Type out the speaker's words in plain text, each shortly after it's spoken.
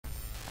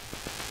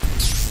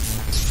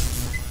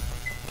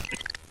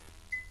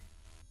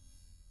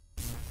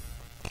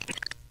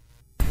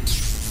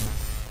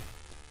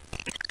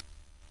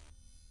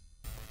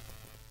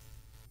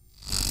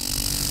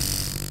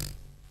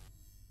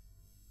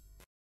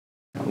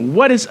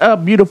What is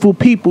up, beautiful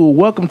people?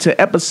 Welcome to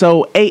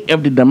episode 8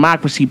 of the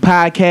Democracy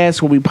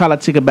Podcast, where we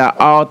politic about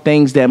all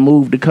things that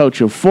move the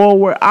culture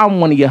forward. I'm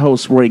one of your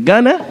hosts, Roy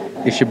Gunner.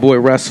 It's your boy,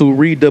 Rasul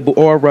Reed, double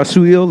R,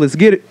 Rasul. Let's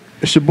get it.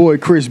 It's your boy,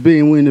 Chris B,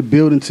 and we're in the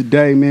building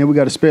today, man. We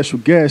got a special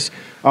guest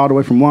all the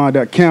way from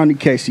Wyandotte County,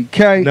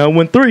 KCK.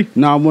 913.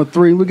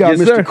 913. We got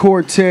Yes, Mr. sir.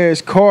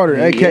 Cortez Carter,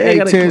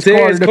 a.k.a. Tez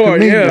Carter, the Carter,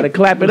 comedian. yeah. Gotta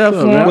clap it up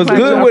for him. What's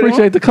good I with it?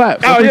 appreciate the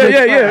clap. Oh,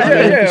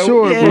 yeah. For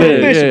sure,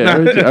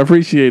 Yeah. bro. I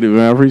appreciate it,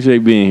 man. I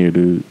appreciate being here,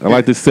 dude. I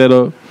like the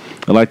setup.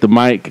 I like the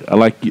mic.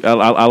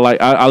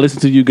 I listen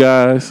to you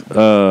guys.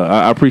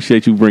 I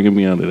appreciate you bringing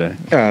me on today.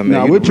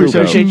 Nah, we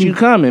Appreciate you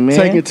coming, man.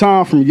 taking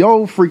time from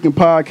your freaking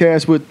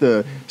podcast with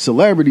the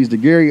celebrities, the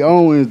Gary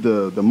Owens,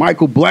 the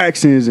Michael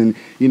Blacksons, and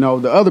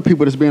the other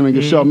people that's been on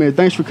your show, man.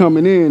 Thanks for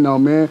coming in, though,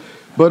 man.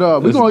 But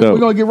we're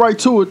gonna get right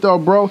to it, though,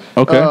 bro.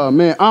 Okay.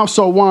 Man, I'm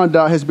So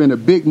Wyandotte has been a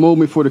big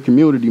movement for the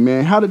community,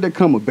 man. How did that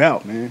come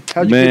about, man?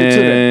 How'd you get into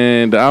that?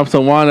 Man, the I'm So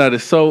Wyandotte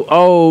is so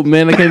old,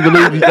 man. I can't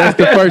believe that's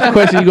the first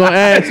question you're gonna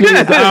ask me.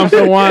 Is the I'm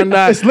So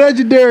Wyandotte? It's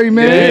legendary,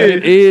 man. Yeah,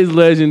 it is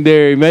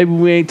legendary. Maybe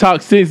we ain't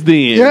talked since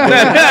then.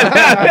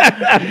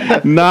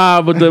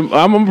 Nah, but I'm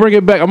gonna bring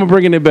it back. I'm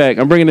bringing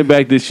it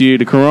back this year.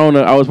 The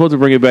Corona. I was supposed to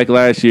bring it back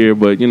last year,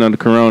 but the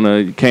Corona,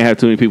 you can't have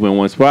too many people in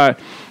one spot.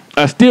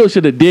 I still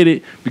should have did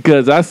it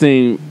because I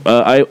seen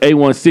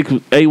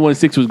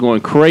A16 was going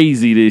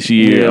crazy this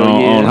year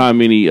on how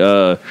many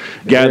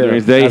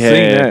gatherings they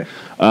had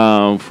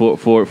for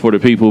the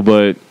people.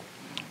 But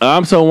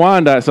I'm So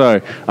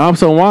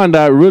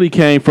Wyandotte really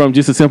came from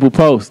just a simple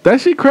post. That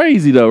shit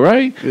crazy though,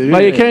 right? Yeah.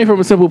 Like it came from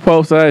a simple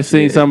post. I had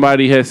seen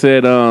somebody had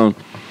said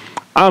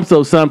I'm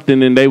so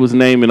something, and they was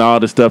naming all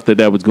the stuff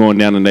that was going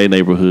down in their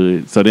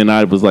neighborhood. So then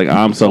I was like,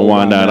 I'm so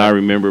Wyandotte. I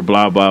remember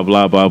blah, blah,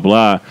 blah, blah,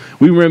 blah.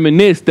 We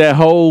reminisced that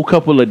whole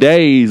couple of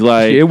days.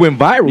 Like It went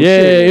viral.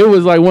 Yeah, shit. it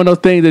was like one of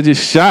those things that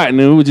just shot, and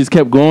it just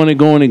kept going and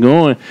going and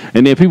going.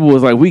 And then people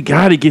was like, we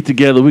got to get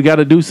together. We got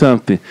to do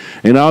something.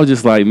 And I was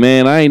just like,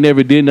 man, I ain't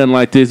never did nothing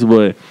like this,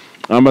 but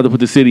I'm about to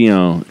put the city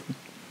on.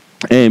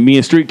 And me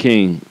and Street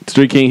King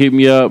hit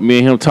me up. Me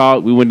and him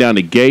talked. We went down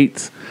to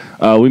Gates.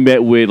 We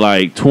met with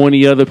like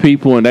 20 other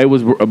people, and they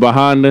was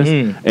behind us.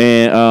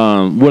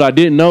 And what I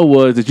didn't know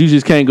was that you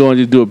just can't go and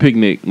just do a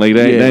picnic. Like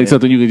that ain't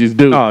something you can just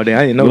do. Oh, damn,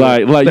 I didn't know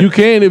that. Like you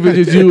can if it's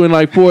just you and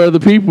like 4 other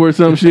people or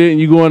some shit, and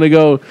you going to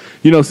go,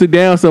 sit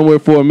down somewhere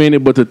for a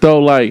minute. But to throw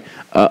like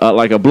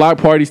a block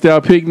party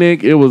style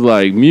picnic, it was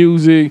like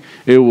music,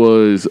 it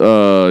was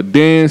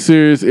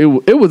dancers,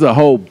 it was a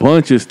whole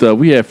bunch of stuff.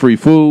 We had free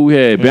food, we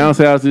had bounce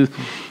houses.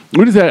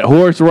 We just had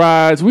horse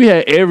rides. We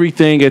had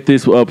everything at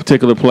this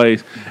particular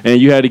place, and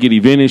you had to get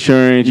event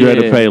insurance. You had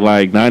to pay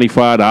like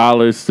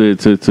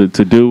 $95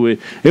 to do it.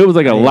 It was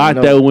like a lot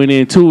that went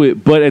into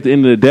it. But at the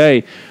end of the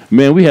day,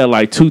 man, we had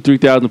like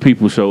 2,000-3,000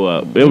 people show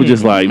up. It was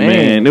just like,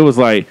 man, it was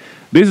like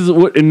this is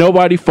what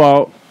nobody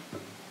fault.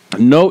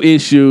 No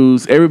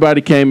issues.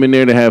 Everybody came in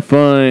there to have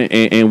fun,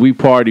 and we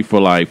partied for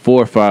like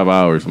 4 or 5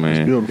 hours,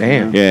 man.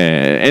 Damn. Yeah,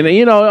 and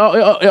it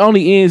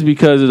only ends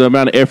because of the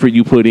amount of effort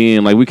you put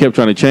in. Like we kept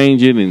trying to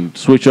change it and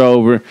switch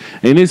over,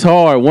 and it's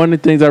hard. One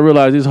of the things I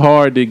realized, it's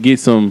hard to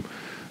get some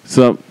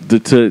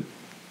to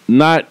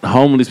not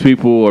homeless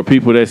people or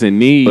people that's in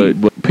need,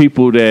 but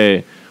people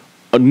that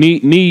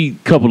need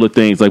a couple of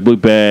things like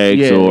book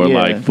bags or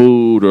like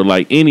food or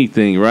like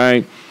anything,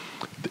 right?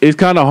 It's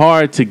kind of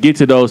hard to get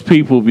to those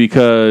people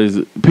because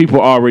people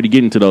are already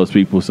getting to those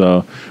people.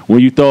 So when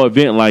you throw an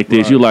event like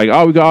this, you're like,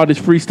 oh, we got all this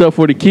free stuff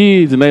for the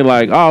kids. And they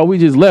like, oh, we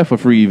just left a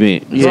free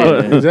event.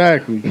 Yeah,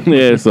 exactly.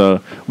 Yeah,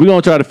 so we're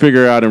going to try to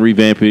figure it out and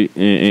revamp it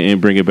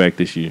and bring it back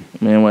this year.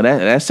 Man, well,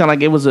 that sounded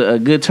like it was a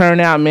good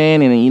turnout,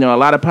 man. And, a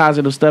lot of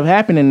positive stuff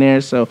happening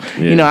there. So,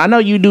 I know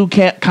you do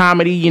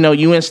comedy,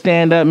 you in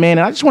stand-up, man.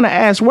 And I just want to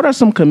ask, what are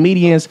some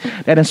comedians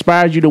that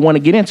inspired you to want to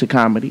get into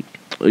comedy?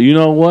 You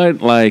know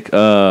what? Like,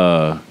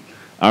 I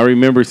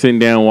remember sitting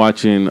down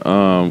watching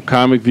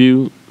Comic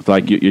View. It's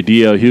like your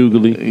D.L.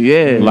 Hughley.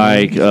 Yeah.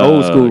 Like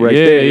old school right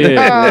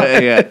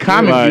there. Yeah.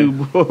 Comic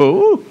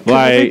View.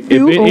 Like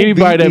if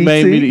anybody that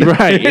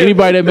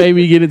made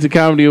me get into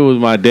comedy, it was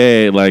my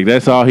dad. Like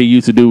that's all he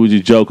used to do was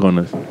just joke on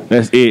us.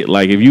 That's it.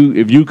 Like if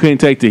you couldn't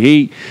take the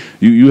heat,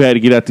 you had to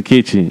get out the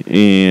kitchen,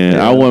 and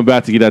I wasn't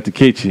about to get out the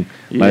kitchen.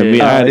 Like me,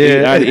 I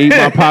had to eat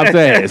my pop's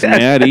ass, man. I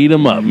had to eat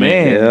him up,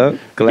 man. Yeah,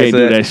 can't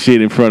do that shit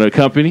in front of the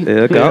company.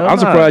 Yeah, I'm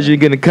surprised you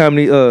didn't get into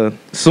comedy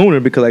sooner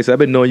because, like I said, I've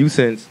been knowing you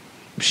since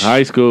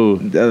high school.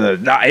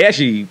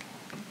 Actually,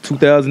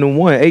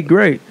 2001, 8th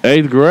grade.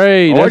 8th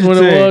grade. That's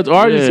when it was.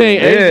 Argentine.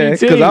 Yeah,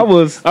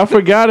 because I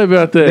forgot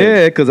about that.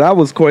 Yeah, because I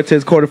was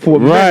Cortez Carter for a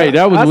minute. Right,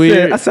 that was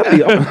weird. I said,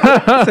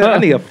 I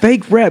need a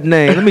fake rap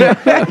name.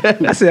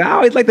 I said, I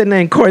always like the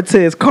name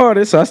Cortez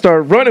Carter, so I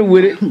started running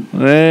with it.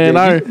 Man,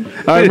 I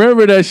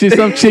remember that shit.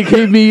 Some chick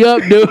hit me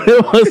up, dude.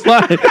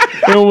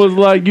 It was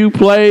like you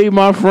played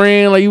my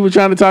friend, like you were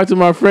trying to talk to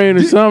my friend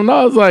or something.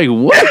 I was like,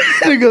 what?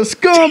 Nigga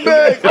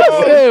scumbag.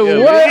 I said,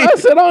 what? I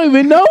said, I don't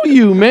even know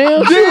you,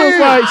 man. She was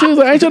like,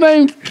 ain't your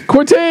name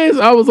Cortez?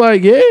 I was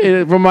like,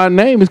 yeah, from my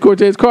name is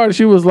Cortez Carter.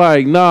 She was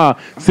like, nah,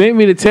 send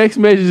me the text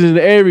messages and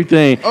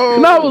everything.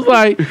 And I was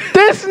like,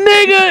 this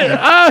nigga,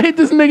 I hit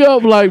this nigga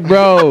up like,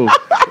 bro,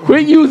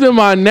 quit using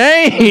my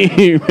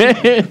name,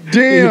 man.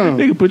 Damn.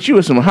 Nigga put you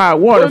in some hot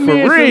water Put for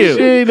me in some real.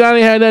 shit I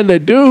ain't had nothing to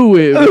do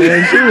with,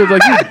 man. She was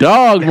like, you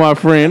dog, my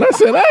friend. I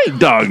said, I ain't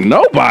dog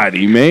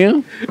nobody,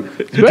 man.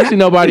 Especially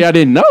nobody I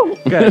didn't know.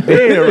 God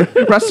damn.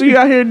 I see you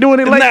out here doing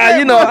it like Nah, that.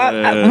 you know,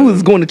 I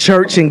was going to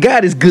church and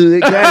God is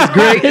good. God is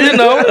great. You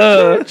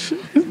know. That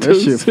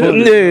shit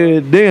funny. Yeah,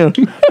 damn.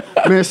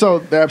 Man, so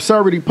the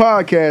Absurdity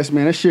podcast,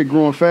 man, that shit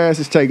growing fast.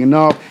 It's taking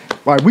off.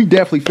 Like, we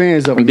definitely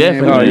fans of it,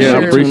 Definitely. man. Oh, We yeah,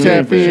 share, appreciate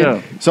tap it, for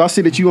in. sure. So I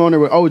see that you on there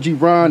with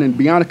OG Ron and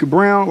Bianca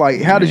Brown.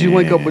 Like, how did you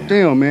link up with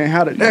them, man?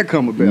 How did that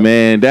come about?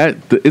 Man,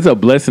 it's a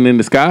blessing in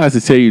disguise, to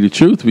tell you the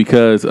truth,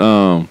 because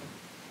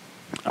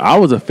I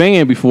was a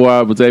fan before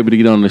I was able to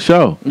get on the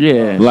show.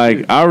 Yeah.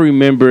 Like, I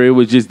remember it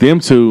was just them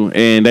two,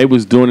 and they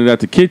was doing it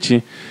at the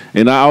kitchen,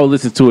 and I would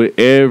listen to it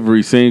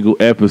every single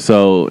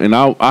episode. And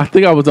I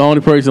think I was the only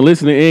person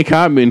listening and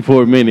commenting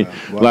for a minute.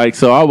 Wow. Like,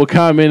 so I would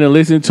comment and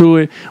listen to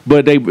it,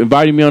 but they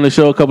invited me on the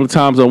show a couple of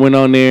times. I went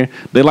on there.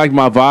 They liked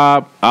my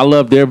vibe. I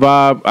loved their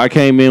vibe. I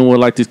came in with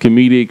like this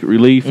comedic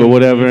relief or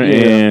whatever,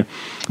 and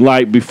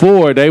like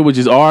before, they were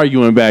just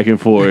arguing back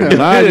and forth,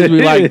 and I'd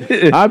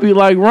be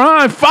like,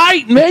 Ron,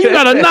 fight, man! You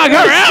gotta knock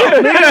her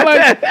out, man!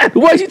 Like,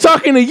 why she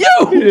talking to you?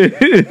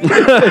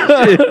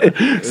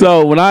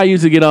 So when I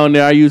used to get on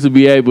there, I used to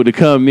be able to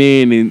come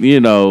in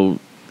and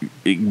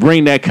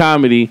bring that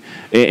comedy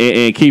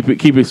and keep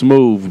it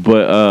smooth.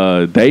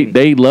 But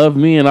they love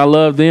me and I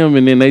love them,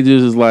 and then they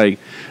just like,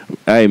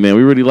 hey man,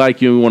 we really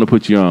like you and we want to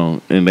put you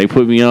on, and they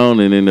put me on,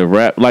 and then the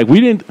rap, like,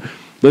 we didn't.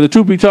 But the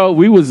truth be told,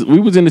 we was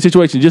in a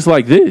situation just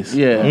like this.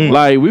 Yeah.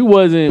 Like we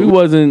wasn't,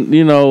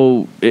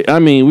 I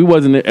mean, we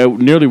wasn't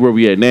nearly where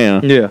we at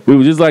now. Yeah. We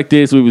was just like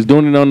this. We was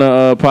doing it on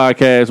the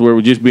podcast where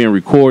we're just being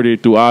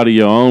recorded through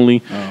audio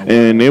only.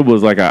 And it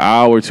was like an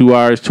hour, 2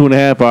 hours,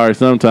 2.5 hours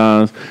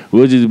sometimes.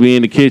 We'll just be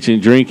in the kitchen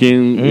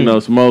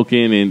drinking,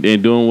 smoking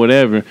and doing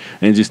whatever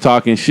and just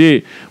talking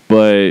shit.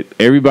 But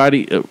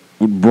everybody,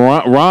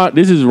 Ron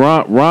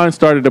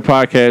started the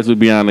podcast with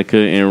Bianca,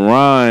 and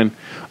Ron,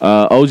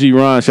 OG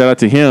Ron, shout out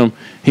to him.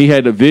 He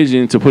had the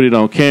vision to put it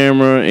on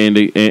camera and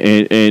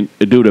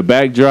do the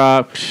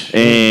backdrop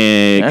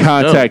and That's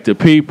contact the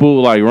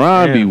people. Like,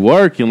 Ron be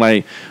working.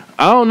 Like,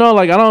 I don't know.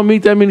 Like, I don't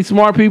meet that many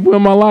smart people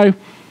in my life,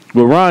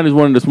 but Ron is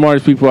one of the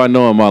smartest people I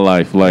know in my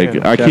life. Like,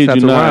 I kid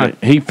you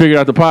not. He figured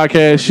out the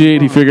podcast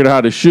shit. He figured out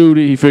how to shoot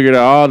it. He figured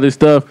out all this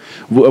stuff.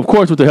 Of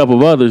course, with the help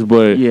of others,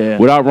 but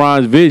without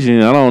Ron's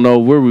vision, I don't know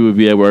where we would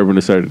be at Urban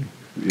Absurdity.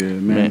 Yeah,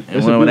 man.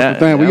 It's well, a beautiful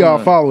thing. We all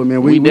follow it,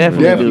 man. We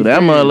definitely do. That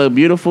fans. mother look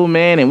beautiful,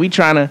 man, and we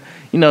trying to,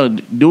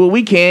 do what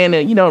we can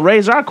and,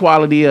 raise our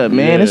quality up,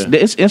 man. Yeah.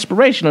 It's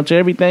inspirational to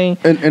everything.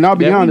 And I'll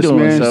be that we honest, doing,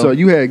 man. so. So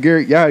y'all had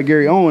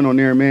Gary Owen on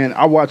there, man.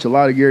 I watch a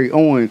lot of Gary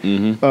Owen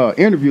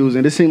interviews,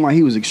 and it seemed like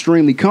he was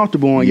extremely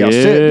comfortable on y'all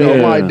set. Yeah.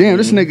 I'm like, damn,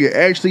 this nigga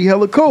actually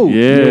hella cool.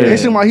 Yeah. It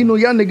seemed like he knew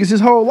y'all niggas his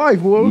whole life,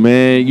 boy.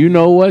 Man, you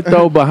know what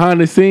though? Behind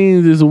the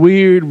scenes is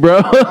weird, bro.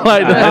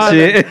 Like,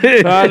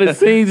 behind the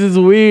scenes is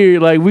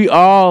weird. Like, we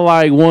all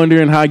like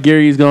wondering how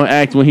Gary's gonna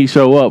act when he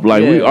show up.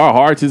 Like, our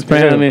hearts is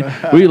pounding.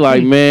 We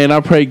like, man,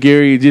 I pray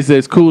Gary is just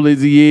as cool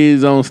as he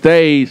is on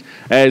stage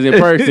as in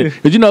person.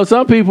 Because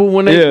some people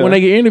when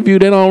they get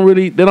interviewed, they don't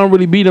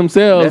really be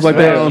themselves. That's like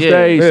right. that on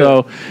stage. Yeah.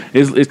 So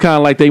it's kind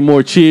of like they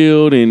more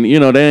chilled, and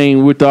they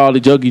ain't with all the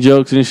jokey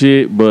jokes and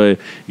shit. But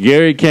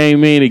Gary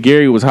came in, and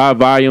Gary was high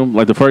volume.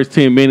 Like the first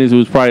 10 minutes, he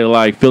was probably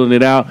like filling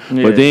it out.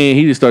 Yeah. But then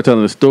he just started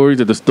telling the stories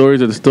of the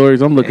stories of the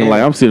stories. I'm looking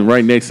like I'm sitting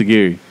right next to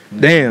Gary.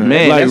 Damn.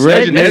 Man, Like, that's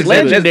legendary.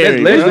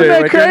 legendary. That's Isn't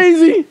that right there.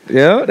 crazy?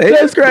 Yeah,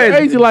 That's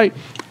crazy. Like,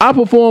 I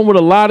perform with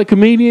a lot of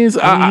comedians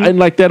and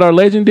like that are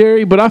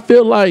legendary, but I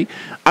feel like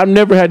I've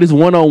never had this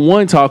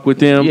one-on-one talk with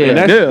them. Yeah. And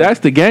that's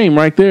the game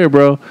right there,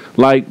 bro.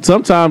 Like,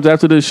 sometimes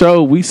after the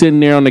show, we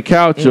sitting there on the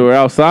couch or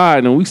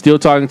outside, and we still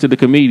talking to the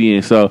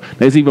comedian. So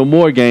there's even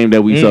more game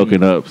that we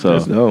soaking up. So,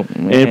 That's dope.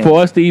 and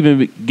for us to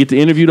even get to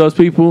interview those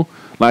people,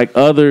 like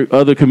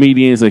other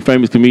comedians, like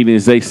famous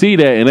comedians, they see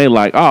that and they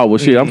like, oh well,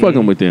 shit, I'm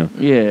fucking with them.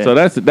 Yeah. So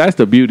that's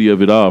the beauty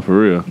of it all, for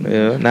real.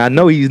 Yeah. Now I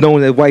know he's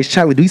known as White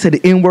Chocolate. Do he say the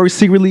N word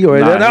secretly or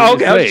Nah, no?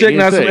 Okay, I was checking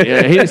out. he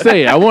didn't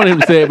say it. I wanted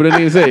him to say it, but I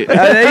didn't say it.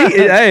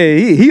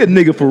 Hey, he a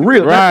nigga for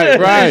real. Right,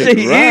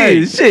 He right.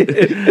 is.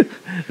 Shit.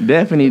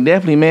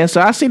 Definitely, man.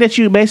 So I see that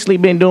you basically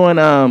been doing,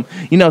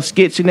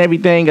 skits and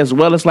everything, as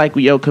well as like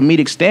with your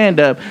comedic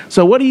stand-up.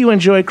 So what do you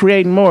enjoy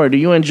creating more? Do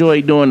you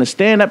enjoy doing the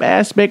stand-up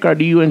aspect, or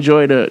do you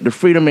enjoy the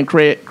freedom and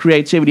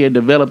creativity of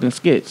developing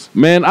skits?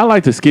 Man, I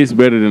like the skits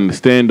better than the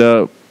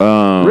stand-up.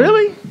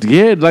 Really?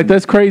 Yeah, like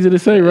that's crazy to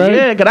say, right?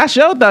 Yeah, because I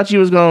sure thought you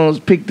was going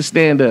to pick the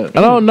stand-up.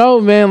 I don't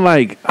know, man.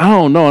 Like, I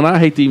don't know, and I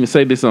hate to even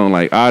say this on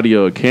like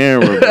audio or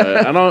camera,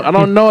 but I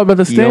don't know about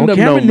the stand-up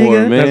no camera, more,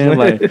 nigga. man.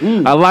 Like,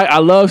 I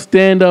love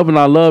stand-up and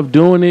I love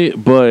doing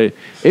it, but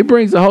it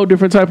brings a whole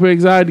different type of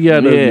anxiety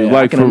out of Yeah, you. I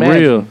Like, can for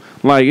imagine. real.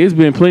 Like, it's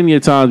been plenty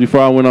of times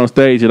before I went on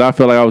stage that I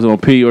felt like I was gonna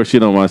pee or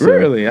shit on myself.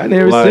 Really? I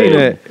never Like, seen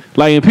that.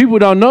 Like, and people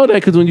don't know that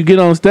because when you get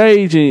on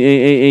stage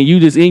and you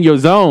just in your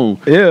zone.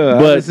 Yeah,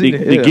 But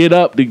to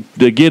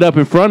get up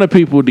in front of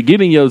people to get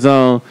in your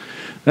zone,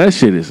 that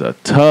shit is a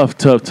tough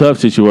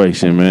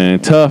situation, man.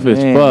 Tough as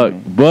fuck.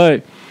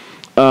 But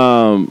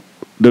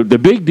the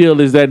big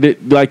deal is that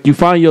like you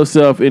find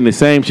yourself in the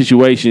same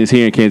situations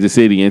here in Kansas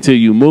City. Until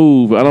you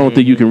move, I don't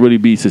think you can really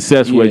be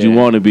successful as you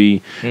want to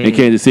be in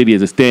Kansas City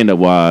as a stand-up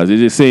wise. It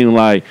just seems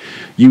like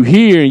you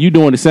here and you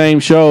doing the same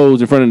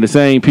shows in front of the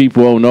same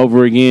people over and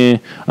over again,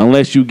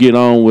 unless you get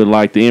on with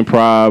like the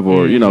Improv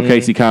or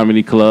Casey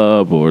Comedy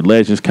Club or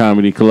Legends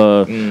Comedy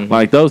Club.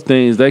 Like those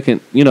things, they can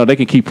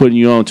keep putting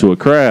you on to a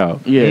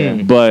crowd.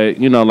 Yeah. But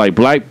like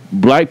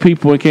black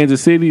people in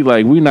Kansas City,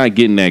 like we're not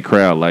getting that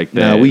crowd like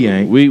that. No, we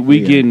ain't.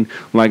 We getting,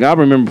 like, I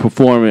remember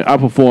performing. I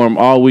performed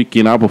all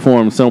weekend. I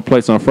performed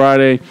someplace on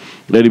Friday.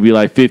 There'd be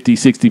like 50,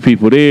 60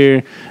 people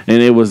there,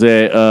 and it was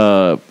at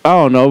I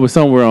don't know, it was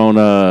somewhere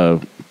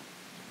on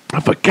I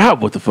forgot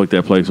what the fuck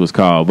that place was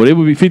called, but it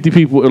would be 50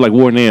 people, like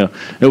Warnell.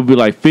 It would be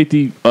like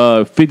 50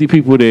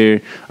 people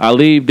there. I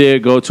leave there,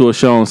 go to a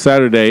show on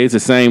Saturday. It's the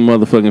same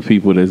motherfucking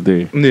people that's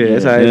there. Yeah,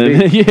 that's how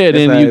it be. Yeah,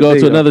 then you go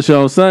to another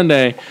show on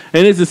Sunday,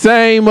 and it's the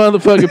same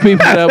motherfucking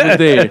people that was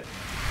there.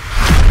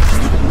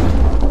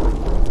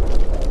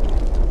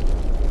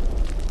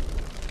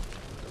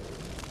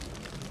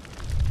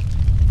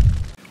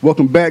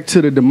 Welcome back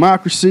to the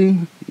Democracy.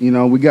 You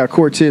know, we got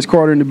Cortez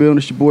Carter in the building.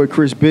 It's your boy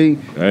Chris B.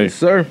 Hey,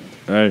 Sir.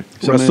 hey.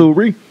 So, Rasul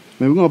Ree.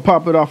 Man, we're gonna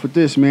pop it off with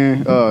this,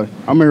 man. I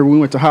remember we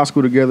went to high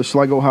school together,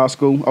 Sligo High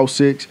School,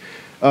 06.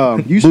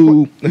 Used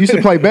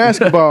to play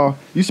basketball.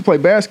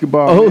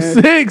 Oh,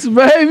 man. 06,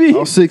 baby.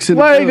 06 in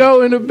the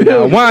Fuego in the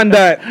building.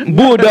 Wyandotte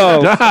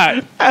Bulldogs.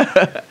 Dot.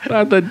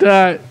 Not the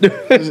dot.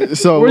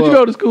 So Where'd you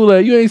go to school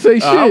at? You ain't say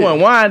shit. I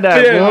went wind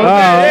out.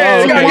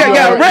 Yeah.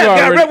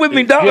 Got rep with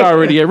me, dog. You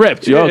already had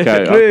repped you.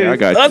 Okay, I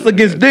got you. Us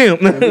against them.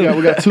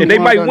 we got two and they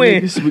might Wyandotte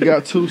win. niggas. We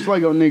got two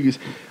Sligo niggas.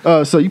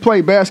 So you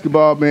play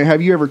basketball, man.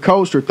 Have you ever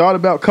coached or thought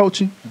about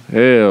coaching?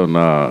 Hell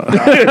nah.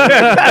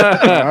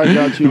 I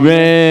got you.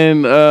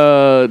 Man,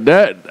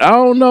 that I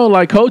don't know.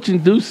 Like, coaching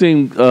do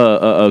seem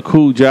a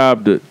cool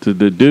job to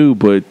do,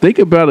 but think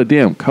about a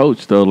damn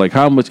coach though. Like,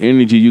 how much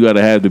energy you got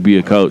to have to be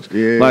a coach.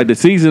 Yeah. Like, the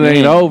season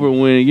ain't over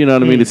when you know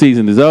what I mean. The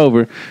season is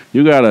over.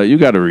 You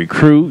gotta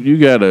recruit. You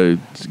gotta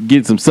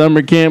get some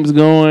summer camps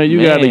going.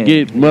 You gotta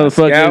get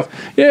motherfuckers.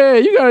 Yeah,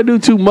 you gotta do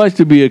too much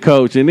to be a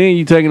coach, and then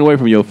you taking away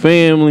from your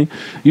family.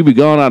 You be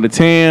going out of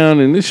town,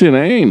 and this shit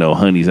ain't no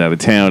honeys out of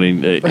town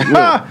in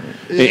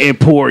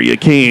Emporia,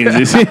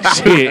 Kansas.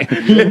 Shit,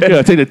 you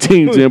gotta take the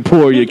team to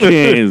Emporia,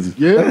 Kansas.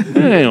 Yeah, I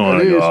don't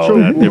want to That go is all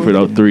true, that boy. there for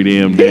those 3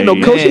 damn days. no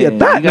coach here.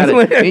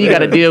 Then you got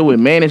to deal with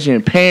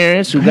managing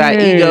parents who got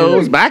Man.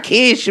 egos. My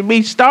kids should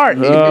be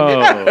starting.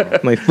 Oh.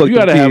 Like, fuck You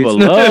gotta them have a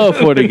kids. love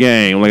for the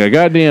game, like a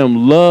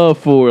goddamn love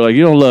for it. Like,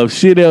 you don't love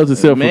shit else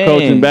except for Man.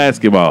 coaching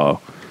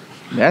basketball.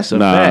 That's a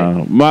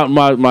fact.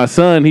 My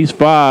son, he's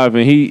 5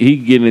 and he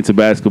getting into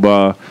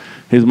basketball.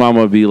 His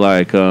mama be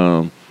like,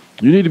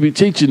 you need to be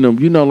teaching them,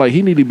 like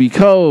he need to be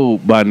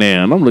cold by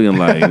now. And I'm looking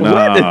like,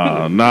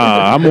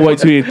 nah. I'm gonna wait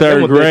till you're in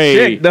 3rd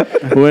grade.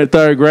 We're in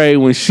 3rd grade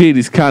when shit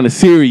is kind of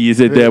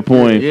serious at that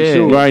point.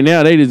 Yeah. Right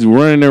now, they just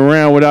running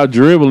around without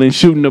dribbling,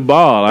 shooting the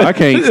ball. Like, I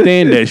can't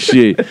stand that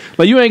shit.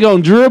 Like, you ain't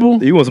gonna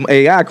dribble. You want some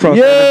AI crossover?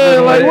 Yeah,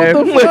 like,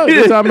 what the fuck?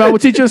 This time, we'll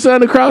teach your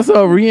son to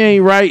crossover. He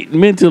ain't right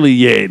mentally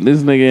yet.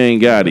 This nigga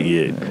ain't got it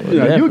yet.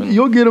 Yeah,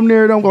 you'll get them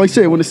there. Though, like I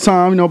said, when it's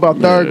time, about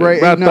 3rd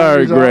grade. About 8, 9 3rd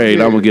years old, grade,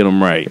 yeah. I'm gonna get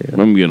him right. I'm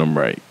gonna get him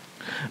right.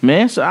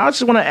 Man, so I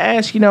just want to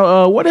ask,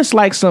 what is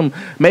like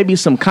maybe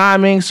some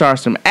comics or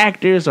some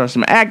actors or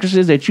some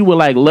actresses that you would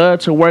like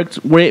love to work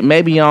with,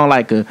 maybe on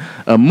like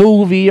a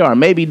movie or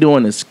maybe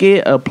doing a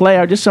skit, a play,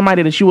 or just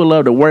somebody that you would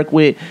love to work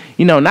with,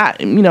 not,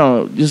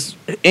 just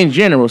in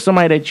general,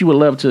 somebody that you would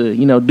love to,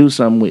 do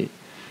something with.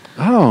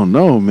 I don't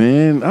know,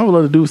 man. I would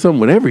love to do something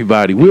with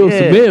everybody. Will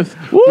Yeah. Smith.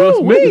 Woo, Will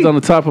Smith wee. is on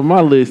the top of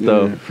my list,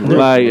 though.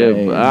 Like,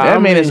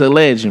 That man is a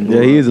legend, bro.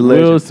 Yeah, he is a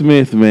legend. Will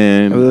Smith,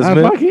 man. Will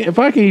Smith? If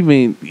I can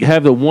even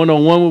have the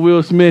one-on-one with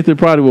Will Smith, it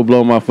probably would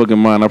blow my fucking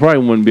mind. I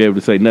probably wouldn't be able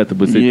to say nothing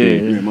but sit Yeah.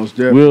 there. Yeah, most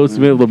definitely. Will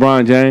Smith,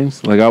 LeBron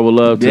James. Like, I would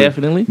love to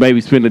Definitely.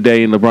 maybe spend a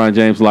day in LeBron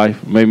James'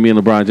 life. Maybe me and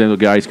LeBron James will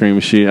get ice cream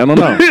and shit. I don't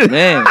know.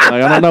 Man, Like,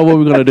 I don't know what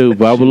we're gonna do,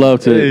 but I would love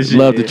to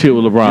chill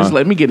with LeBron. just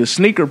let me get a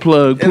sneaker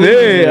plug,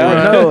 please. Yeah,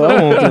 I know.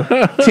 I want to.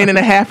 10 and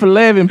a half,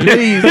 11,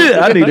 please.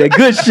 I need that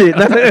good shit.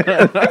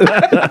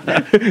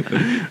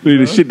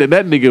 The shit that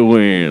nigga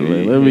wearing.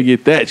 Like, let me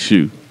get that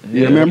shoe.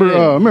 Yeah,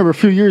 remember a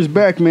few years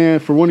back, man,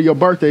 for one of your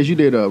birthdays, you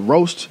did a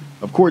roast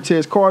of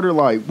Cortez Carter.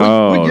 Like,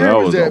 what year that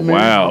was was that, a man?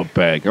 while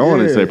back. I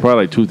want to Yeah. say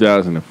probably like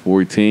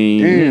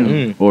 2014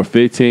 Damn. or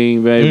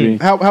 15, baby.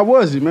 How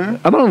was it, man?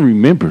 I don't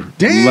remember.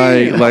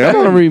 Damn. Like I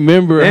don't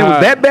remember. It how-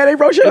 was that bad they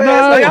wrote your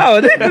ass? Like,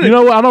 oh, You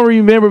know what? I don't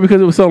remember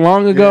because it was so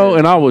long ago,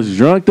 and I was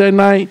drunk that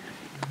night,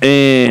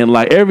 and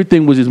like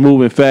everything was just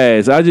moving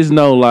fast. I just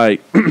know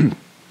like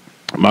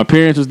my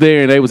parents was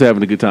there and they was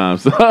having a good time.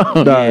 So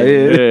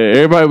yeah.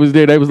 everybody was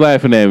there. They was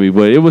laughing at me,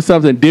 but it was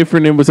something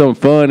different. It was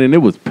something fun, and it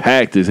was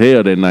packed as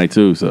hell that night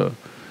too. So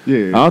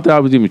Yeah. I don't think I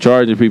was even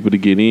charging people to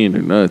get in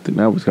or nothing.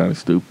 That was kind of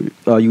stupid.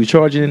 Oh, you were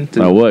charging?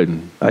 I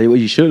wasn't.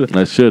 You should have.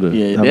 I should have.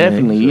 Yeah, I mean,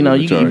 definitely. You know,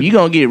 if you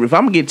gonna get, if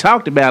I'm gonna get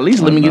talked about, at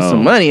least let me get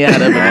some money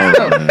out of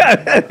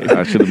it.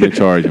 I should have been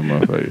charging,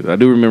 motherfuckers. I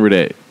do remember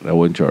that. I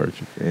wasn't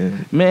charging. Yeah.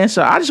 Man,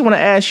 so I just want to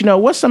ask, you know,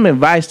 what's some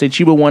advice that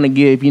you would want to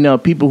give, you know,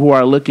 people who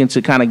are looking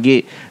to kind of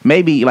get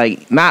maybe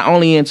like not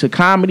only into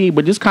comedy,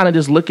 but just kind of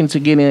just looking to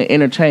get in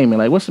entertainment?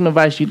 Like, what's some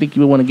advice you think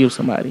you would want to give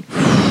somebody?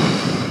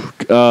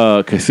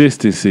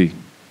 Consistency.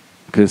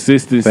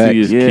 Consistency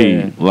is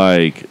key.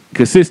 Like,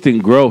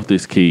 consistent growth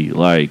is key.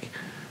 Like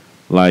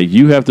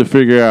you have to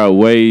figure out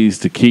ways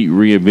to keep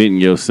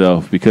reinventing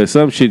yourself because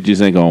some shit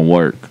just ain't gonna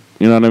work.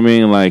 You know what I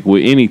mean? Like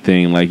with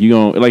anything, like you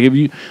gonna like if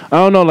you, I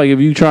don't know, like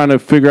if you trying to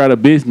figure out a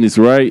business,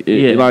 right?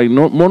 Like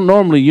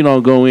normally you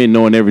don't go in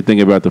knowing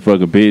everything about the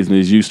fucking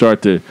business. You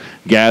start to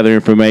gather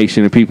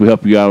information and people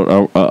help you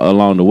out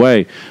along the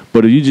way.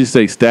 But if you just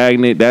stay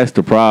stagnant, that's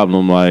the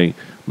problem. Like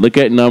look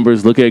at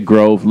numbers, look at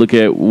growth, look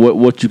at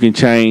what you can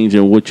change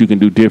and what you can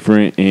do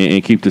different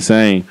and keep the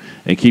same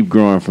and keep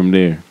growing from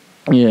there.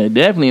 Yeah,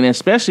 definitely, and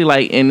especially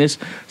like in this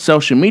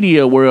social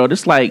media world,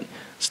 it's like.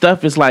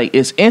 Stuff is like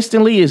it's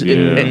instantly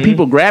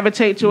people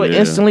gravitate to it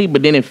instantly,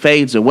 but then it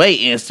fades away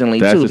instantly.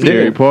 That's too. the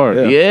scary part.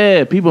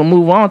 Yeah, people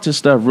move on to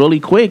stuff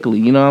really quickly.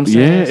 You know what I'm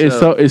saying?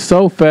 Yeah, it's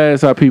so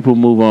fast how people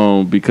move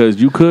on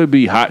because you could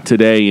be hot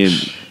today and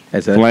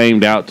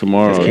flamed out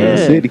tomorrow. Yeah.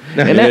 City.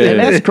 And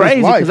that's crazy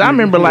because I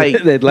remember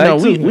like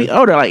we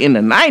older like in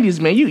the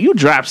 90s, man. You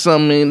drop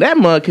something and that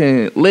mug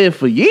can live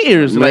for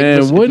years.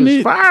 Man, like wouldn't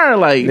it? Fire,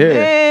 like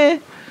man.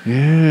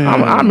 Yeah,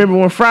 I remember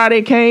when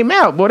Friday came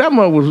out, boy. That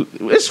mug was.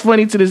 It's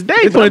funny to this day.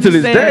 It's funny to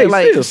this day.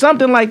 Like still.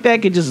 something like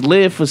that could just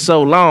live for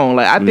so long.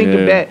 Like I think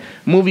if that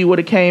movie would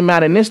have came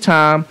out in this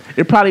time,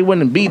 it probably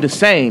wouldn't be the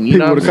same. You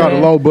People know would have caught a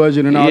low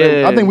budget and all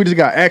that. I think we just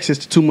got access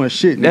to too much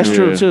shit. That's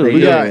true too.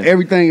 We got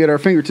everything at our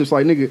fingertips.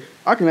 Like nigga,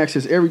 I can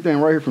access everything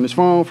right here from this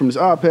phone, from this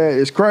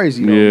iPad. It's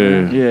crazy.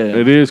 Man. Yeah,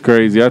 it is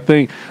crazy. I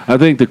think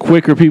the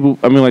quicker people,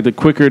 the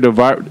quicker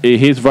it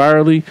hits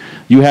virally,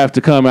 you have to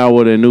come out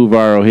with a new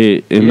viral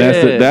hit, and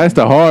that's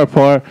the hard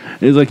part.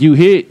 It's like you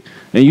hit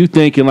and you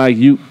thinking like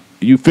you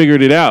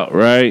figured it out,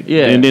 right?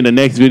 Yeah. And then the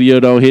next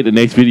video don't hit, the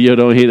next video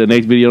don't hit, the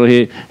next video don't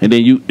hit, and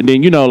then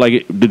you know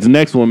like the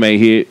next one may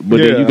hit, but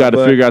then you got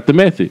to figure out the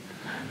method.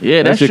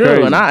 Yeah, that's true.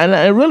 Crazy.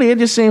 And really, it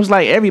just seems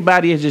like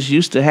everybody is just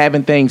used to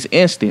having things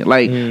instant.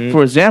 Like,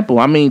 for example,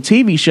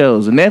 TV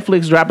shows.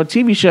 Netflix drop a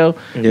TV show,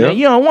 man,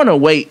 you don't want to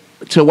wait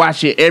to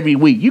watch it every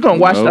week. You're going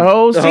to watch the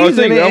whole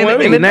season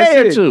in a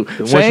day or two.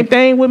 Same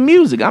thing with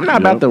music. I'm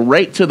not about to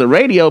rate to the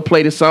radio,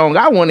 play the song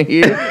I want to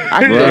hear. I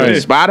can go to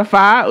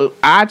Spotify,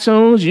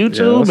 iTunes,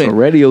 YouTube,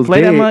 and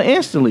play them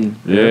instantly.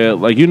 Yeah,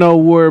 like you know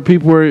where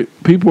people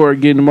are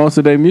getting most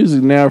of their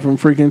music now from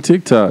freaking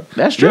TikTok.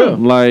 That's true.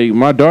 Like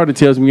my daughter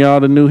tells me all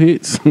the new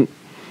hits.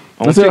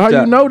 I said, how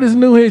you know this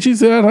new hit? She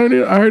said,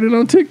 I heard it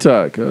on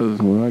TikTok.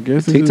 Well, I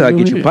guess TikTok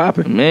get you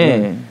popping.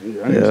 Man.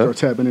 I need to start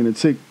tapping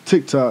into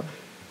TikTok.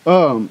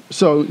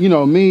 So, you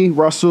know, me,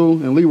 Russell,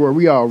 and Leroy,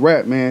 we all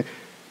rap, man.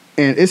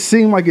 And it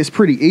seemed like it's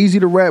pretty easy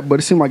to rap, but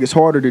it seemed like it's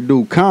harder to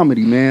do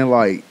comedy, man.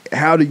 Like,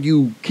 how do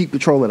you keep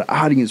control of the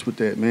audience with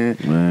that, man?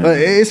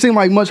 It seemed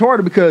like much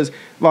harder because,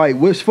 like,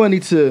 what's funny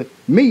to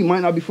me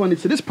might not be funny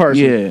to this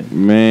person. Yeah.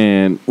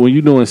 Man, when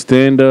you're doing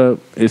stand-up,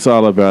 it's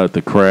all about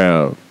the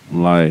crowd.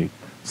 Like,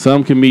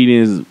 some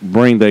comedians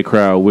bring their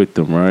crowd with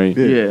them, right?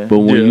 Yeah. But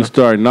when you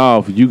starting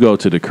off, you go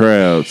to the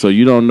crowd, so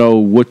you don't know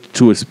what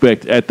to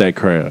expect at that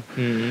crowd.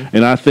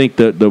 And I think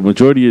that the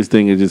majority of this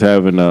thing is just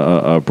having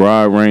a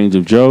broad range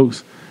of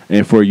jokes,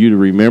 and for you to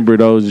remember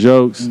those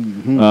jokes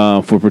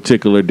for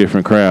particular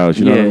different crowds.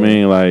 You know what I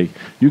mean? Like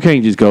you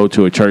can't just go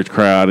to a church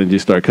crowd and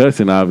just start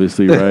cussing,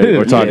 obviously, right?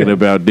 Or talking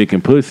about dick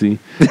and pussy,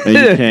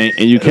 and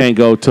you can't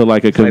go to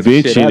like a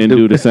convention and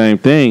do the same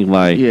thing.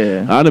 Like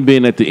I'd have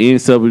been at the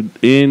NCAAP.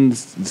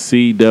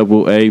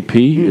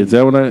 Is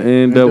that what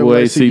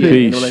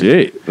NAACP?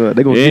 Shit,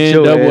 they gonna get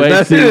your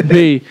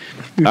NAACP.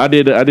 I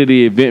did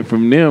the event for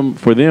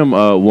them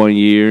 1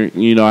 year.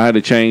 You know, I had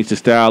to change the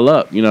style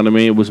up. You know what I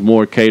mean? It was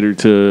more catered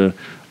to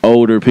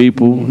older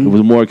people. It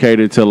was more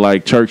catered to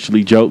like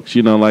churchly jokes.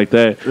 You know, like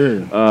that.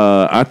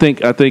 I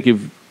think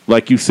if,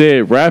 like you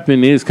said,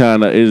 rapping is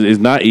is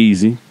not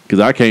easy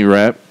because I can't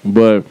rap,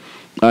 but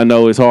I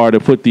know it's hard to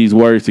put these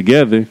words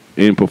together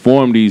and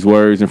perform these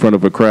words in front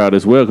of a crowd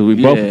as well because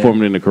we both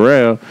performing in the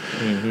crowd.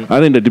 I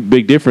think the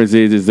big difference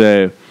is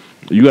that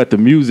you got the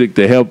music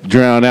to help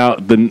drown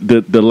out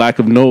the lack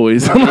of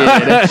noise.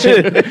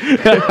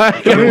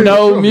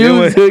 No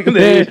music,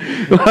 man.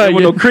 Like,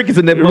 no crickets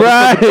in that.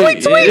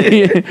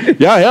 Right.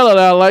 Y'all hella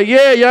loud. Like, y'all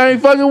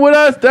ain't fucking with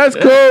us. That's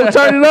cool.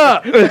 Turn it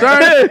up.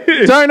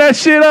 Turn that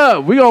shit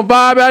up. We gonna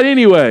vibe out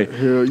anyway.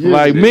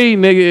 Like me,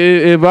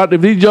 nigga.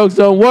 If these jokes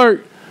don't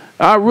work,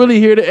 I really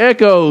hear the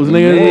echoes,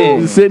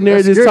 nigga. Sitting there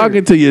That's just scary.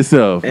 talking to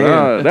yourself.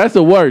 That's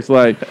the worst.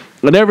 Like,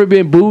 I never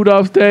been booed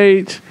off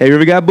stage. Have you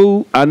ever got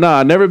booed? I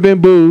never been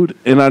booed,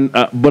 and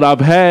but I've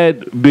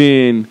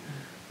been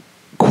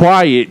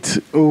quiet,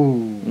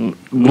 Ooh.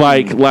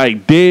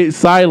 like dead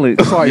silence.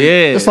 It's like,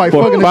 Yeah. it's like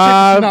For fucking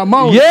five, the not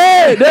moaning.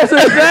 yeah, that's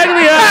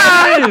exactly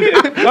how it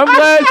is. I'm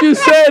glad you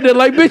said that.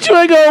 Like, bitch, you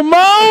ain't gonna moan.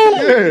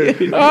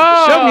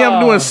 Oh, Show me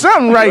I'm doing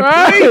something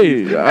right,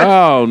 please. right.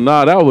 Oh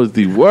no, that was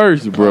the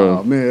worst, bro.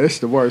 Oh man, it's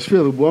the worst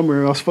feeling, boy. I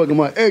remember I was fucking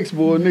my ex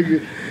boy,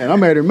 nigga, and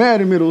I'm at her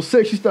mad in the middle of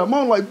sex. She stopped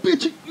moaning like,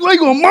 bitch, you ain't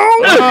gonna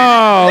moan.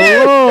 Oh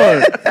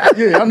Lord.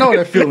 Yeah, I know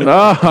that feeling.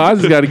 Oh, I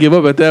just got to give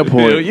up at that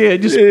point. Yeah,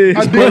 just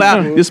I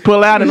did. just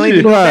pull out and leave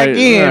it back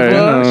in, right.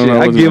 bro. No,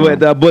 I what's give wrong? it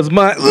that buzz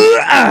my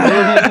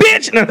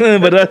bitch.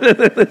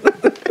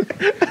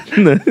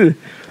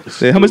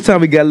 But how much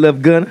time we got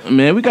left, Gunna?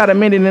 Man, we got a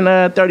minute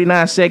and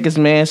 39 seconds,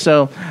 man.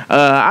 So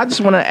I just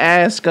want to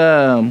ask,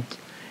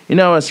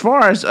 as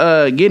far as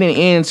getting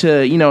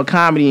into,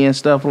 comedy and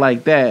stuff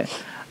like that,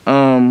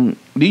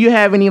 do you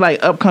have any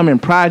like upcoming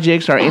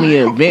projects or any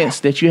events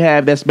that you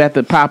have that's about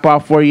to pop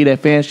off for you that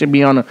fans should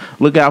be on the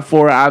lookout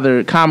for,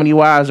 either comedy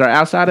wise or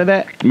outside of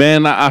that?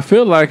 Man, I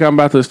feel like I'm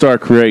about to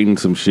start creating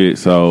some shit,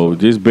 so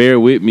just bear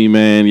with me,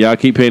 man. Y'all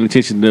keep paying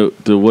attention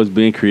to what's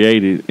being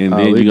created, and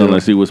then you're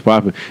gonna see what's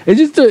popping.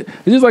 It's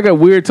just like a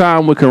weird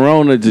time with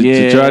Corona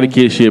to try to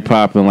get shit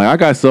popping. Like, I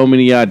got so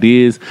many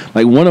ideas.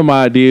 Like, one of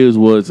my ideas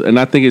was, and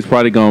I think it's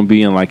probably gonna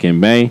be in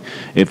May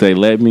if they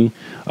let me,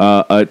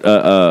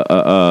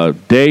 a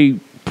day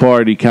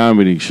party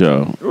comedy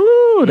show.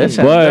 Ooh, that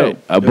sounds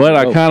dope. But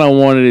I kind of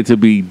wanted it to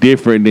be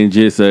different than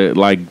just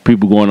like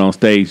people going on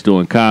stage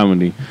doing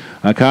comedy.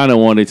 I kind of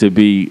wanted it to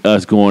be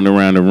us going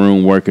around the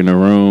room, working the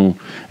room,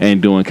 and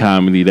doing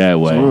comedy that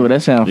way. Ooh,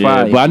 that sounds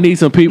fire. But I need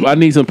some people. I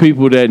need some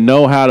people that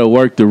know how to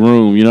work the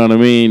room. You know what I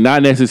mean?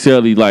 Not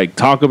necessarily like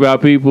talk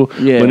about people,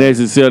 but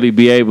necessarily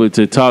be able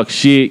to talk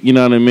shit. You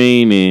know what I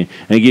mean?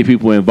 And get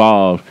people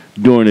involved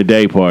during the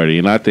day party.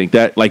 And I think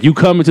that, like, you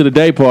coming to the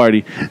day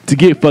party to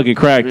get fucking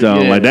cracked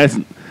on. Like,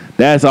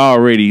 that's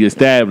already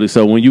established.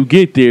 So when you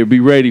get there, be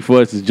ready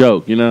for us to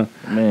joke,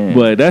 Man.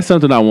 But that's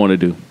something I want to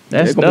do.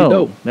 That's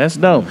dope. That's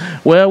dope.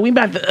 Well, we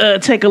about to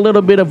take a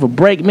little bit of a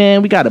break,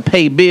 man. We got to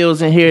pay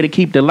bills in here to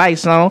keep the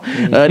lights on.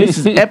 This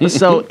is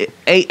episode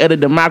 8 of the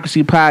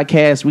Democracy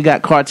Podcast. We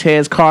got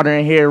Cortez Carter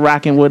in here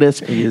rocking with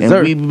us, and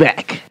sir. we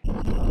back.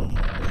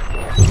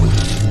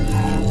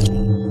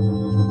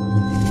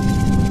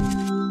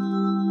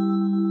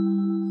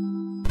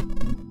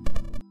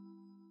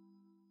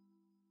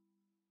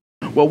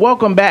 Well,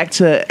 welcome back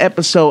to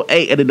episode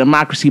 8 of the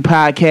Democracy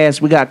Podcast.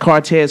 We got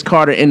Cortez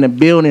Carter in the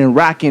building,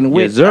 rocking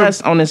with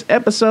us on this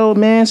episode,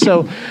 man.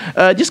 So,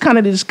 just kind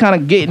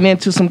of getting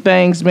into some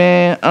things,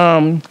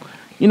 man.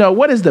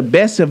 What is the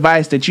best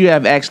advice that you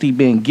have actually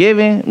been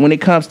given when it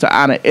comes to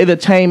honor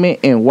entertainment,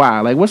 and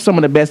why? Like, what's some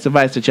of the best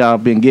advice that y'all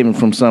have been given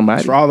from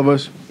somebody? For all of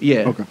us?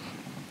 Yeah. Okay.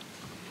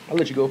 I'll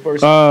let you go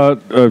first.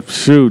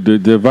 Shoot,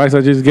 the advice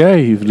I just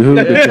gave, dude,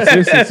 the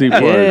consistency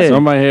part. Yeah.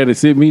 Somebody had to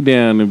sit me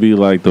down and be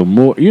like, the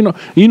more, you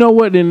know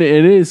what? And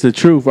it is the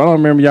truth. I don't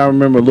remember, y'all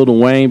remember Lil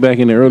Wayne back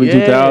in the early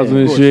 2000s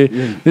and shit.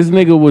 Yeah. This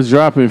nigga was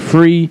dropping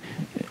free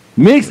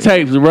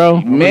mixtapes, bro.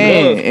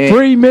 Man,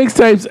 free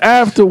mixtapes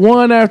after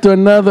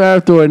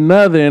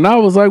another, and I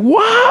was like,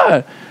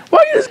 why? Why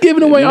are you just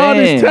giving away all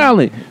this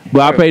talent?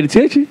 But I paid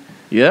attention.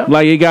 Yeah,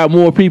 like it got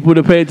more people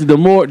to pay attention.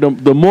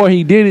 The more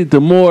he did it, the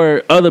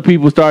more other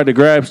people started to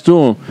grasp to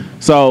him.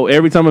 So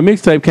every time a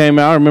mixtape came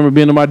out, I remember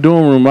being in my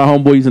dorm room. My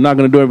homeboy used to knock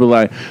on the door and be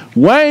like,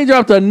 "Wayne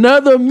dropped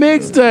another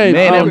mixtape."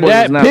 Man, that boy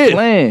was not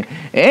playing.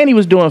 And he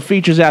was doing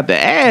features out the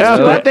ass.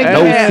 So I think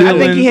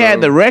he had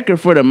the record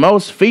for the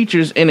most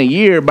features in a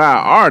year by an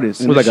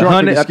artist. It was like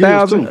 100,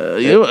 1,000.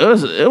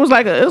 It was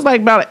like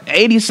about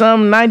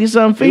 80-something,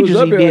 90-something features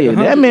he did.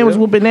 That man was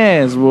whooping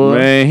ass, boy.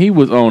 Man, he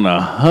was on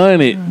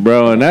 100,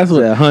 bro, and that's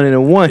what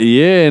 101.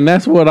 Yeah, and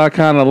that's what I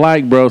kind of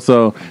like, bro.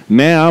 So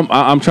now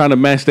I'm trying to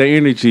match that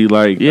energy.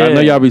 Like, I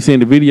know y'all be seeing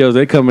the videos;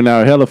 they coming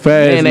out hella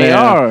fast. Man, they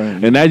are,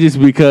 and that's just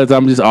because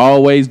I'm just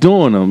always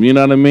doing them. You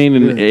know what I mean?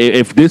 And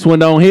if this one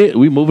don't hit,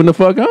 we moving the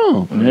fuck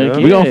on.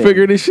 We gonna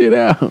figure this shit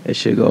out. That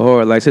shit go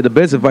hard. Like I said, the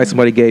best advice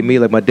somebody gave me,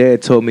 like my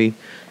dad told me,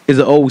 is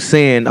an old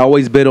saying: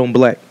 always bet on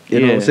black. You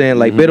know what I'm saying?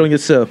 Like bet on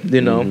yourself.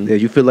 You know,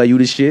 if you feel like you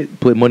the shit,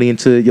 put money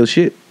into your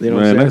shit. You know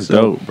what I'm saying? That's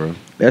dope, bro.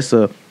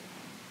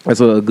 That's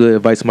a good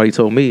advice somebody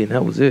told me, and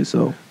that was it.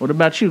 So, what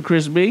about you,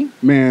 Chris B?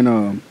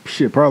 Man,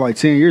 probably like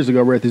 10 years ago,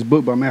 I read this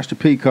book by Master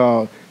P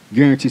called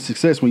Guaranteed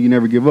Success When You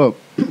Never Give Up.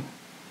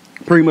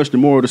 Pretty much the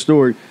moral of the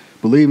story,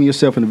 believe in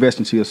yourself and invest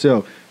into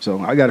yourself. So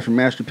I got it from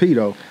Master P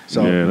though.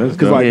 So Yeah, that's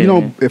because dope. like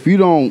Yeah. if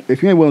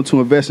you ain't willing to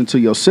invest into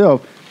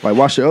yourself, like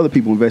why should other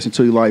people invest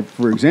into you? Like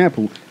for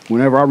example,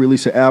 whenever I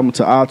release an album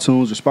to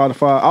iTunes or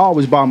Spotify, I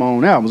always buy my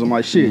own albums. I'm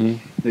like shit.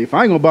 If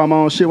I ain't gonna buy my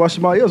own shit, why should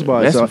somebody else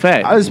buy it? That's So a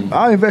fact.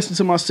 I invest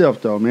into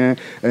myself though, man,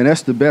 and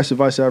that's the best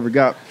advice I ever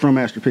got from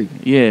Master P.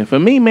 Yeah, for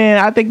me, man,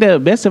 I think the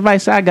best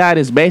advice I got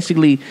is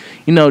basically,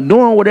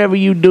 doing whatever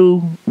you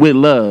do with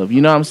love.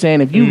 You know what I'm saying?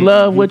 If you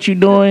love what you're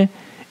doing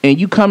and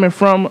you coming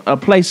from a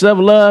place of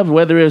love,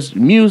 whether it's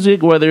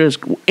music, whether it's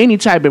any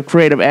type of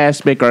creative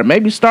aspect, or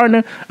maybe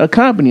starting a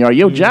company or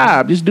your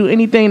job, just do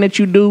anything that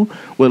you do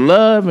with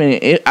love,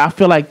 and I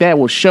feel like that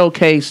will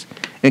showcase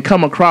and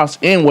come across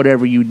in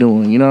whatever you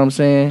doing. You know what I'm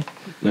saying?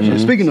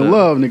 Speaking of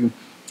love, nigga,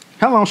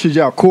 how long should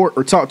y'all court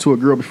or talk to a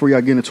girl before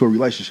y'all get into a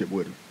relationship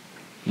with her?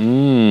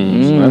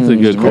 That's a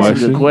good That's a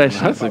question. good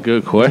question. That's a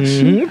good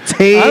question.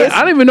 Ted. I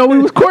didn't even know we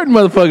was courting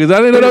motherfuckers. I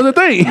didn't know that was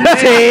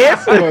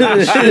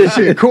a thing.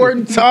 shit,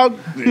 courting, talk,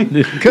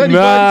 cutting.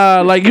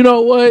 Nah, like you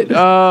know what?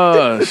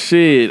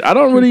 Shit, I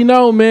don't really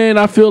know, man.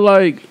 I feel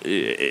like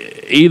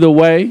either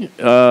way,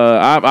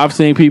 I've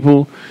seen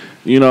people,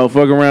 fuck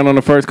around on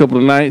the first couple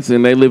of nights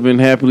and they living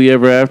happily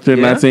ever after,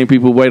 and Yeah. I've seen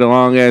people wait a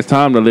long ass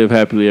time to live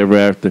happily ever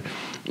after.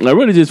 I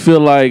really just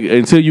feel like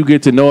until you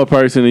get to know a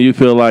person and you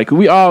feel like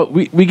we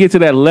get to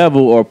that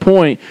level or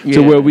point Yeah.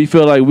 to where we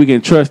feel like we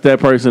can trust that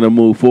person to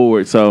move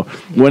forward. So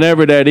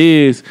whenever that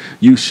is,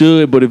 you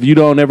should. But if you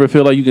don't ever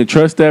feel like you can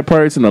trust that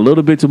person a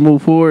little bit to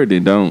move forward,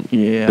 then don't.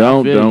 Yeah, I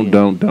Don't. feel you.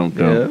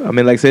 Yeah, I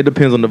mean, like I said, it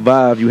depends on the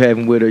vibe you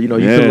having with her. You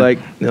Yeah. feel like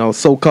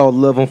so-called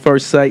love on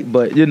first sight,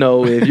 but if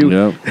you,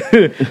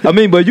 Yep. I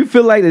mean, but you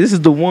feel like this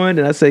is the one,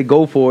 then I say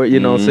go for it. You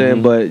know what I'm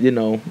saying? But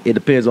it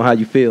depends on how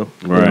you feel.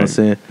 You know what I'm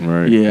saying?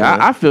 Right. Yeah,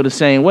 I feel the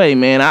same way,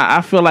 man. I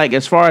feel like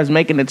as far as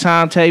making the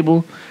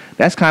timetable,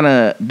 that's kind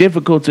of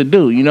difficult to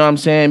do. You know what I'm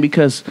saying?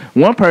 Because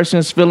one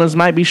person's feelings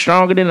might be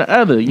stronger than the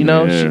other.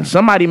 Yeah.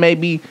 Somebody may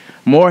be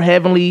more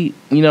heavily,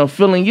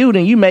 feeling you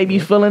than you may be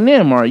feeling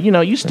them, or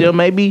you still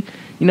may be,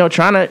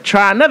 trying to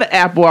try another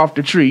apple off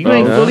the tree. You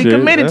ain't Oh, fully shit.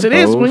 committed to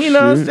this Oh, one. You know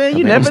what I'm shit. saying?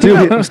 You I'm never still,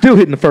 know. I'm still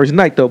hitting the first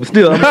night though, but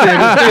still,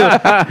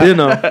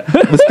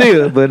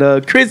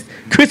 but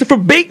Christopher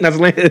Beaton, that's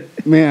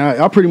like, Man,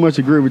 I pretty much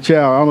agree with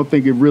y'all. I don't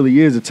think it really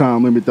is a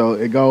time limit though.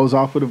 It goes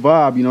off of the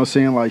vibe, you know what I'm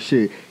saying? Like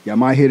shit, y'all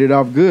might hit it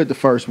off good the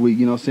first week,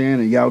 you know what I'm saying?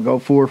 And y'all go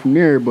forward from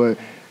there. But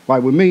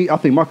like with me, I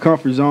think my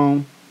comfort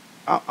zone,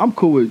 I'm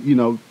cool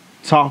with,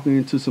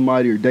 talking to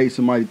somebody or date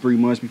somebody 3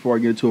 months before I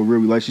get into a real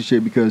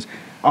relationship, because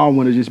I don't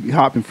want to just be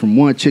hopping from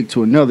one chick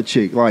to another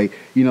chick. Like,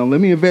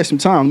 let me invest some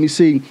time. Let me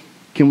see,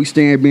 can we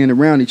stand being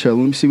around each other?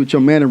 Let me see what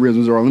your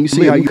mannerisms are. Let me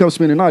see how you come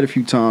spend the night a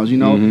few times, You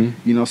know what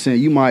I'm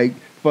saying? You might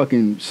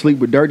fucking sleep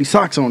with dirty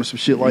socks on or some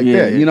shit like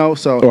Yeah. that,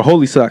 so or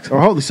holy socks. or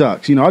holy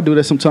socks. I do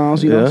that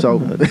sometimes, Yeah. so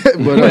but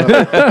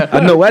I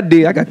know I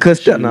did. I got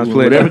cussed up. Now I was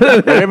playing.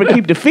 Whatever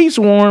keep the feet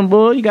warm,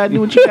 boy. You gotta do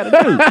what you gotta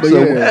do. but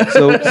yeah.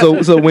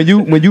 So when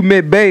you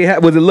met Bay,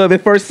 was it love at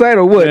first sight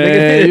or what?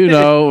 Man,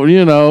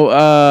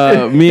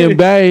 nigga? me and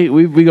Bay,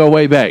 we go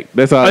way back.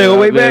 That's all. Oh, you go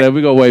way back? Yeah,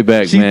 we go way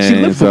back, She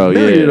man. looked So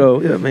familiar yeah,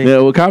 though. Yeah, man. yeah.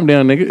 Well, calm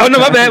down, nigga. Oh no,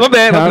 my bad.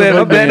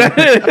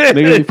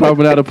 Nigga be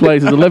popping out of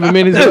place. It's 11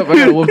 minutes up. I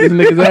gotta whoop this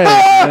nigga's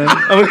ass, man.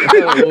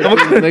 Whoop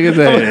this nigga's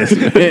ass.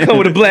 man. Come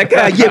with a black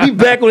eye. Yeah, we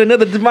back with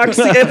another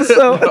Democracy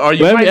episode. Or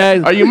you Let me might,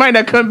 ask- or you might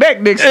not come back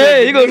next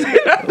Hey, you time.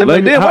 gonna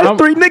Let me- damn, why I'm-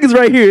 3 niggas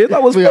right here?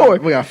 That was we 4.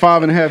 got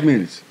 5.5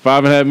 minutes.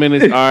 5.5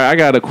 minutes. All right, I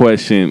got a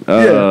question.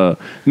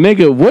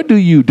 Nigga, what do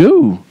you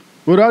do?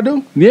 What do I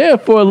do? Yeah,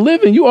 for a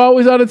living, you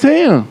always out of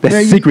town. That's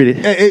Man, secret.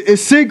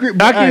 It's secret.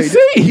 But I can hey,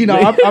 see.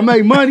 I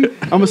make money.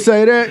 I'm gonna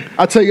say that.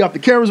 I tell you off the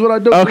cameras what I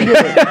do. Okay.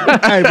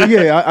 Hey, but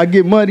yeah, I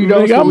get money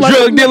though. Nigga, so I'm like,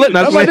 drug dealer.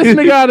 I'm like, this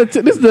nigga out of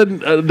this is the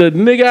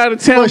nigga out of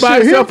town Well, by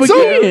shit, himself him too.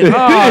 again.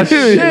 Oh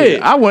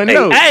shit! I wouldn't Hey,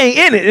 know. I ain't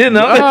in it,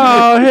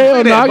 Oh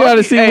hell no! I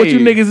gotta see what you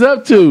niggas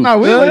up to. Nah,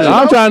 we let you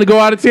I'm know. trying to go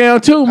out of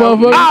town too,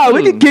 motherfucker. Oh,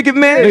 we can kick it,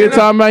 man. Nigga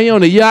talking about you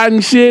on the yacht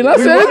and shit. And I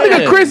said, this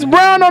nigga Chris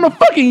Brown on a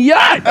fucking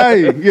yacht.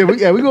 Hey, we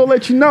gonna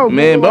let you know,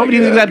 Man, boy. both of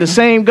these niggas got the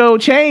same gold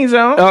chains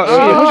on.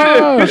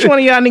 Oh. Which one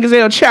of y'all niggas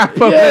El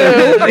Chapo? Yeah,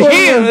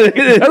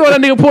 that's why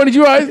that nigga pointed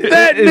you out. It's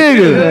that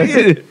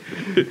nigga.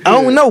 I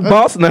don't know,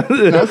 boss. No.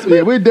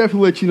 Yeah, we'll definitely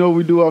let you know what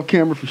we do off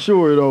camera for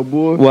sure, though,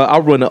 boy. Well, I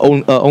run the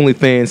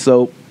OnlyFans,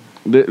 so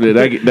That And that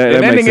makes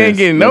nigga sense. ain't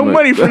getting no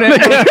money from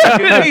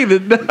that either.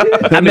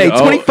 I made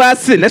nigga 25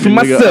 cents. That's for Nigga,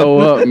 myself. oh,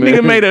 up, man.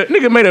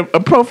 Nigga made a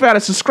profile to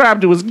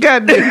subscribe to his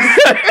goddamn.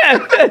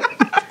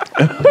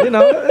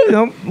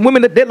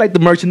 Women that like the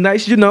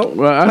merchandise,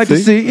 Well, I like to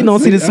see. see,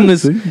 see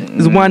this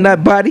this wine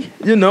that body,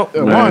 Wind Man.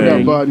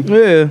 up, body.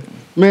 Yeah.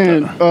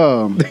 Man,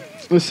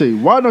 let's see.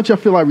 Why don't y'all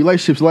feel like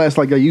relationships last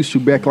like they used to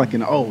back like in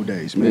the old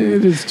days,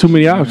 man? There's just too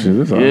many options.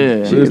 That's all. Yeah.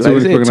 There's Like I too many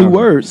said, fucking 2 options.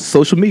 words: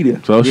 social media.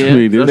 Social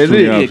media. There's too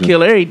many Yeah, options.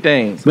 kill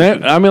everything.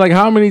 Man, I mean, like,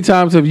 how many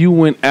times have you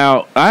went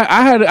out?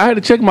 I had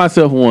to check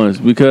myself once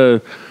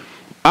because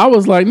I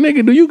was like,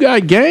 nigga, do you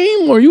got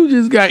game or you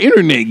just got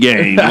internet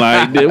game?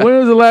 Like, when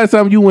was the last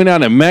time you went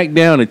out and macked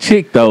down a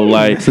chick though?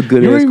 Like, That's a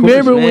good you ass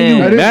remember question. when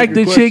you Man. That is a macked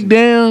the good chick question.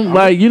 down?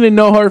 Like, you didn't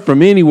know her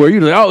from anywhere. You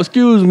was like, oh,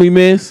 excuse me,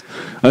 miss.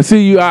 I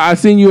see you. I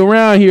seen you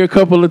around here a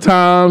couple of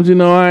times. You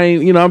know,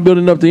 I'm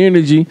building up the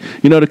energy.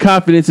 You know, the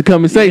confidence to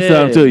come and say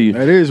something to you.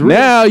 That is real.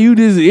 Now you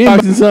just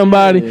inboxing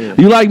somebody.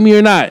 You like me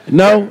or not?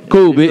 No,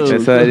 cool, bitch.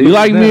 That's how it You is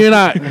like me or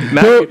not?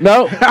 Cool.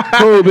 No,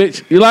 cool,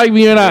 bitch. You like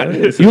me or not?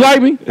 You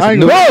like me? I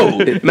ain't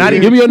Whoa! Not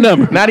Give me your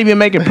number. Not even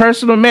making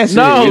personal messages.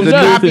 No, It's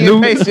no. copy and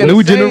New, paste in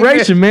new the same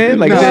generation, man.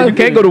 Like I said, you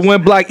can't go to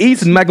one block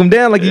east and knock them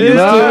down like you used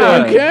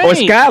No, to. you can't. Or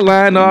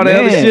Skyline, all that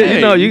other Man. shit.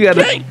 You know, you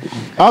gotta.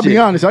 I'll be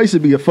honest, I used to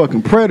be a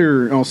fucking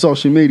predator on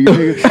social media,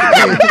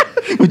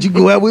 nigga. Would you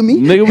go out with me?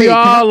 Nigga, we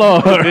all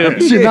are.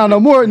 Shit, not no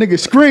more, nigga.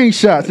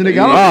 Screenshots,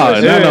 nigga.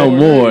 I don't Oh, not no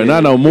more,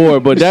 not no more.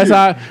 But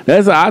I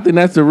think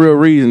that's the real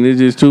reason. There's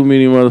just too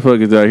many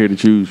motherfuckers out here to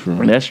choose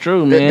from. That's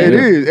true, It man.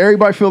 is.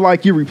 Everybody feel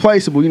like you're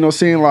replaceable. You know what I'm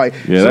saying? Like, Yeah,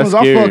 as soon that's as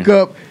I scary. fuck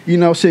up, you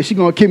know, shit, she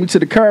gonna kick me to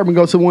the curb and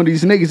go to one of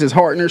these niggas that's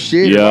hearting her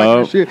shit. and liking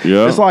her shit.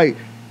 Yeah. It's like,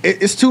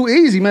 it's too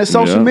easy, man.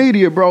 Social Yeah.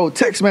 media, bro.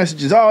 Text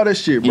messages, all that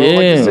shit, bro. Like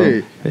Yeah. you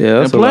said. Yeah, And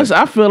that's plus,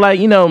 I feel like,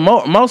 you know,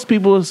 most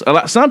people,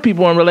 some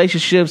people in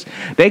relationships,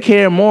 they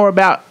care more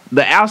about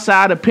the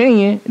outside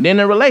opinion than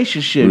the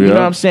relationship. You Yeah. know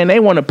what I'm saying? They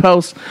want to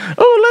post,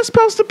 oh, let's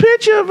post a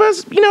picture of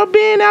us, you know,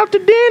 being out to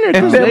dinner.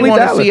 Because they Family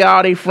want to Dollar. see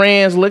all their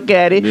friends look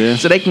at it Yeah.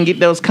 so they can get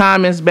those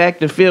comments back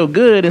to feel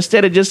good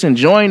instead of just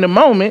enjoying the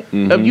moment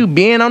of you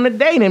being on a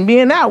date and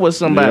being out with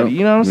somebody. Yeah.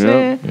 You know what I'm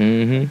Yeah.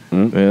 saying?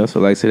 Yeah, so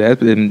like I said, that's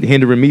been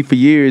hindering me for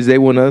years. They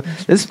wanna,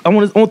 I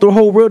want the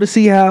whole world to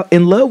see how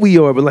in love we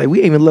are, but like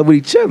we ain't in love with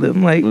each other.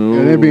 I'm like,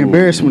 And they be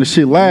embarrassed when the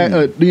shit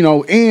you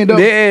know, end up.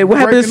 yeah, what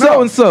happened to breaking so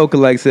up. and so? Cause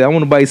like I said, I want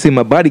nobody to see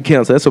my body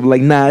count. So that's what I'm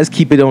like, nah, let's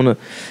keep it on the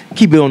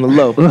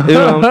low. You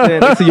know what I'm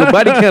saying? They see your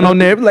body count on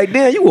there, be like,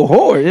 damn, you a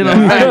whore. You know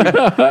what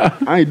I'm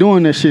saying? I ain't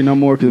doing that shit no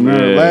more. Cause man,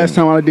 the Yeah. last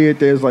time I did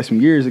that was like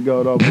some years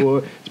ago, though, boy.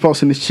 It's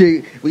posting this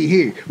shit. We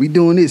here. We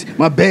doing this.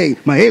 My babe,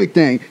 my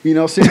everything. You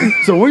know what I'm saying?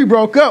 So when we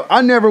broke up,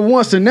 I never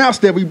once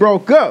announced that we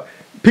broke up.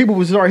 People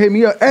would start hitting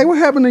me up. Hey, what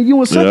happened to you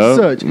and such Yeah.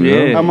 and such?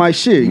 Yeah. I'm like,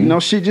 shit. You know,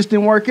 shit just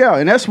didn't work out,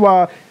 and that's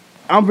why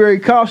I'm very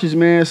cautious,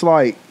 man. It's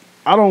like,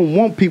 I don't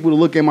want people to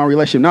look at my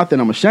relationship. Not that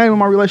I'm ashamed of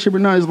my relationship or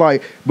nothing. It's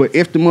like, but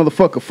if the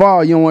motherfucker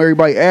fall, you don't want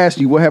everybody to ask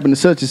you what happened to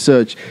such and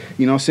such.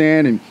 You know what I'm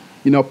saying? And,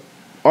 you know,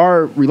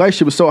 our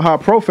relationship was so high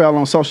profile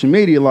on social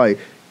media. Like,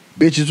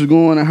 bitches was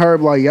going to her,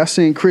 like, I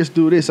seen Chris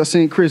do this. I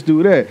seen Chris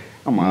do that.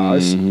 I'm like, oh,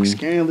 it's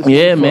scandalous.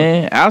 Yeah, motherfucker.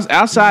 man.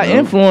 Outside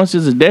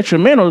influences is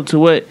detrimental to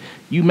what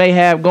you may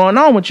have going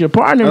on with your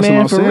partner, That's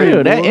man. what For I'm saying,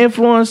 real, that boy.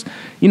 influence,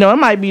 you know, it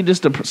might be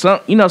just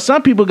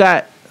some people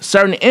got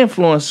certain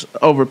influence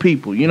over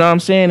people. You know what I'm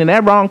saying? And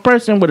that wrong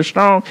person with a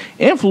strong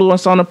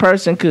influence on a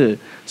person could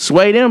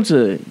sway them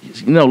to,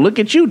 you know, look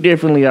at you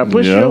differently or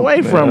push you Yeah,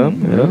 away from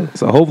them. Yeah.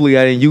 So hopefully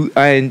I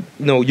didn't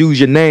use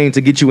your name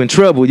to get you in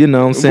trouble. You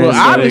know what I'm saying? Well,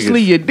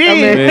 obviously you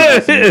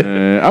did.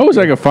 Man, I wish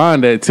I could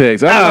find that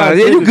text. Yeah,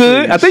 you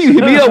good? I think you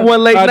hit me up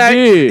one late I night.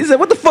 did. He said,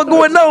 "What the fuck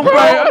going on, bro?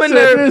 Right, I'm I in said,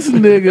 there." this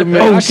nigga,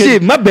 man. Oh I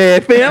shit, my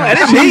bad, fam. I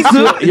didn't mean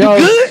to. You Yo,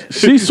 good?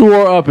 she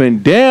swore up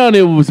and down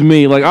it was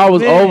me. Like I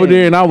was over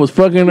there and I was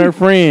fucking her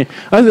friend.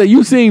 I said,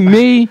 "You seen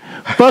me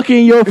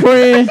fucking your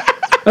friend?"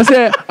 I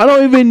said, "I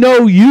don't even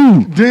know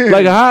you. Damn.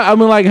 Like how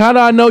do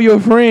I know your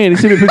friend?"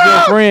 He said, "Pick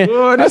your friend."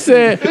 I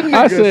said,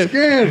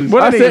 Scandalous.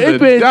 I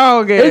said,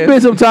 it's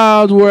been some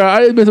times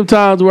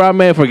where I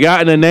may have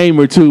forgotten a name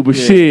or two, but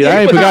shit,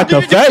 I ain't forgot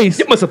the face.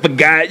 You must have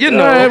forgot. You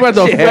know, I ain't forgot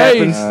the shit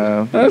face.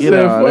 happens. I You said,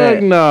 know all "Fuck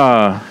that.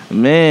 nah."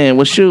 Man,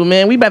 well, shoot,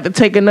 man, we about to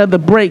take another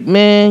break,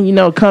 man. You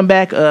know, come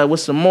back with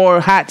some more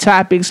hot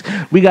topics.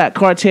 We got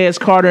Cortez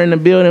Carter in the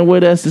building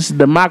with us. This is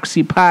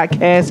Democracy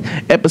Podcast,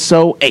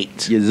 episode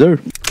 8. Yes, sir.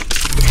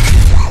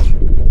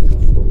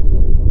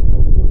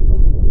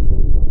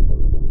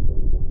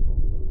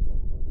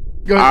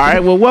 All right,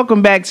 well,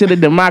 welcome back to the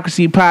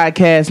Democracy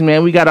Podcast,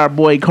 man. We got our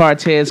boy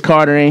Cortez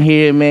Carter in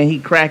here, man. He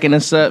cracking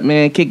us up,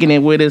 man, kicking it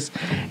with us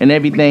and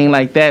everything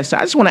like that. So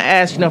I just want to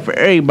ask, you know, for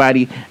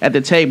everybody at the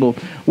table,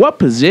 what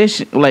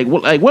position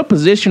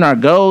or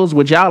goals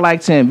would y'all like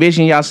to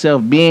envision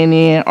yourself being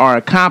in or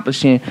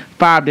accomplishing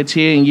 5 to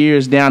 10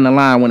 years down the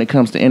line when it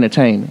comes to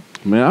entertainment?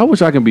 Man, I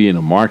wish I could be in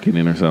the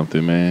marketing or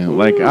something, man.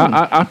 Like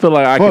I feel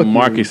like I Fuck can you.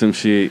 market some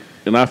shit,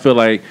 and I feel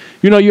like,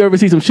 you know, you ever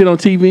see some shit on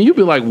TV and you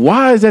be like,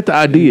 why is that the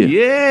idea?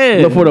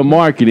 Yeah. Look for the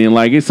marketing.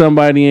 Like it's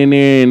somebody in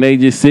there and they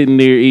just sitting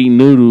there eating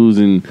noodles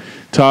and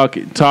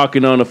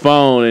talking on the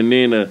phone, and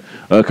then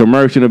a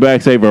commercial in the back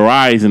say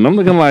Verizon. I'm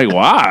looking like,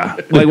 why?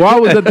 Like, why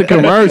was that the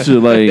commercial?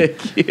 Like,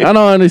 I don't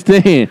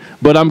understand.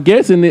 But I'm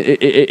guessing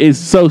it's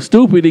so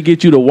stupid to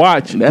get you to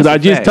watch. Because That's a I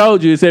just fact.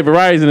 told you it said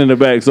Verizon in the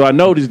back, so I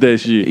noticed that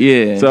shit.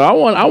 Yeah. So I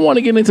want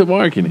to get into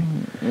marketing.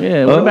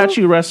 Yeah, what about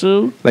you,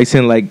 Rasul? Like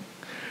saying like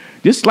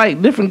Just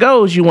like different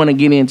goals you want to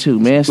get into,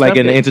 man. Like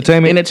in the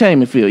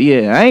entertainment field.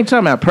 Yeah, I ain't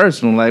talking about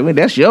personal. Like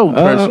that's your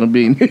personal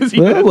business.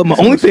 well, my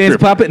OnlyFans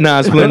popping. Nah,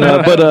 it's playing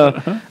up. But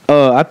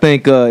I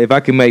think if I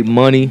can make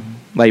money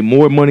like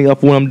more money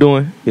off what I'm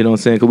doing. You know what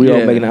I'm saying? Because we all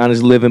Yeah. making an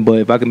honest living. But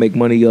if I can make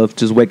money off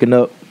just waking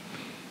up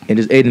and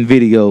just editing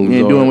videos,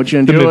 And or doing what you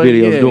enjoy, filming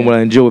videos, yeah. doing what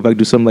I enjoy, if I can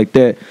do something like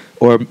that,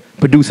 or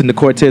producing the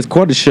Cortez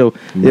Quarter show,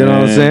 you know what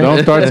I'm Man, saying?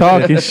 Don't start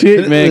talking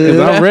shit, man, because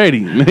I'm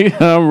ready.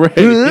 Nigga, I'm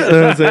ready. You know what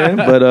I'm saying?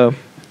 But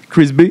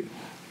Chris B.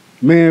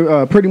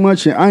 Man, pretty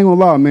much, I ain't gonna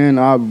lie, man.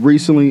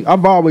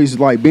 I've always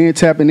like been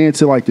tapping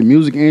into like the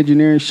music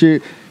engineering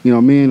shit. You know,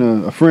 me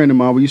and a friend of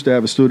mine, we used to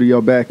have a studio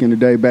back in the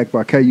day, back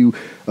by KU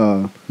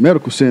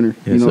Medical Center.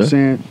 Yes, you know what I'm sir.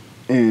 saying?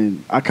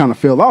 And I kind of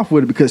fell off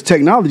with it because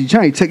technology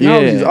changed.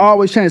 Technology has Yeah.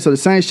 always changed. So the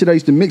same shit I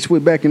used to mix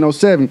with back in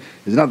 07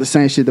 is not the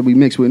same shit that we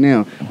mix with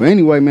now. But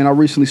anyway, man, I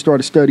recently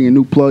started studying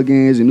new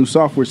plugins and new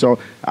software. So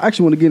I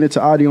actually want to get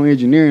into audio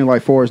engineering,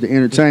 like far as the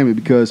entertainment,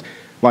 because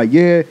like,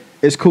 yeah,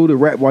 it's cool to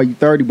rap while you're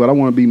 30, but I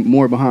want to be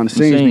more behind the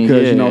scenes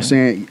because, you know what I'm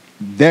saying,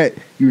 that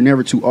you're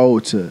never too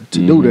old to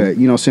do that.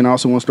 You know what I'm saying? I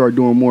also want to start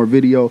doing more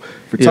video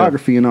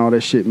photography and all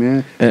that shit,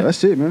 man. So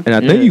that's it, man. And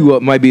I think you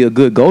might be a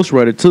good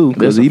ghostwriter too,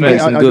 because he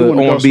makes some I do good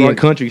wanna R&B and ghostwrite.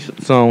 country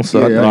songs. So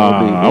I think it'll be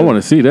I want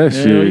to see that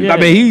shit. yeah. I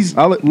mean, he's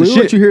We'll the let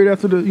shit. you hear it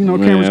after the Man,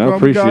 cameras I go.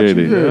 We got appreciate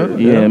you. it.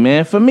 Yeah,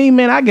 man. For me,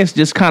 man, I guess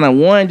just kind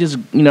of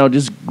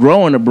just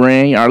growing a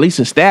brand, or at least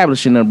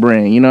establishing a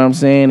brand. You know what I'm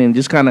saying, and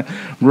just kind of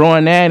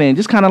growing that, and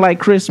just kind of like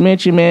Chris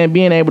mentioned, man,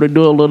 being able to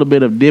do a little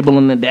bit of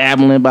dibbling and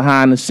dabbling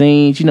behind the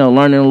scenes. You know,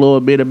 learning a little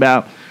bit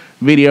about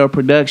video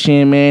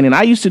production, man. And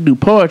I used to do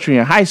poetry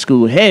in high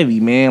school, heavy,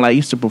 man. Like, I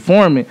used to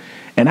perform it,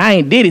 and I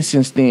ain't did it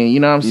since then. You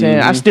know what I'm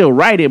saying? I still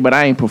write it, but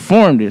I ain't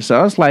performed it. So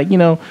I was like, you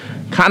know,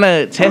 kind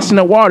of testing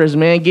the waters,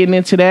 man, getting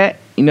into that.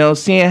 You know,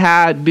 seeing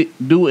how I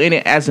do in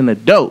it as an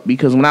adult.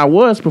 Because when I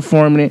was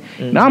performing it,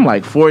 you know, I'm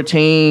like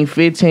 14,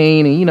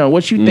 15, and, you know,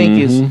 what you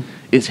think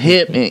is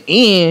hip and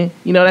in,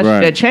 you know,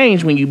 that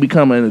changed when you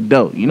become an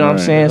adult. You know what I'm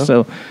saying?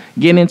 So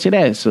getting into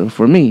that. So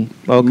for me,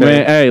 Okay.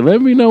 Man, hey, let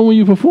me know when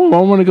you perform.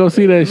 I want to go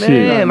see that shit.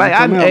 man, like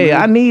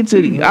I need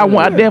to.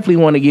 I definitely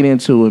want to get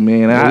into it,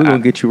 man. We're gonna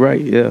get you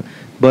right, yeah.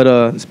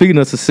 But speaking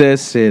of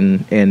success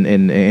and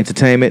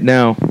entertainment,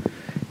 now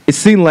it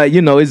seemed like,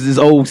 you know, it's this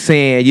old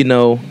saying, you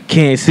know,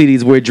 Kansas City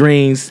is where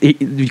dreams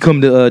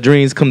come to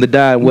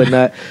die and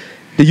whatnot.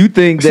 Do you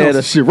think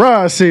that shit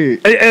Rod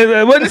said?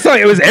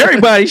 it was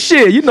everybody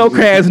shit, you know,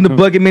 crabs in the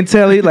bucket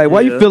mentality? Like,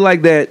 why you feel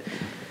like that?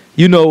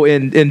 You know,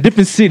 in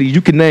different cities,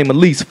 you can name at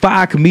least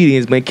 5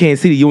 comedians, but in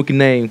Kansas City, you can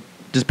name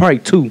just probably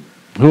 2.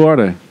 Who are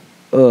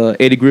they?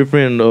 Eddie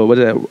Griffin, what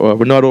is that?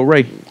 Ronaldo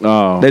Ray.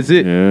 Oh, That's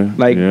it. Yeah,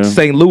 Like yeah.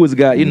 St. Louis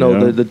got, you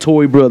know, Yeah. the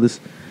Tory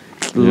brothers,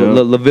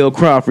 Lavelle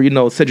Crawford, you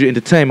know, Cedric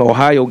Entertainment,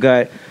 Ohio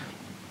got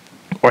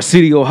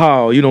Arsenio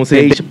Hall, you know what I'm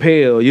saying? Dave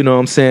Chappelle, you know what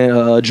I'm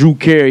saying? Drew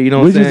Carey, you know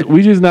what I'm saying?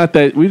 We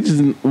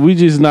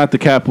just not the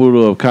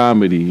capital of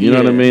comedy. You know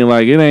what I mean?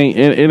 Like it ain't.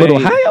 But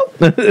ain't, Ohio?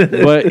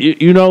 But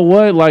you know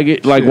what?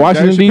 Like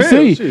Washington Dave Chappelle,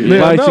 D.C., shit.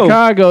 Yeah, like I know.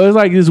 Chicago. It's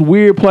like these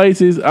weird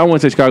places. I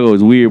wouldn't say Chicago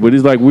is weird, but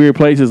it's like weird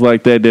places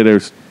like that are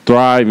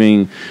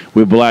thriving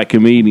with black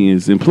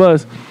comedians, and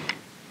plus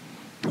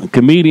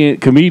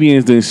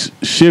comedians then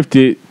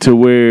shifted to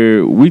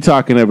where we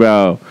talking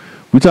about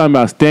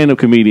stand-up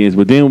comedians,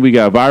 but then we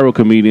got viral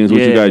comedians,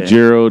 which you got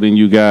Gerald and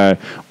you got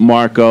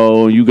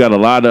Marco, and you got a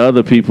lot of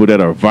other people that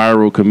are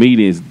viral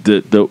comedians.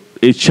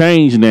 It's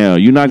changed now.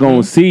 You're not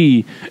gonna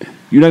see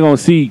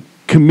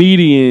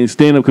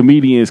stand-up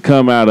comedians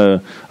come out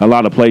of a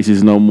lot of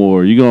places no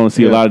more. You're gonna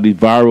see a lot of these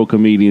viral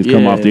comedians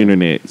come off the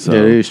internet. So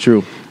Yeah, it is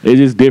true. it's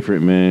just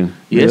different, man.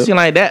 Yeah, it seemed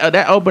like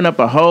that opened up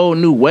a whole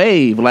new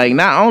wave. Like,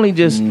 not only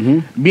just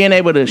being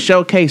able to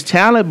showcase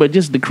talent, but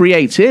just the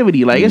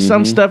creativity. Like, it's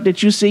some stuff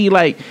that you see,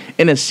 like,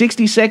 in a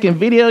 60-second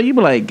video, you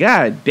be like,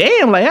 God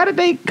damn, like, how did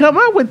they come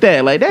up with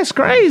that? Like, that's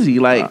crazy.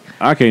 Like,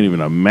 I can't even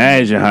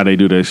imagine how they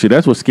do that shit.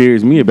 That's what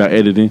scares me about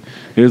editing.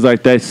 It's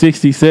like that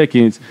 60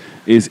 seconds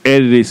is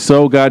edited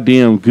so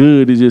goddamn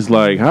good. It's just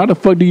like, how the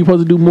fuck do you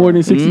supposed to do more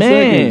than 60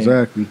 Man. seconds?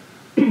 Exactly.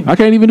 I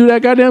can't even do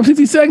that goddamn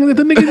 60 seconds that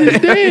the nigga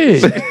just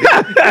did.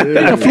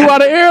 Nigga flew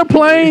out of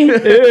airplane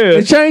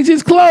and changed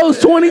his clothes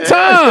 20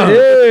 times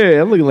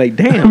Yeah, I'm looking like,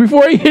 damn.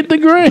 before he hit the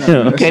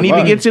ground. can't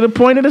even get to the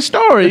point of the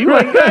story. You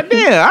like, God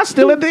damn, I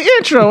still at the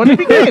intro in the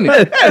beginning.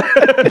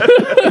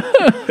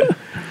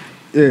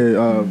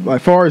 Yeah,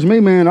 like far as me,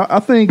 man,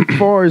 I think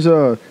far as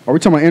are we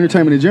talking about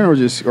entertainment in general,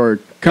 or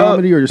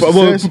comedy, or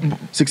just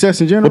success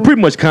in general? Well, pretty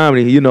much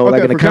comedy, you know, Okay,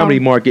 like in the for comedy comedy?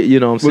 market, you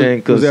know what I'm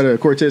saying? Was that a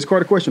Cortez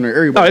Carter question or no,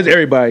 everybody? it's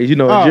everybody, you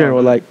know, in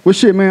general. Like, well,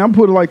 shit, man, I'm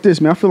put it like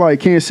this, man. I feel like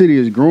Kansas City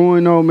is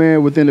growing, though,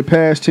 man. Within the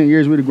past 10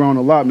 years, we've grown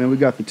a lot, man. We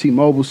got the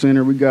T-Mobile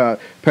Center, we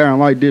got Power and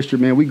Light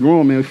District, man. We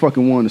growing, man. We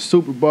fucking won the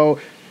Super Bowl.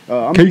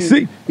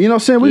 KC. You know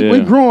what I'm saying? We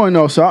growing,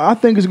 though, so I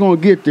think it's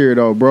going to get there,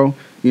 though, bro.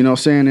 You know what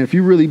I'm saying? And if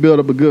you really build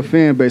up a good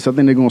fan base, I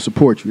think they're going to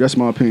support you. That's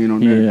my opinion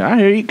on that. Yeah, I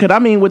hear you. Because, I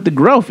mean, with the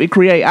growth, it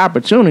create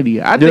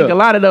opportunity. I think a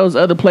lot of those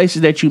other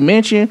places that you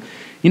mentioned,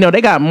 you know, they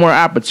got more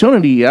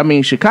opportunity. I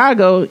mean,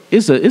 Chicago,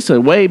 it's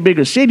a way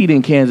bigger city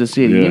than Kansas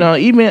City. Yeah. You know,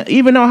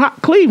 even though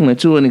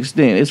Cleveland, to an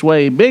extent, it's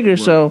way bigger. Right.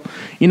 So,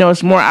 you know,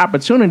 it's more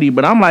opportunity.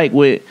 But I'm like,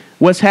 with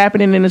what's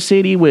happening in the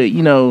city with,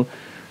 you know,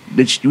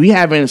 we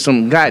having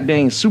some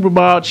goddamn Super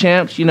Bowl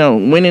champs, you know,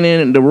 winning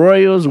in the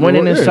Royals,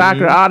 winning in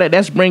soccer, all that.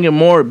 That's bringing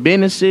more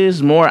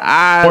businesses, more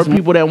eyes, more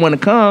people that want to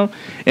come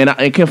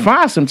and can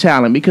find some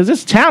talent because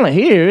it's talent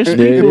here. And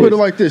put it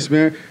like this,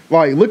 man.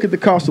 Like, look at the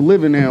cost of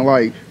living now.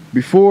 Like,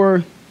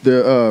 before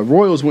the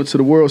Royals went to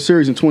the World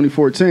Series in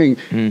 2014,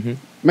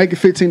 making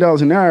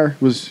 $15 an hour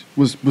was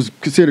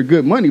considered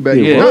good money back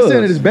then. I'm not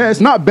saying it's bad. It's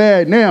not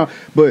bad now,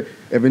 but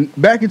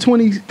back in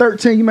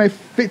 2013, you made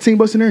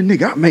 $15 an hour.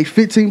 Nigga, I made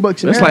 $15 an hour.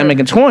 That's like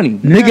making 20.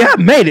 Nigga,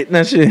 I made it.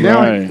 That shit.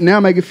 Now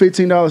making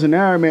 $15 an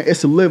hour, man,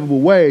 it's a livable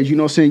wage. You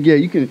know what I'm saying? Yeah,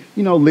 you can,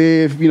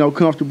 live,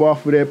 comfortable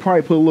off of that.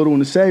 Probably put a little in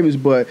the savings,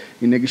 but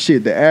nigga,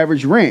 shit, the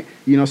average rent,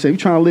 you know what I'm saying? If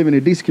you're trying to live in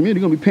a decent community,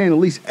 you're going to be paying at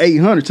least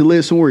 $800 to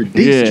live somewhere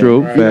decent. Yeah,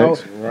 true.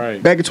 Facts.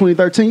 Right. Back in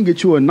 2013, you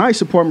get you a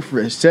nice apartment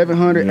for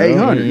 $700,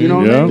 $800. You know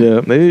what I mean?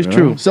 Yeah, that is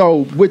true.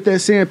 So with that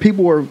saying,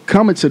 people are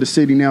coming to the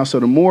city now.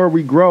 So the more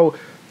we grow,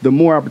 the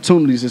more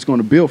opportunities it's going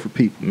to build for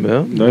people.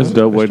 Yeah, that's a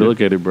dope way to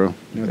look at it, bro.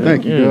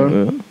 Thank you,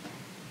 dog.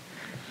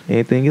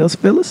 Anything else,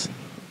 Phyllis?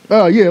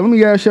 Oh, yeah. Let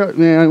me ask y'all.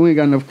 Man, we ain't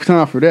got enough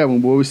time for that one,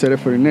 boy. We said that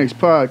for the next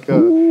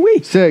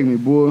podcast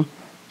segment, boy.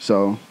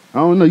 So, I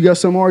don't know. You got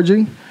some,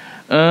 RG?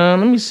 Let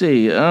me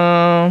see.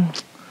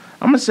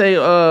 I'm going to say,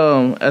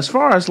 as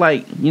far as,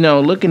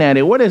 looking at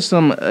it, what is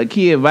some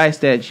key advice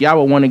that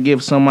y'all would want to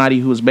give somebody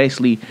who's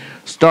basically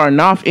starting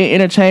off in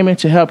entertainment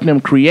to help them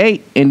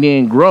create and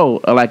then grow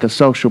a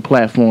social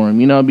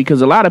platform,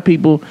 because a lot of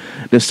people,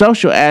 the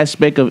social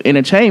aspect of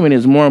entertainment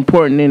is more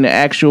important than the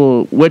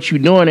actual what you're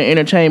doing in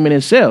entertainment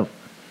itself.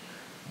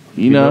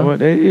 You know what?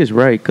 That is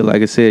right. Because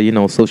like I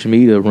said, social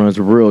media runs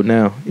the world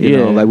now. You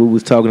know, like we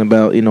was talking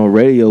about,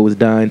 radio was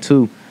dying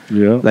too.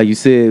 Yeah. Like you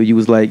said, you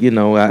was like,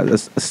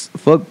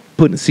 fuck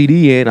putting a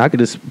CD in. I could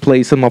just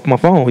play something off my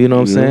phone. You know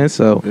what I'm saying?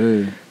 So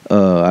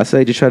I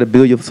say just try to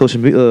build your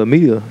social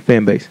media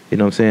fan base. You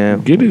know what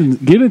I'm saying?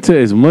 Get into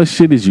as much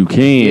shit as you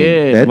can.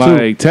 Yeah.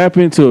 Like tap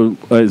into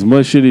as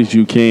much shit as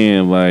you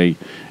can. Like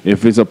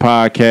if it's a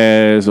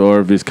podcast or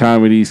if it's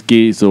comedy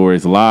skits or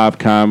it's live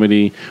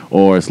comedy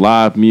or it's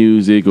live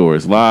music or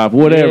it's live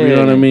whatever, you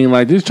know what I mean?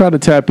 Like just try to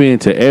tap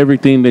into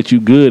everything that you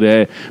good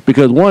at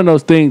because one of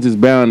those things is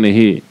bound to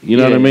hit. You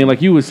know what I mean?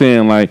 Like you were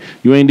saying, like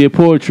you ain't did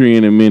poetry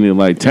in a minute.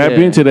 Like tap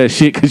into that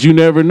shit because you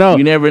never know.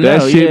 You never know.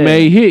 That shit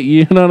may hit.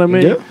 You know what I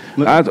mean?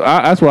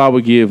 That's what I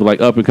would give like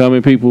up and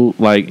coming people.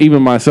 Like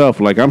even myself,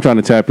 like I'm trying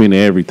to tap into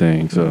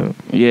everything. So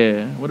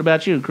yeah. What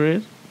about you,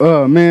 Chris?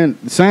 Man,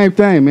 same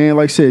thing, man.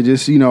 Like I said,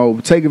 just,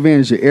 take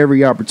advantage of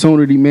every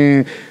opportunity,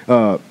 man.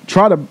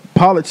 Try to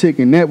politic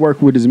and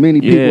network with as many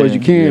people as you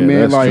can,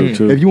 man. Like,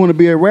 if you want to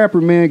be a rapper,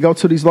 man, go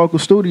to these local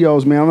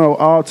studios, man. I know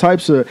all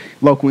types of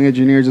local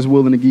engineers is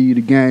willing to give you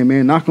the game,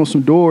 man. Knock on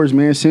some doors,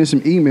 man. Send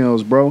some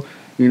emails, bro.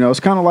 It's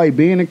kind of like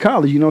being in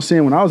college, you know what I'm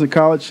saying? When I was in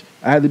college,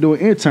 I had to do an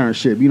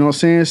internship, you know what I'm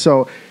saying?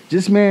 So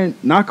just, man,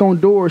 knock on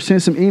doors,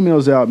 send some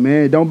emails out,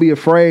 man. Don't be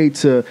afraid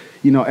to,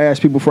 ask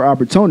people for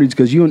opportunities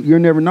because you'll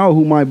never know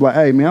who might be like,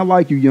 hey, man, I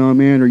like you, young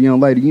man or young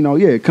lady.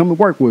 Come and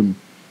work with me.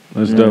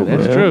 That's dope.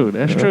 That's true.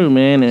 That's true,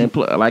 man. And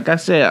like I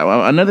said,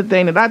 another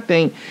thing that I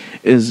think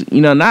is,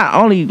 not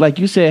only, like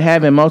you said,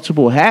 having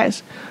multiple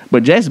hats,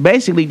 but just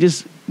basically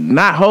just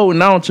not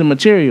holding on to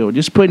material,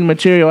 just putting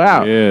material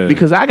out. Yeah.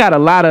 Because I got a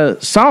lot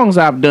of songs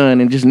I've done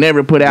and just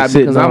never put out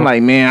because I'm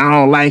like, man, I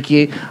don't like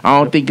it. I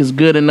don't think it's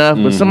good enough.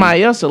 But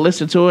somebody else will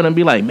listen to it and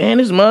be like, man,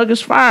 this mug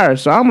is fire.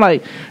 So I'm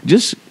like,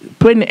 just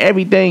putting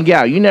everything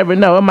out. You never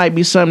know. It might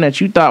be something that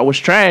you thought was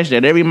trash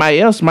that everybody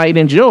else might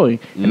enjoy.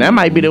 And that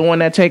might be the one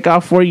that take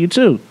off for you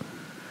too.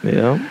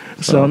 Yeah.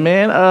 So,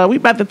 man, we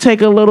about to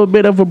take a little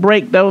bit of a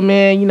break, though,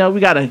 man.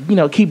 We got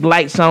to, keep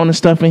lights on and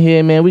stuff in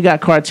here, man. We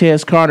got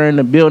Cortez Carter in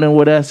the building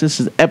with us. This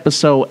is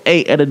episode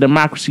 8 of the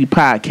Democracy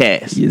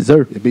Podcast. Yes,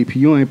 sir. The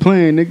BPU ain't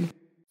playing, nigga.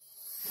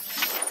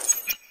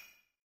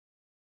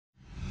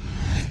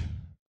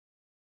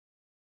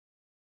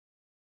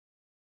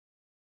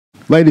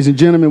 Ladies and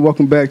gentlemen,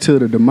 welcome back to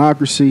the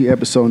Democracy,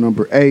 episode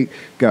number 8.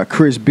 Got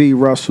Chris B,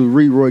 Russell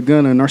Reed, Roy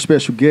Gunner, and our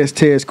special guest,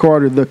 Tez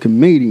Carter, the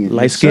comedian.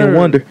 Light skin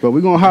wonder. But we're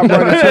going to hop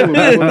right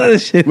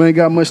into it. We ain't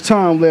got much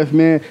time left,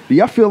 man. Do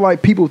y'all feel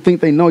like people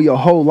think they know your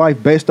whole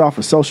life based off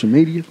of social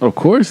media? Of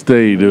course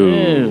they do.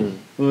 Yeah. You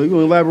want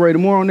to elaborate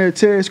more on that,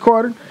 Tez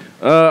Carter?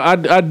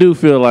 I do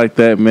feel like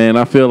that, man.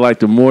 I feel like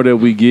the more that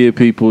we give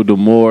people, the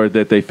more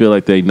that they feel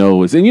like they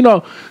know us. And, you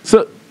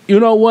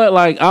know what?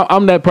 Like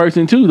I'm that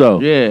person too, though.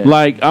 Yeah.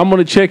 Like I'm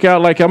gonna check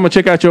out your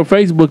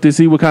Facebook to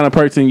see what kind of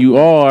person you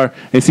are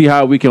and see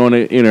how we can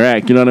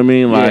interact. You know what I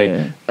mean?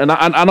 Like, and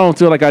I don't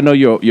feel like I know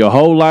your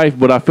whole life,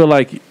 but I feel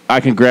like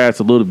I can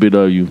grasp a little bit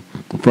of you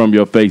from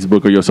your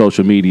Facebook or your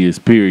social medias.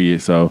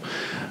 Period. So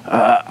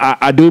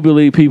I do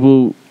believe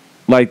people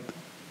like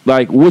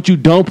what you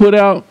don't put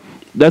out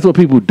that's what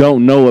people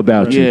don't know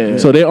about you. Yeah.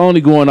 So they're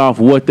only going off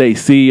what they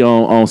see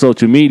on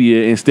social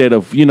media instead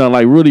of, you know,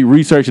 like really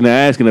researching and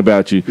asking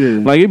about you.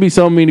 Yeah. Like it'd be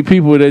so many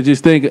people that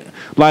just think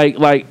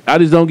like I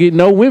just don't get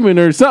no women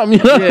or something.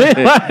 You know what I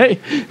mean?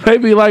 Like they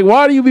be like,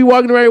 why do you be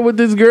walking around with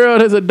this girl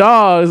that's a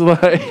dog? It's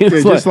like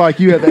it's just like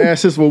you have to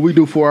ask us what we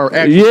do for our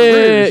actual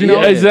careers, you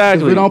know? yeah,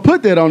 exactly. We don't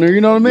put that on there,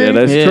 you know what I mean? Yeah,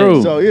 that's Yeah.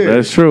 true. So, yeah.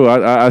 That's true.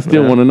 I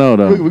still want to know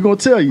though. We're gonna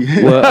tell you.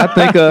 Well, I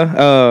think,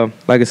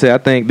 like I said,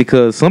 I think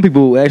because some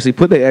people actually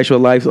put their actual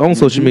lives on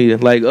social media,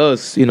 like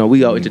us, you know,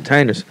 we are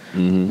entertainers.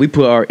 We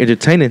put our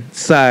entertaining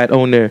side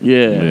on there.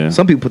 Yeah.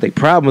 Some people put their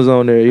problems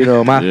on there. You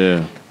know,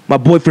 Yeah. my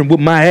boyfriend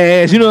whipped my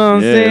ass. You know what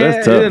I'm Yeah, saying?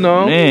 that's tough. You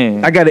know,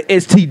 Man. I got an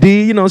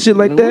STD. You know, shit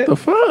like that. What the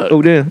fuck?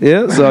 Oh, damn.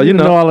 Yeah. So you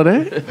know, all of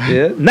that?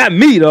 yeah, not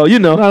me though. You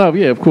know. No,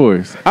 yeah, of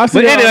course. I see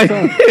But that all the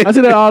anyway. time. I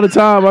see that all the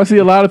time. I see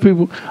a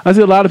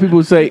lot of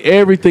people say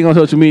everything on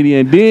social media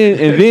and then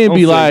Don't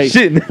be say like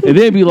shit. and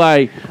then be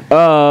like,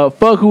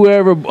 fuck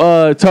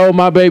whoever told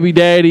my baby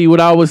daddy what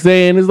I was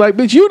saying. It's like,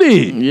 bitch, you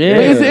did. Yeah.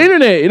 Like, it's the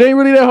internet. It ain't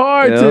really that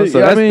hard Yeah, to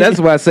so I mean, that's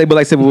why I say. But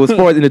like I said, well, as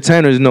far as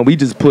entertainers, you know, we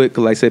just put,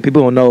 cause like I said,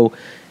 people don't know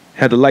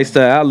how the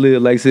lifestyle I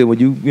live. Like I said, when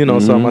you know,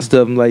 some of my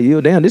stuff, I'm like,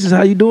 yo, damn, this is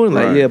how you doing.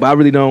 Like, Right. yeah, but I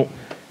really don't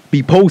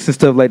be posting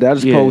stuff like that. I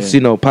just Yeah. post,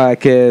 you know,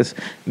 podcasts,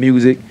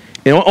 music.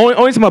 And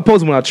only time I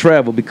post when I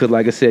travel because,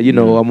 like I said, you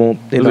know, I'm on. You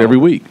it's know, every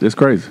week. That's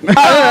crazy.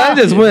 I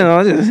just went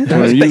on.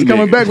 You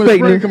coming back when the Fake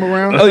spring news. come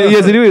around. Oh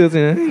yes, it is.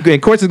 Yeah. And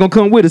Court's gonna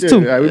come with us Yeah, too.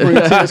 all right, we bring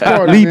Terrence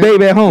Carter, Leave man.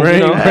 baby at home.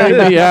 Bring, You know? bring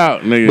me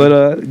out, nigga.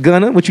 But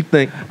Gunna, what you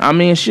think? I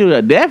mean,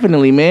 shoot,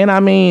 definitely, man. I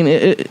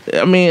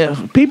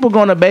mean, people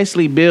gonna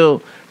basically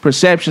build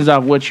perceptions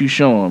off what you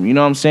show them. You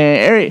know what I'm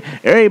saying?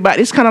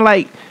 Everybody, it's kind of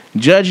like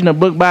judging a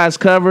book by its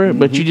cover,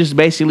 but you just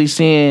basically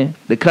seeing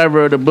the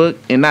cover of the book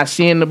and not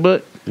seeing the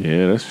book.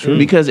 yeah, that's true.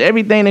 Because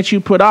everything that you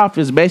put off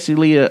is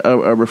basically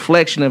a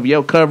reflection of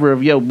your cover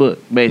of your book,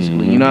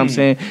 basically. You know what I'm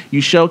saying?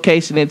 You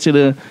showcasing it to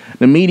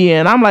the media.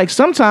 And I'm like,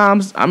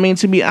 sometimes, I mean,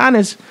 to be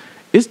honest,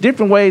 it's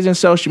different ways in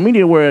social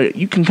media where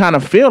you can kind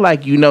of feel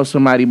like you know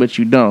somebody, but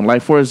you don't.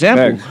 Like, for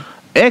example,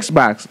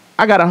 Xbox.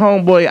 I got a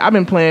homeboy I've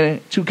been playing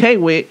 2K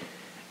with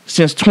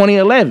since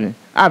 2011.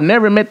 I've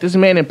never met this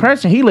man in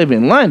person. He live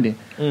in London.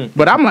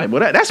 But I'm like, well,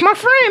 that's my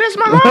friend. That's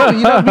my homie,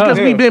 you know, because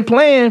we've been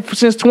playing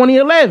since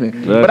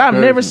 2011. But I've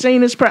never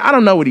seen this person. I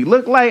don't know what he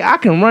looked like. I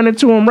can run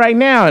into him right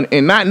now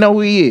and not know who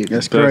he is.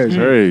 That's That's crazy.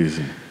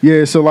 crazy.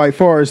 Yeah, so like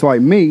far as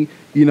like me,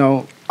 you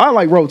know, I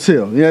like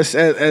Rotel. Yes,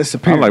 as a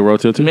I parent. like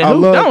Rotel too. Man, I who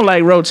love- don't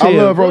like Rotel? I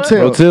love What?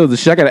 Rotel. Rotel, the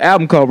shit. I got an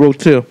album called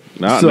Rotel.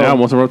 Now So- I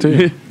want some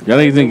Rotel. Y'all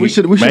niggas think We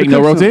should make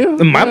no cook some.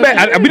 Rotel? My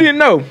bad. We didn't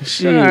know. God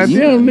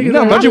damn, niggas.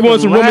 I thought you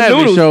wanted some ramen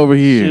noodles. over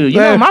here. Shoot, you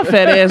know my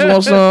fat ass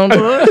wants some.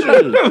 bro.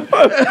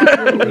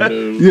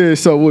 Shoot. Yeah,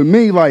 so with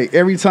me, like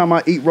every time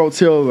I eat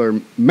Rotel or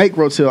make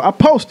Rotel, I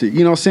post it. You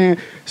know what I'm saying?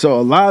 So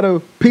a lot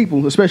of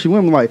people, especially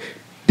women, like,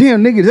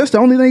 damn nigga, that's the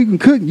only thing you can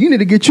cook. You need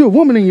to get you a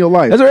woman in your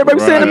life. That's what everybody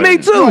saying to me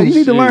Right. too. Like, you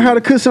need to learn Shit. how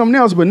to cook something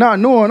else, but not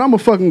knowing I'm a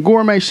fucking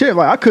gourmet chef.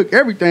 Like I cook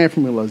everything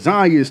from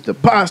lasagnas to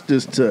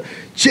pastas to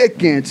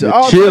chicken to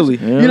all chili.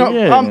 You know,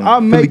 Yeah. I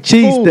make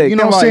Philly food. cheesesteak. You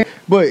know what I'm saying?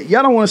 But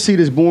y'all don't want to see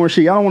this boring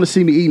shit. Y'all don't want to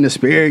see me eating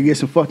asparagus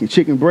and fucking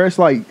chicken breast.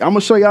 Like I'm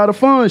gonna show y'all the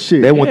fun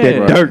shit. They want Yeah.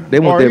 that dirt. They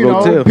want Or, that you know,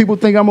 Rotel. people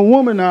think I'm a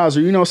womanizer.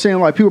 You know what I'm saying?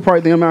 Like people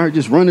probably think I'm out here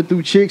just running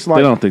through chicks. Like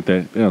They don't think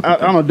that. They don't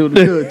think I don't do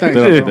the good things.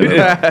 They don't think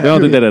that. They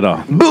don't think that at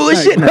all.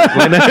 Bullshit.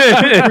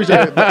 Appreciate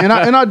it. And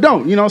I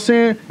don't. You know what I'm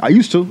saying? I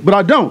used to, but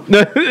I don't.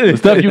 The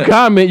stuff you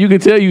comment, you can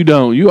tell you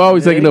don't. You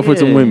always taking up for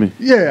some Yeah. women.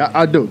 Yeah,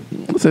 I do.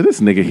 I said this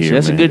nigga here.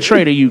 That's man. a good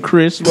trait of you,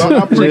 Chris. Well, I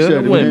appreciate Yeah,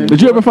 it, women. man.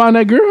 Did you ever find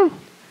that girl?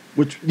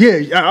 Which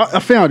yeah, I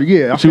found her.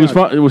 Yeah, She was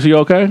fun. Was she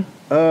okay?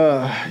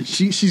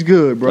 She's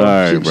good, bro. All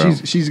right, bro.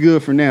 She's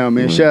good for now,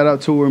 man. Shout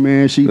out to her,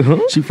 man. She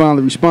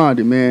finally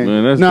responded, man.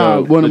 Man, that's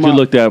dope. one That of you my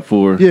looked out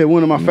for. yeah,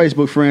 one of my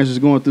Facebook friends was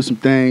going through some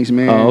things,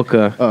 man. Oh,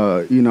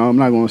 okay. You know, I'm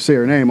not going to say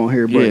her name on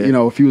here, but Yeah. you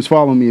know, if you was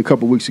following me a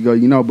couple weeks ago,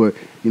 you know, but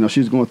you know,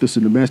 she was going through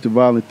some domestic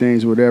violent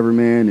things, or whatever,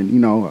 man. And you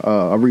know,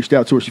 I reached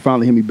out to her. She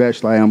finally hit me back.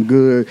 She's like, "I'm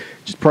good.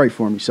 Just pray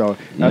for me." So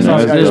that's all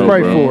I that's just dope,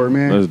 pray bro. for her,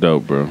 man. That's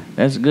dope, bro.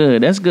 That's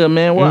good. That's good,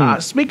 man.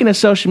 Well, speaking of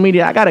social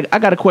media, I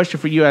got a question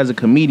for you as a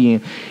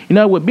comedian. You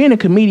know, with being a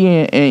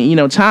comedian and you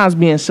know times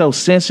being so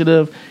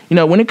sensitive, you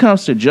know, when it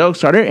comes to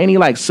jokes, are there any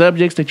like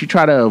subjects that you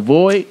try to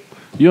avoid?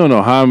 You don't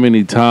know how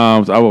many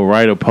times I will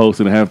write a post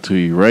and have to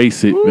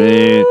erase it,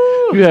 man.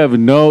 You have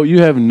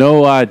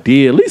no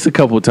idea. At least a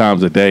couple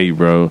times a day,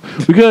 bro.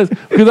 Because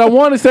I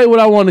want to say what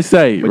I want to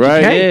say,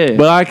 right? can't.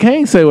 But I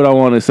can't say what I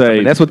want to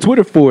say. That's what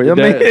Twitter for. I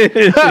mean,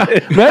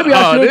 Maybe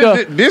I should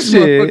go. This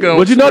Shit.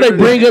 But you know they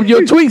bring up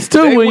your tweets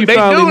too when you they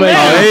finally do make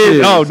now.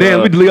 it. oh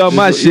damn, we delete all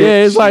my shit.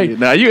 Yeah, it's like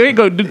Now you ain't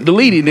gonna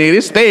delete it, nigga.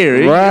 It's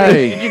there.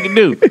 Right. You can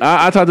do.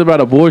 I talked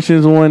about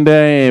abortions one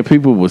day and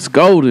people were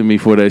scolding me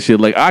for that shit.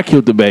 Like I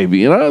killed the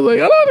baby, and I was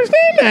like, I don't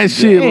understand that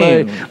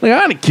shit. Damn. Like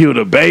I didn't kill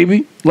the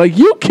baby. Like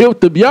y'all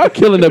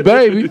killing the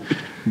baby.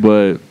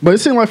 But it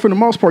seems like for the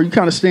most part, you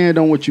kind of stand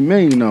on what you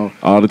mean, though.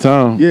 all the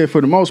time. Yeah,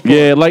 for the most part.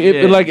 Yeah, like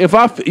if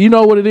I, you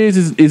know what it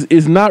is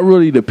it's not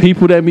really the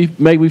people that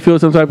make me feel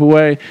some type of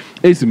way.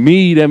 It's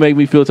me that make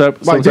me feel some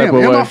type of am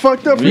way. I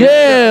fucked up?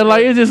 Yeah,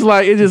 like it's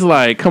just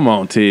like, come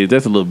on, Tiz,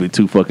 that's a little bit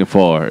too fucking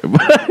far.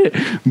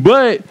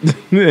 but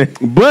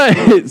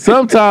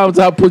sometimes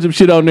I put some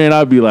shit on there and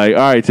I'll be like,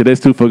 all right, Tiz, that's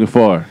too fucking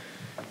far.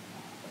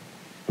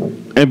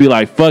 And be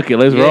like, fuck it,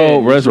 let's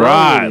roll, let's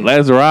ride,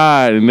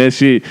 and that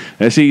shit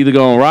either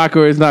gonna rock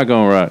or it's not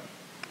gonna rock.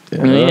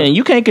 Yeah, and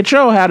you can't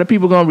control how the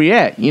people gonna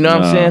react. You know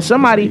what I'm saying?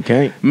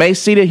 Somebody may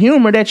see the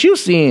humor that you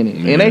see in it,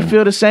 and they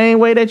feel the same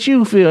way that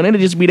you feel, and it'll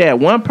just be that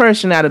one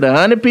person out of the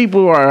 100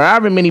 people or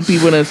however many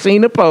people that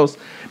seen the post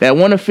that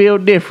want to feel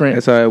different.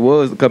 That's how it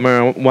was. Come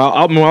around while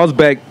I was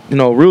back,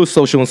 real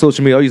social on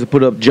social media. I used to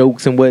put up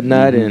jokes and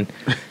whatnot, and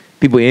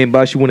people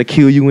inbox you want to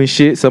kill you and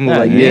shit. So I'm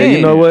like,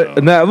 you know what?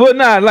 What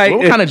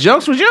kind of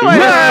jokes was your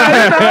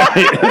ass?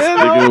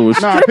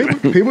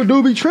 People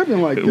do be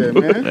tripping like that,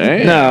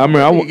 man.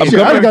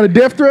 I got a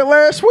death threat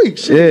last week.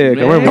 Shit.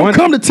 Don't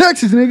come to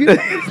Texas,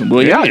 nigga.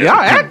 Well, y'all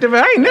active.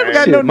 I ain't never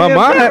got no. My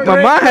mom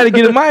had to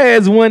get in my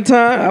ass one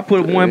time. I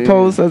put up one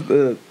post.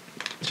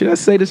 Should I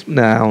say this?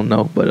 Nah, I don't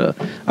know. But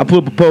I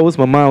put up a post.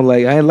 My mom was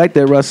like, I ain't like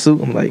that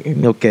Russell. I'm like,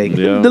 okay,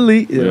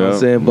 delete. You know what I'm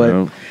saying?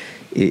 But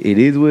it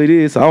is what it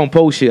is. So I don't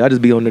post shit. I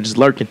just be on there just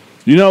lurking.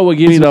 You know what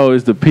gets me though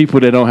is the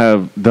people that don't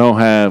have.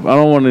 I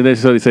don't want to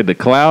necessarily say the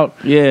clout,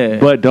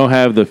 but don't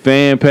have the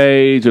fan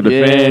page or the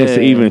fans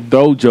to even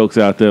throw jokes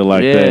out there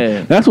like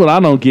that. That's what I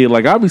don't get.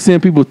 Like I be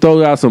seeing people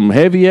throw out some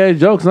heavy ass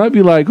jokes, and I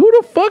be like, "Who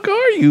the fuck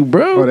are you,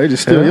 bro?" Oh, they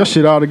just steal your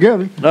shit all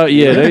together. Oh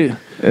yeah, They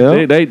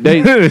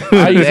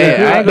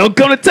don't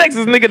come to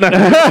Texas,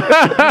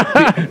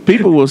 nigga.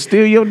 People will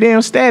steal your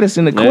damn status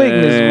in the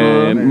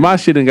quickness, bro. My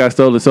shit done got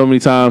stolen so many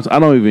times. I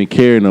don't even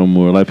care no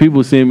more. Like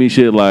people send me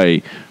shit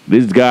like,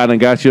 this guy done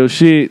got your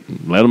shit.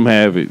 Let them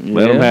have it.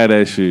 Let them have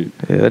that shit.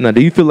 Yeah. Now,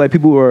 do you feel like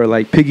people are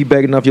like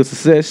piggybacking off your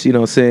success? You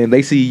know what I'm saying?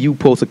 They see you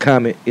post a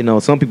comment.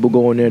 Some people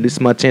go in there. This is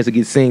my chance to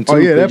get seen too. Oh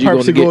yeah, that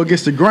purposely go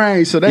against the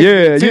grain. So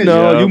they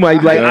you might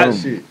be like,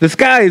 the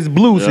sky is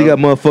blue, so you got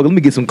motherfucker. Let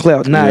me get some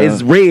clout. Nah,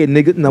 it's red,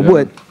 nigga. Now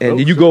what? And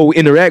then you go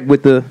interact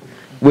with them.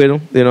 You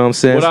know what I'm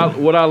saying?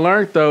 What I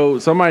learned though,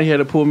 somebody had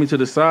to pull me to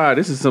the side.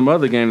 This is some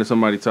other game that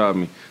somebody taught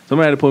me.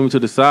 Somebody had to pull me to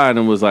the side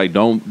and was like,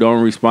 "Don't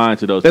respond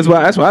to those." That's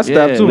why I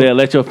stopped too. Yeah,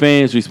 let your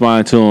fans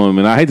respond to them.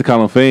 And I hate to call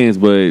them fans,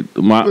 but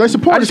they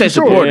supporters.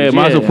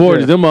 My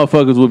supporters. Them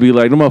motherfuckers would be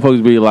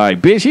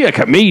like, "Bitch, he a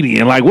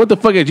comedian. Like, what the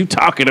fuck is you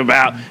talking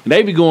about?" And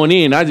they be going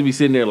in. I just be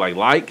sitting there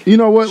like, you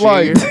know what,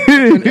 like,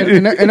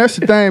 and that's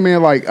the thing,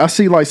 man. Like, I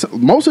see, like,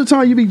 most of the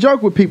time you be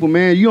joking with people,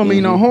 man. You don't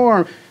mean no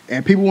harm.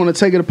 And people want to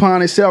take it upon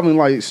themselves and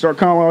like start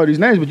calling all these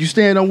names, but you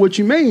stand on what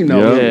you mean,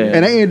 though.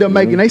 And they end up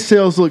making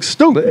themselves look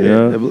stupid.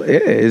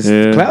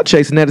 It's cloud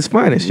chasing at its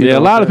finest. A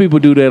lot of people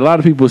do that. A lot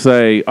of people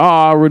say, "Oh,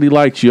 I really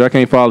liked you. I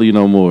can't follow you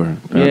no more."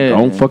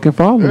 Don't fucking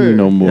follow me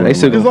no more.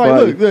 It's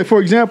like, look, for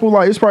example,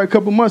 like it's probably a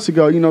couple months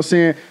ago. You know what I'm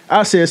saying?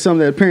 I said something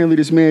that apparently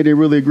this man didn't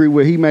really agree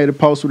with. He made a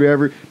post,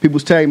 whatever. People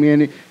was tagging me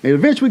in it, and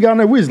eventually we got in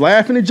there. We was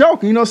laughing and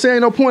joking. You know what I'm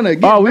saying? No point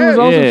of getting we was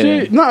on some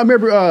shit. No, I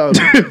remember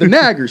the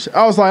naggers.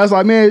 I was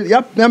like, man,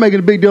 y'all making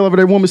a big deal over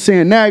that woman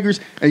saying naggers,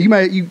 and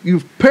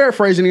you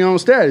paraphrasing your own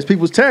status.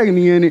 People was tagging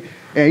me in it.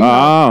 And,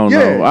 I don't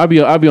know. I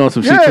be on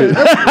some shit too.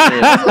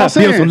 That's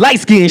be on some light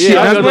skin shit.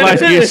 I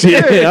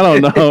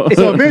don't know.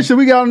 So eventually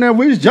we got in there.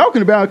 We was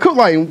joking about it.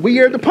 Like we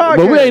aired the podcast,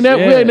 but we ain't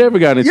never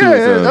got into it.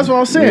 Yeah, that's what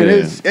I'm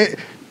saying.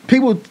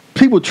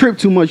 People trip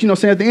too much. You know what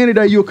I'm saying? At the end of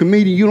the day, you're a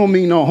comedian. You don't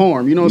mean no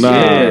harm. You know what I'm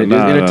saying?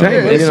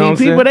 Entertainment. You know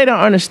people, they don't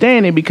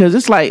understand it because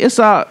it's like,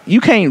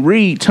 you can't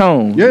read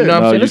tone. You know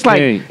what I'm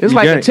saying? It's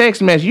like a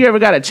text message. You ever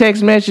got a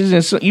text message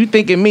and you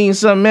think it means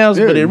something else,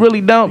 but it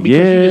really don't because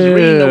you just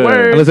reading the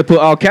word. Unless they put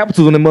all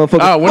capitals on the motherfucker.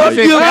 Oh, when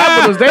they say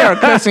capitals, they are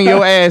cussing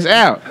your ass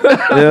out.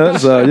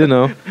 So,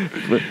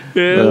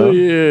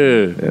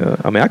 Yeah.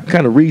 I mean, I can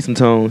kind of read some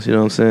tones, you know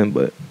what I'm saying?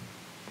 But,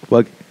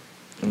 fuck it.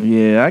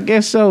 Yeah, I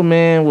guess so,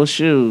 man. Well,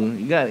 shoot,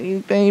 you got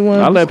anything you want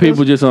to I let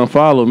people just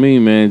unfollow me,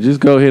 man. Just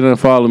go ahead and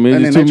unfollow me.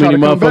 There's too many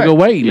motherfuckers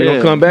waiting. They're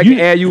going to come back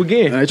and add you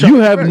again. You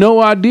have no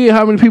idea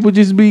how many people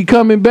just be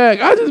coming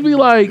back. I just be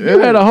like, you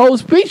had a whole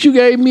speech you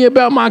gave me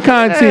about my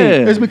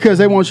content. It's because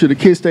they want you to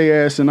kiss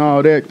their ass and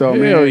all that, though,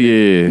 man. Hell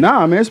yeah.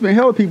 Nah, man, it's been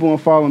hella people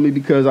unfollowing me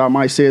because I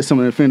might say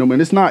something to offend them. And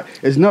it's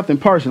nothing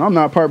personal. I'm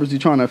not purposely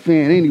trying to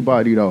offend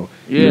anybody, though.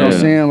 You know what I'm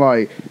saying?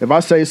 Like, if I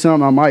say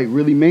something, I might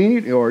really mean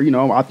it, or,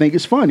 I think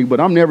it's funny, but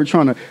I'm never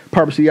trying to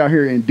purposely out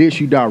here and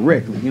dish you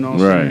directly. You know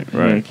what I'm saying?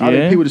 Right. I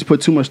think people just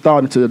put too much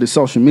thought into the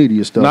social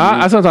media stuff.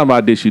 I sometimes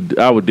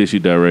I would dish you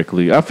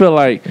directly. I feel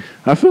like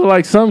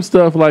some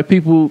stuff, like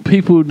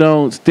people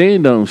don't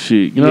stand on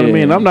shit. You know what I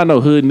mean? I'm not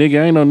no hood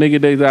nigga. I ain't no nigga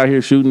that's out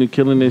here shooting and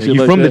killing and shit. You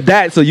like from that. the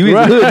dot, so you is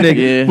a hood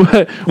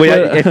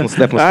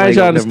nigga. I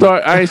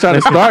ain't trying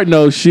to start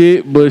no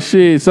shit, but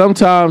shit,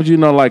 sometimes,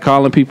 like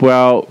calling people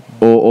out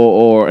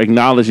or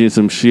acknowledging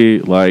some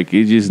shit. Like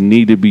it just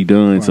need to be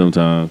done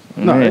sometimes.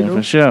 No, Yeah,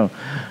 for sure.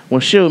 Well,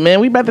 shoot, man,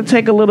 we about to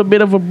take a little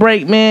bit of a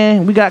break,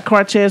 man. We got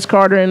Cortez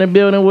Carter in the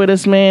building with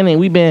us, man, and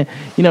we've been,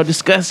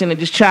 discussing and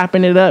just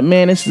chopping it up,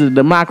 man. This is the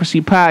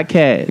Democracy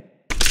Podcast.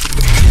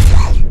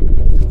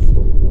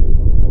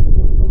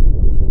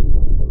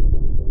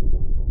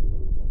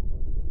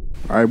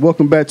 All right,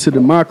 welcome back to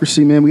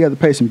Democracy, man. We had to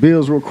pay some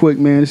bills real quick,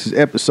 man. This is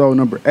episode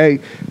number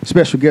 8.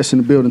 Special guest in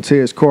the building,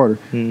 Tez Carter.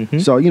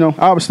 So,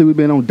 obviously we've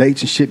been on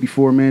dates and shit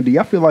before, man. Do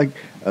y'all feel like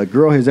a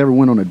girl has ever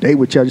went on a date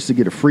with y'all just to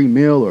get a free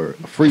meal or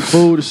a free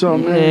food or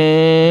something,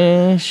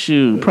 man?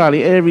 Shoot,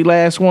 probably every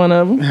last one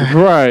of them.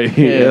 Right.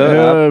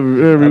 Yeah.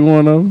 Every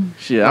one of them.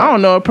 Shit, I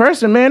don't know a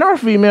person, man, or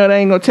female that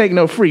ain't gonna take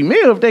no free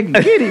meal if they can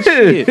get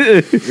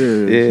it.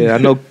 Shit. Yeah, I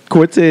know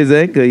Cortez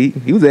ain't.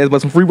 He was asked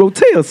about some free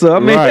rotel, so I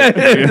mean,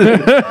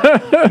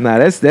 nah,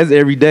 that's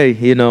every day.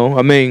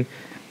 I mean,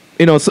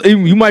 so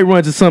you might run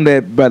into some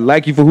that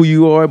like you for who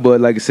you are, but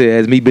like I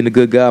said, as me being a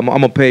good guy, I'm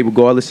gonna pay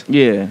regardless.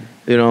 Yeah.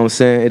 You know what I'm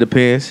saying? It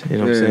depends. You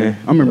know what I'm saying?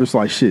 I remember it's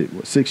like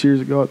 6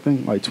 years ago, I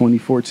think, like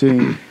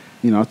 2014.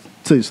 I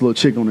took this little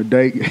chick on a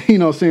date. You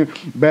know what I'm saying?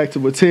 Back to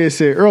what Ted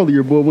said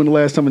earlier, boy, when the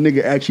last time a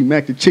nigga actually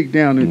macked a chick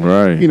down in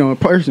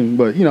person.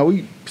 But,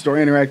 we start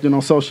interacting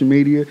on social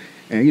media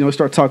and,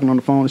 start talking on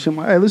the phone and shit. I'm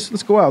like, hey,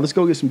 let's go out. Let's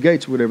go get some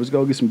gates or whatever. Let's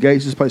go get some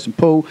gates. Let's play some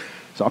pool.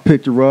 So I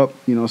picked her up,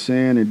 you know what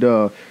I'm saying? And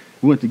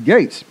we went to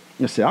Gates.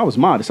 I said, I was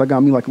modest. I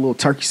got me like a little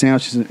turkey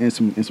sandwiches and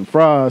some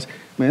fries.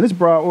 Man, this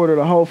broad ordered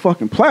a whole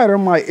fucking platter.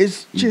 I'm like,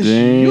 it's just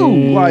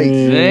you. Like,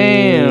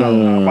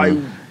 damn. Like,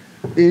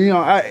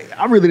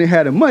 I really didn't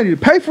have the money to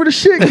pay for the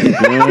shit.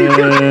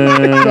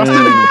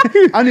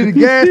 I needed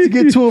gas to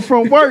get to and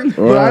from work,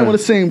 but I didn't want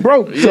to seem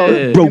broke.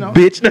 So, broke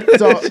bitch.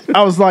 So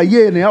I was like,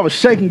 yeah, and then I was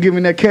shaking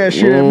giving that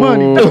cashier that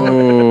money.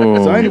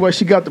 So anyway,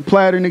 she got the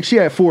platter, and she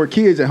had 4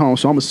 kids at home,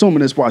 so I'm assuming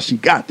that's why she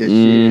got that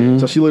shit.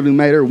 So she literally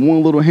made her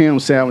one little ham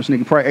sandwich,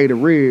 nigga, probably ate a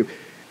rib,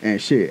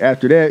 and shit.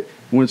 After that,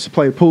 went to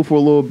play pool for a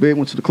little bit,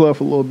 went to the club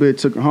for a little bit,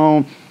 took her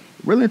home.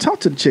 Really didn't talk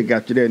to the chick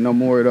after that no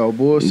more though,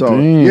 boy. So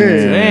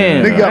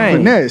they got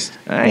finessed.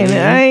 I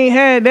ain't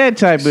had that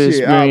type of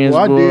experience.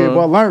 I did, but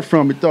I learned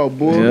from it though,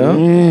 boy.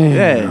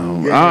 Yeah.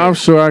 I'm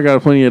sure I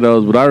got plenty of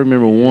those, but I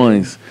remember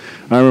once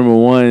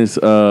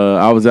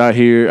I was out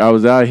here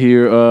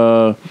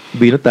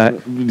being a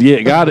thought.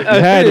 Yeah, got it.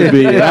 Had to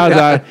be.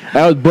 I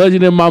was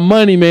budgeting my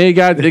money, man. It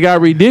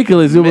got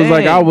ridiculous. It was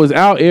like I was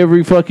out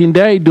every fucking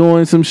day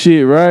doing some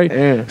shit, right?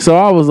 Yeah. So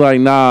I was like,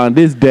 nah,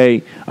 this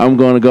day I'm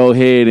gonna go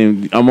ahead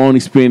and I'm only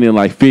spending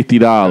like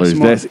 $50.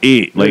 That's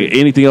it. Like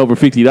anything over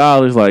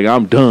 $50, like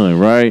I'm done,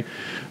 right?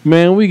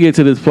 Man, we get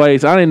to this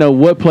place. I didn't know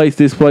what place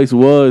this place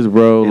was,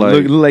 bro.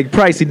 Like, look like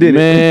pricey, did it?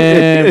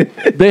 Man,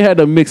 they had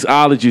a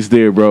mixologist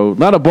there, bro.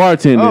 Not a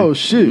bartender. Oh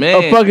shit,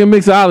 man. A fucking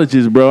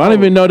mixologist, bro. I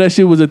didn't even know that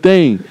shit was a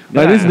thing.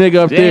 Like this nigga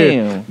up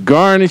there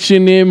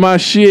garnishing in my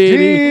shit.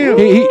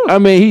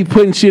 He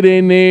putting shit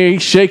in there. He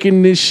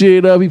shaking this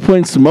shit up. He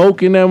putting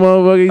smoke in that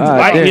motherfucker. He's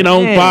lighting it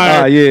on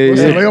fire.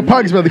 Your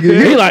pocket's about to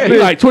get He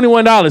like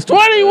 $21.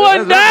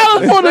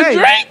 $21 for the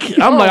drink.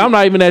 I'm like, I'm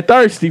not even that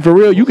thirsty for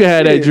real. You can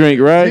have that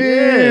drink, right?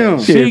 Yeah.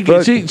 She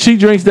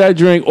drinks that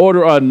drink,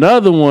 order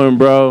another one,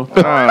 bro.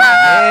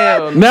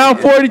 Now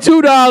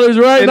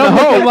 $42, right? And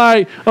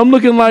I'm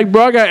looking like,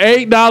 bro, I got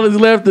 $8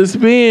 left to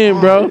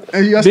spend, bro.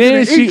 And you got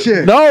Then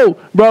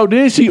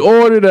she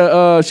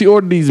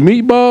ordered these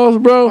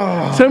meatballs, bro.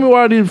 Tell me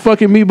why these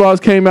fucking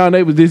meatballs came out and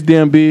they was this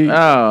damn big.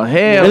 Oh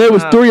hell! And there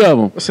was 3 of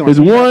them. There's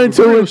 1,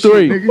 2, and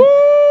 3.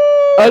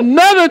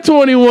 Another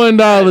 $21,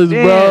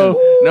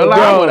 bro. No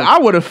lie, I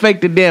would have faked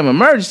the damn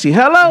emergency.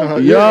 Hello,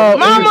 yo,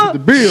 mama, the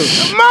bill,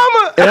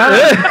 mama.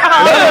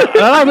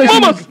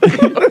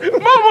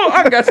 Mama,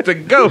 I got to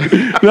go.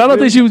 I don't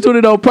think she was doing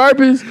it on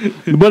purpose,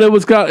 but it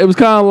was kind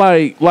of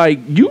like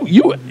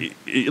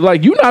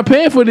you not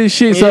paying for this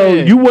shit, so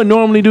you wouldn't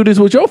normally do this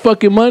with your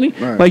fucking money.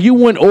 Right. Like you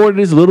wouldn't order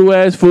this little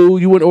ass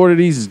food, you wouldn't order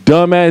these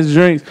dumb ass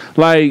drinks.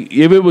 Like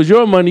if it was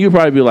your money, you'd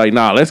probably be like,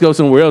 nah, let's go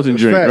somewhere else and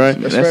drink, right?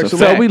 That's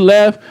so we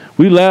left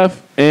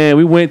and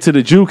we went to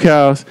the juke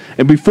house.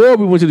 And before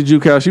we went to the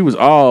juke house, she was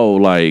all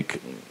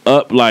like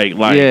up like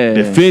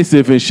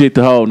defensive and shit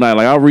the whole night.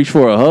 Like I reached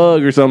for a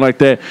hug or something like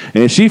that,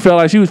 and she felt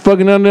like she was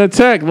fucking under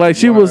attack. Like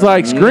she was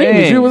like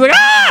screaming. She was like,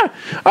 ah!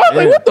 I was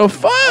like, what the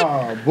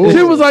fuck?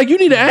 She was like, you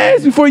need to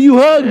ask before you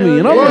hug me.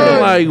 And I'm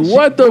like,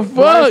 what the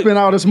fuck? I spent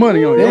all this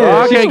money on you.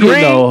 I can't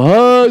get no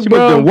hugs,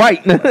 bro. She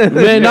white.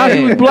 Man, now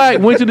she was black.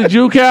 Went to the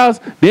juke house.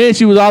 Then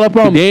she was all up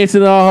on me, dancing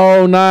the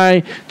whole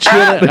night,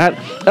 chilling.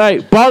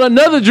 Bought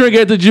another drink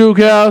at the juke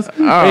house,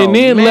 and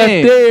then left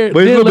there.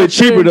 But it's a little bit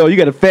cheaper though. You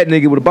got a fat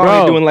nigga with a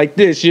bottle doing like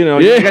this, you know.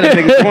 You got a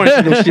nigga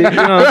pointing and shit. You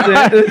know what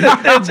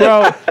I'm saying?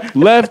 Bro,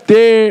 left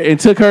there and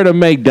took her to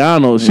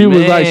McDonald's. She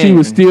was like, she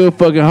was still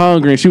fucking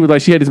hungry, and she was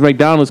like, she had this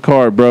McDonald's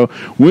card, bro.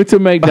 Went to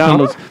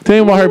McDonald's. Tell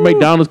me why her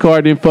McDonald's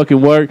card didn't fucking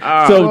work.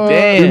 So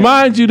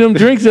remind you them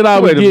drinks that I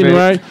was getting,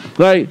 right?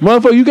 Like,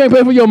 motherfucker, you can't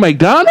pay for your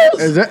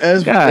McDonald's? Is that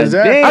God is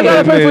that? damn. I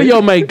gotta pay for man.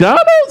 your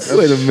McDonald's?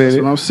 Wait a That's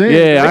minute. what I'm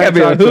saying. Yeah, I gotta be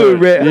a talked to hood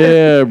her. rat.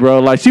 Yeah, bro.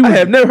 Like she I was,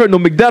 have never heard no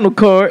McDonald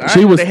card.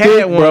 she was They had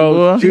thick, one, bro.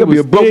 boy. She gotta be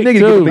a broke thick, nigga too.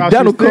 get a Nah,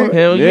 McDonald she's thick. card.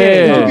 Hell Yeah.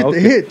 yeah. Get Oh, the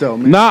hit though,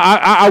 man. Nah,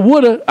 I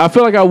would have. I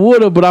feel like I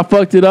would have, but I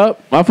fucked it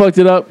up. And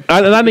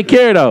I didn't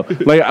care though.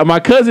 Like my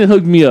cousin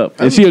hooked me up,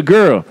 and she a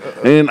girl.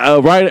 And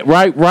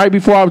right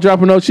before I was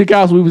dropping those chick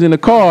house, we was in the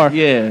car.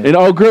 Yeah. And the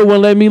old girl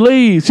wouldn't let me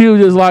leave. She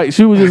was like,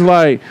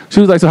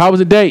 so how was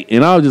the date?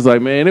 And I was just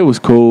like, man, it was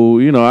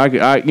cool. You know,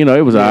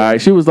 it was all right.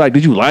 She was like,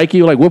 did you like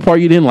it? Like, what part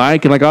you didn't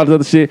like? And like all this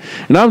other shit.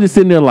 And I'm just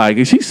sitting there like,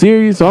 is she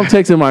serious? So I'm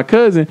texting my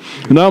cousin,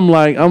 and I'm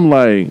like,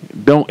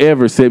 don't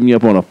ever set me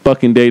up on a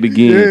fucking date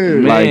again.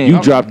 Yeah, like man.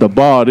 you dropped the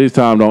ball this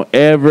time. Don't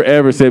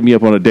ever set me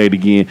up on a date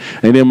again.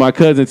 And then my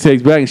cousin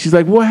texts back, and she's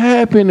like, what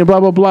happened? And blah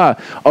blah blah.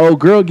 Oh,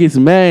 girl gets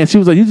mad. She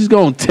was like, you just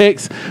gonna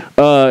text?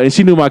 And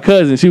she knew my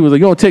cousin. She was like,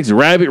 you gonna text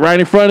Rabbit right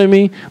in front of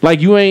me? Like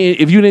you ain't.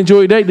 If you didn't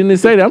enjoy a date, then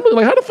say that. I'm looking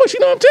like, how the fuck she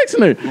know I'm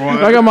texting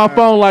her? I got my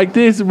phone like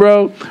this,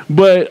 bro.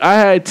 But I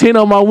had 10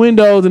 on my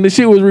windows, and the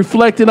shit was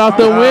reflecting off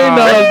the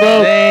windows,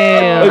 bro.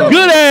 Damn. A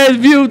good ass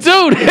view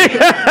too.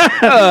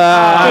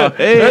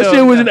 That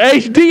shit was in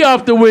HD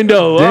off the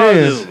window. I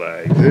was just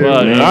like, fuck.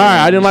 All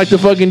right, I didn't like the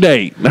fucking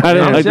date.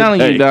 I'm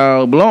telling you,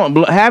 dog.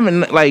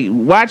 Having like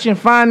watching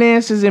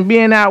finances and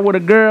being out with a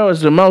girl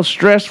is the most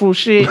stressful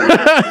shit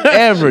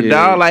ever,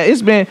 dog. Like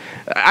it's been.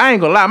 I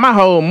ain't gonna lie, my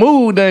whole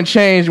mood done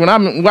changed when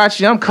I'm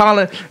watching. I'm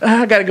calling.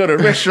 I gotta go to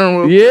the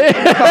restroom. Yeah.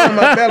 Calling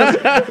my balance.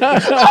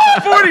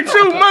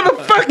 $42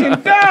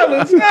 motherfucking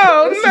dollars.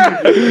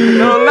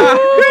 No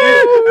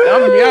lie. I'm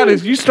gonna be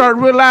honest. You start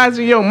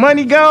realizing your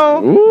money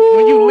gone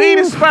when you leave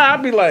the spot.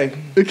 I'll be like,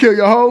 It kill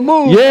your whole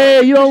mood. Yeah,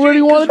 you don't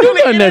really want to do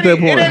nothing at that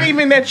It ain't point.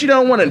 even that you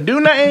don't want to do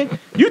nothing.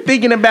 You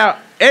thinking about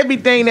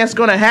everything that's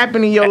gonna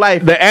happen in your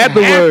life. The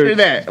afterward. After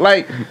that,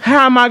 like,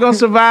 how am I gonna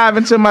survive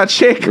until my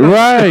check comes?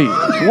 Right.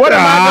 What am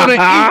I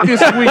gonna eat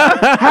this week?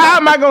 How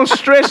am I gonna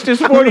stretch this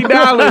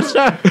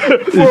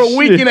 $40 for a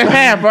week and a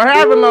half, or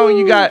however long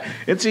you got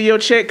until your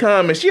check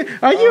comes? And shit,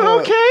 are you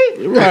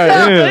okay?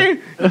 Right,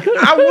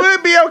 I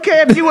would be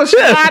okay if you would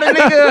slide a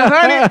nigga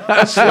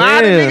 100, or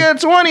slide a nigga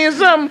 20 or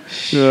something.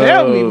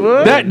 Help me,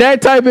 bro.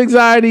 That type of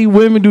anxiety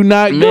women do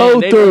not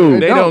go through.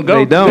 They don't go.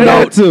 They don't. through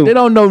Got to. They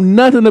don't know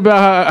nothing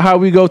about how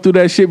we go through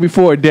that shit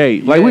before a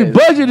date. Like we Yeah.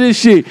 budget this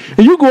shit,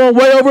 and you going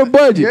way over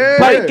budget. Yeah.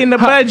 Like, in the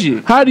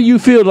budget. how do you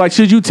feel? Like,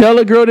 should you tell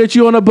a girl that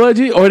you on a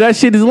budget, or that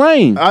shit is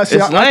lame? It's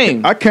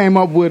lame. I came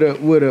up with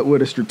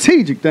a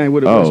strategic thing,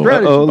 with a Oh.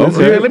 strategy. Uh-oh, let's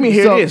Okay. Yeah, let me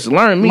hear this.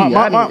 Learn me.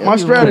 My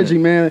strategy,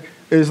 man,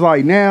 is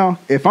like now,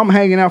 if I'm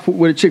hanging out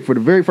with a chick for the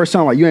very first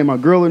time, like you ain't my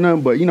girl or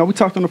nothing, but you know, we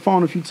talked on the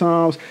phone a few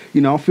times,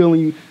 you know, I'm feeling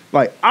you.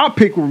 Like, I'll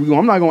pick where we go.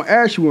 I'm not going to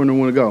ask you where I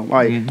want to go.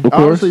 Like,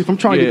 honestly, if I'm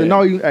trying to get to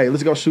know you, hey,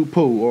 let's go shoot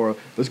pool, or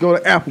let's go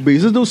to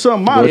Applebee's. Let's do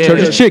something. Go to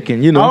Church's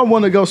Chicken, you I know. don't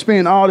want to go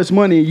spend all this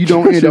money and you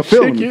don't end up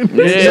feeling me.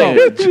 Yeah.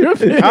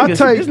 I'll This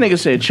take, nigga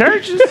said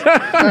churches.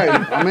 hey,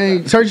 I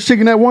mean, Church's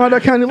Chicken at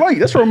Wyandotte County Lake.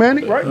 That's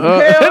romantic, right?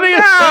 Hell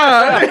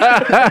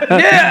yeah.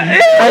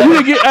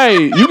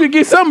 Hey, you could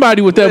get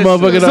somebody with that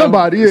motherfucker. though.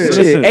 Somebody, yeah.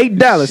 Shit,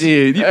 $8.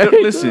 Shit,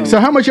 listen. So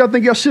how much y'all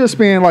think y'all should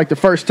spend, like, the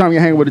first time you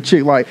hang with a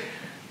chick? Like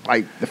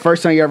the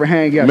first time you ever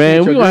hang out?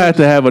 Man, we're gonna have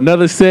to have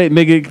another set,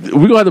 nigga.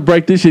 We're gonna have to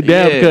break this shit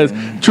down Yeah.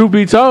 because, truth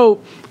be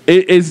told,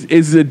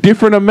 it's a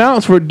different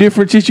amounts for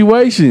different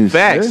situations.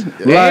 Facts.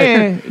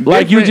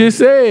 Like you just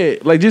said,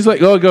 go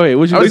ahead.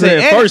 What you I was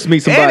saying? saying, first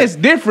meet somebody. And it's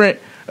different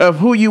of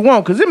who you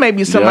want, because it may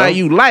be somebody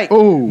you like,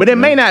 Ooh. but it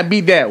may not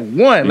be that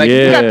one. Like,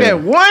 you got Yeah.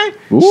 that one,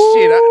 Ooh.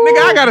 shit,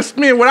 nigga, I gotta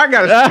spend what I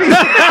gotta spend.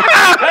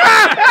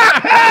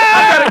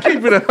 I gotta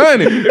keep it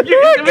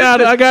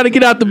 100. I gotta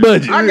get out the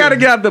budget. I gotta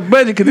get out the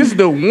budget because this is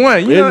the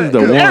one. You This know, is the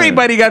 'cause one.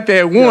 everybody got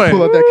that pull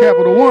one. out that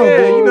Capital One, Yeah,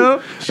 boy. you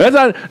know.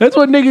 That's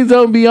what niggas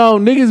don't be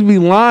on. Niggas be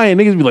lying.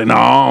 Niggas be like, no,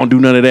 I don't do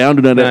none of that. I don't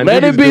do none of that. Nah,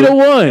 Let niggas it be do the it.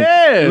 one.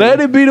 Yeah.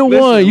 Let it be the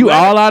one. You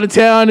all out of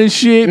town and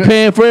shit,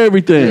 paying for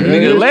everything.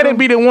 Nigga, let it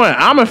be the one.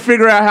 I'm gonna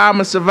figure out how I'm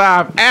gonna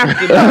survive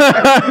after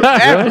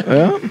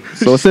that.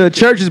 So instead of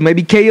churches,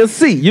 maybe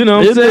KFC. You know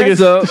what I'm This saying?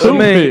 nigga's So, I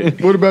mean,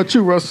 stupid. What about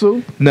you,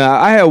 Russell? nah,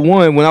 I had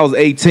one when I was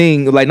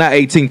 18, like not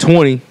 18,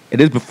 20. And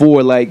this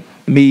before, like,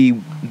 me,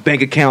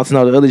 bank accounts and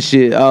all the other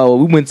shit. Oh,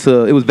 we went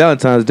to, it was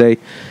Valentine's Day.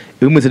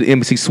 We went to the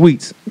Embassy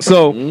Suites.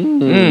 So,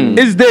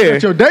 it's there.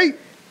 What's your date?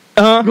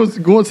 Uh-huh.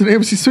 Going to the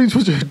Embassy Suites.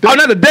 What's your date? Oh,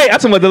 not the date. I'm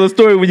talking about the little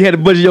story when you had to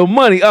budget your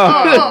money.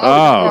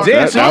 Oh,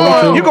 Damn,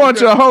 so you going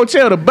to a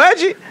hotel to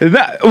budget?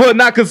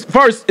 Not because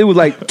first it was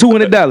like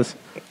 $200.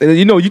 And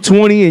you know, you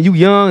 20 and you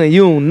young and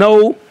you don't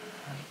know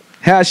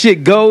how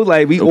shit goes.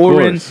 Like we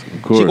ordering, course,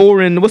 of course. she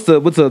ordering what's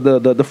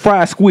the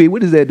fried squid?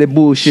 What is that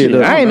bullshit?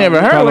 I ain't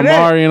never heard of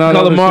that. calamari and all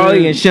that calamari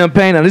shit. and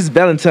champagne. Now this is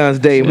Valentine's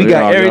Day. And we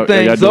got Y'all-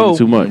 everything. y'all So doing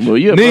too much. Well,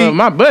 you Me- above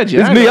my budget.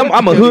 it's I me. know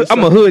I'm a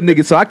hood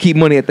nigga, so I keep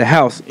money at the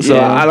house. So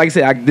Yeah. I like I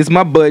said, this is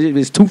my budget.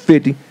 It's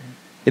 $250.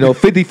 You know,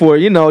 50 for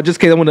you know,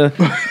 just in case I want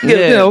to,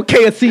 Yeah. you know,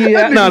 KFC.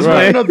 No, it's Right.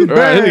 fine. Another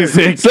Right. bag. He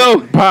said, So-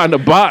 buy in the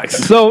box.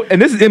 So,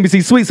 and this is Embassy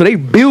Suite, so they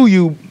bill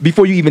you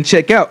before you even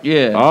check out.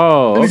 Yeah.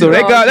 Oh, So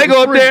they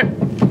go up there.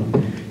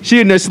 She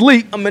in there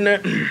sleep. I'm in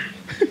there.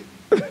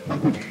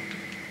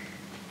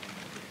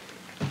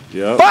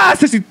 Yep.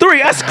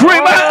 563. I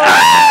scream.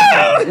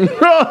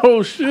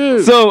 Oh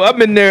shit. So I'm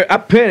in there. I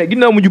panic. You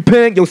know when you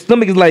panic, your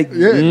stomach is like,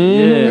 Yeah.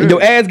 and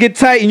your ass get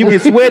tight and you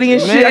get sweaty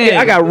and shit.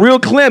 I got real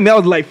clammy. I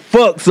was like,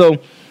 fuck. So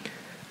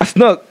I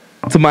snuck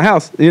to my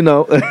house. You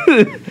know,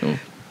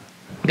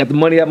 got the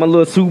money out my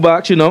little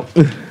shoebox. You know,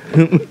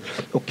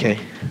 okay,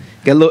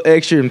 got a little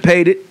extra and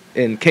paid it.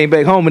 And came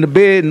back home in the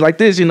bed and like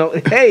this, you know,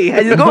 hey, how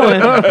you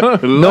going?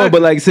 No,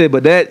 but like I said,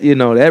 but that, you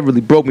know, that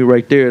really broke me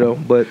right there though.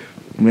 But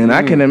Man,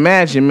 I can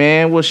imagine,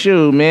 man. Well,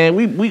 shoot, man.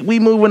 We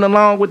moving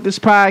along with this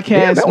podcast,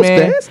 Yeah, that was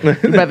man.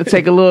 fast. We about to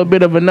take a little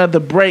bit of another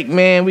break,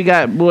 man. We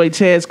got boy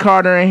Tez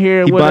Carter in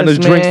here he with buying us, us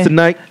man. drinks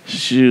tonight.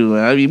 Shoot,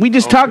 I mean, we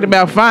just talked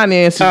about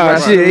finances. Oh,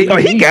 right? shit. Oh,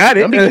 he got it.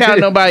 Don't be counting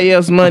nobody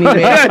else's money,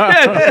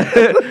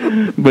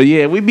 man. But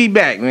yeah, we be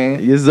back,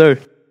 man. Yes, sir.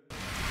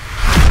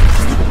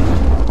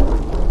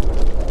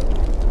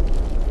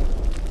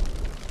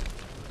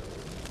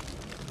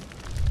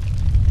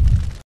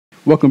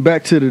 Welcome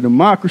back to the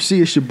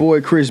Democracy. It's your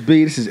boy Chris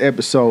B. This is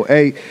episode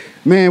 8.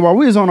 Man, while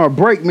we was on our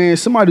break, man,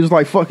 somebody was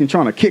like fucking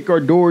trying to kick our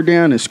door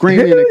down and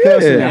screaming Hell and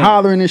cussing yeah. and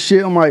hollering and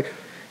shit. I'm like,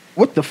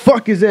 what the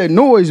fuck is that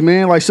noise,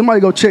 man? Like, somebody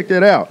go check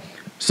that out.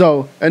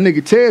 So that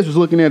nigga Tez was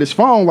looking at his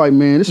phone like,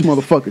 man, this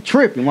motherfucker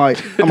tripping. Like,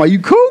 I'm like, you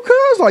cool,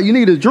 cuz? Like, you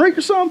need a drink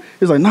or something?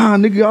 He's like, nah,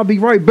 nigga, I'll be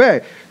right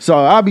back. So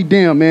I'll be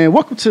damn, man.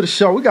 Welcome to the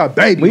show. We got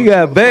Baby. We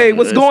got Babe.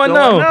 What's going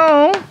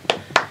on?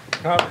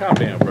 Calm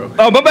down, bro.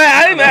 Oh, my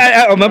bad.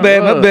 My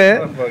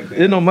bad.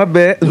 You know, my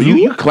bad.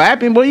 You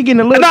clapping, boy? You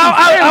getting a little? No,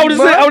 I was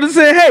just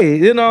saying, hey,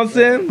 you know what I'm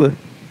saying? But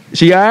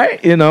she all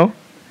right, you know?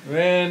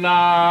 Man,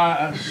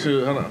 nah,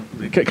 shoot, hold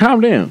on.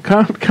 Calm down,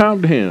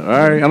 calm down. All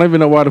right, I don't even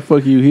know why the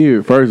fuck you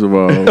here. First of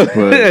all,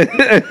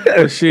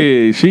 but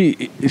shit, she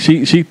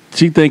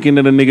thinking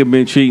that a nigga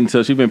been cheating,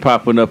 so she been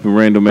popping up in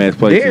random ass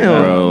places,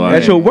 Damn, bro. Like,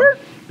 that's your work?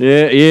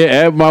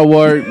 Yeah, at my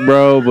work,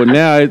 bro. But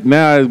now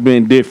it's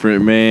been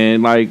different,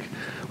 man. Like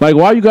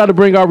why you got to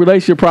bring our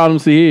relationship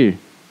problems to here?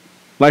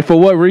 Like, for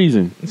what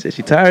reason? She said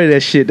she tired of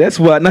that shit. That's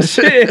why. Nah,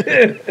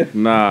 shit.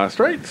 Nah,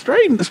 straighten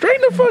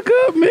the fuck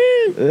up, man.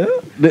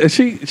 Yeah.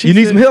 She You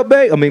need said- some help,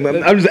 babe? I mean,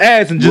 I'm just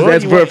asking, just Boy,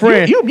 asking for a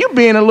friend. You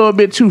being a little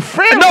bit too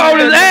friendly. No, I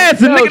was just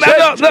asking, Yo,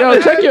 nigga.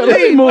 No. check your.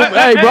 Let me move.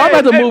 Hey, bro, I'm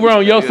about to move her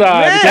on your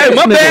side. Hey,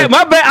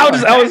 my bad.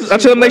 I was trying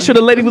to make sure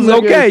the lady was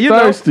okay. You know,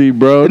 thirsty,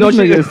 bro. You know This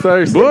she- nigga is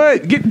thirsty. Boy,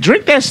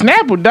 drink that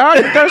Snapple, dog.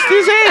 You thirsty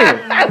as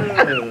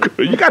hell.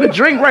 You got a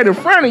drink right in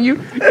front of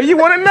you, and you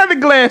want another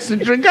glass to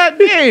drink.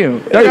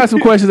 Goddamn. I got some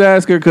questions to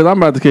ask her because I'm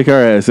about to kick her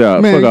ass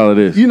out. Man, Fuck all of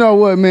this. You know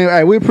what, man?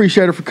 Hey, we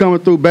appreciate her for coming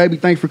through, baby.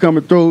 Thanks for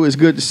coming through. It's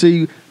good to see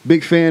you.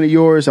 Big fan of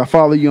yours. I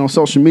follow you on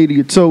social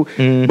media too.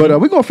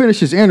 But we're gonna finish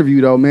this interview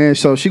though, man.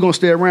 So she gonna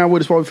stay around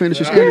with us while we finish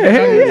this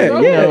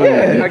interview.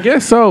 Yeah. I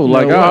guess so.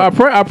 Like,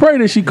 I pray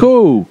that she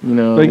cool. You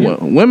know, Like,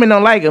 women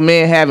don't like a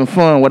man having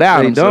fun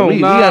without They him. So don't. we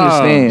Nah.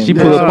 understand. She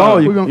pull up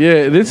on you.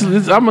 Yeah, this I'm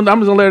just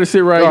gonna let her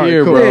sit right, All right,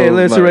 here, cool. bro. Yeah,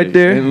 let her sit right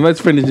there. And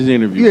let's finish this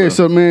interview. Yeah, bro.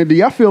 so man, do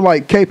y'all feel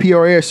like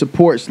KPRS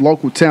supports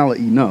local talent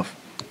enough?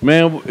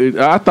 Man,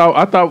 I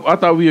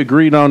thought we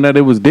agreed on that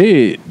it was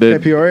dead.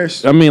 That,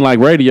 KPRS? I mean, like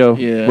radio.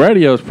 Yeah.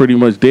 Radio is pretty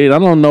much dead. I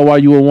don't know why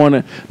you would want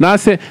to. Not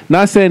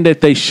saying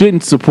that they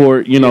shouldn't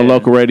support,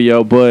 local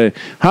radio, but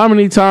how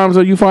many times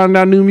are you finding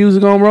out new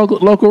music on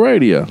local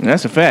radio?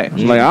 That's a fact.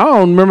 Like, I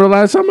don't remember the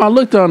last time I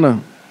looked on the.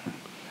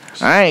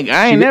 I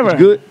ain't never. It's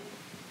good.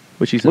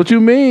 What she said? What you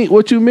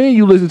mean?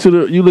 You listen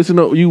to you miss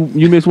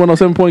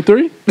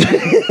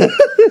 107.3?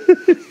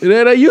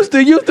 That used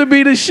to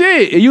be the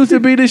shit. It used to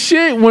be the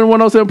shit when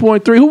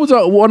 107.3. Who was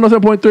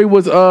 107.3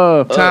 was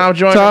Tom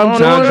Joyner. Tom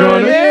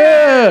Joyner.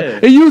 Yeah.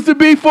 It used to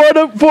be for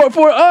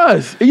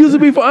us. It used to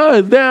be for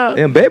us. Now,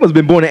 And Babe was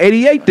been born in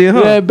 '88 then,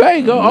 huh? yeah,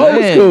 bang, old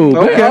Man. school.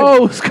 Okay. Okay.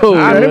 Old school.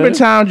 I man. remember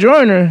Tom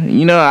Joyner.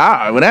 You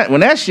know,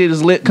 when that shit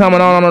is lit coming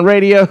on the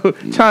radio,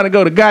 trying to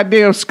go to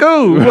goddamn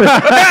school.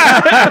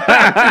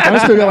 I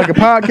still got like a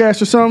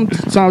podcast or something.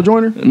 Tom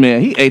Joyner.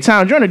 Man,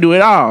 Tom Joyner do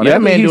it all. Yeah, I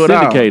That man think do he's it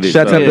all. syndicated.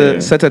 Shout so-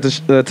 out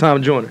to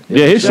Tom Joyner.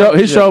 Yeah,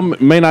 his show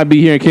may not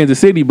be here in Kansas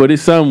City, but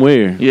it's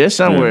somewhere. Yeah, it's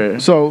somewhere.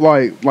 So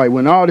like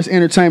when all this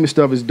entertainment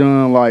stuff is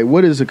done, like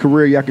what is a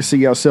career y'all can see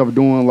yourself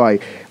doing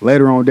like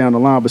later on down the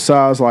line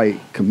besides like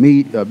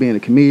being a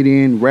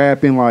comedian,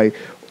 rapping, like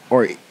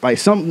or like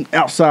something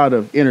outside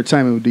of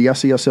entertainment? Do y'all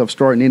see yourself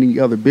starting any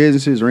other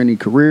businesses or any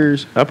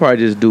careers? I probably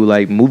just do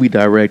like movie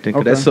directing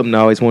because Okay. that's something I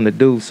always wanted to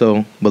do.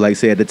 So, but like I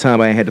said, at the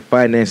time I ain't had the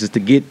finances to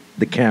get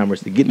the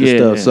cameras, to get the Yeah.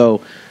 stuff.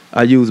 So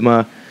I use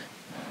my.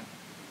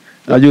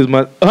 This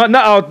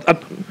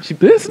she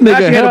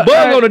nigga had a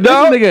bug on the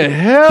dog. This nigga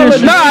hella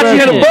Nah, she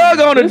had a disrespectful. bug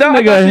on the This dog.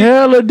 I nigga thought she-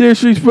 hella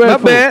disrespectful. My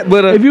bad,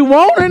 but, if you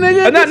want her,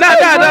 nigga, No,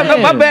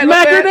 my bad.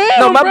 Smack her down,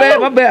 No, my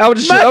bro. bad. I was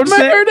just Smack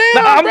saying. her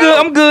down, Nah, I'm bro. good.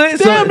 I'm good.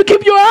 Damn, to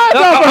keep your eyes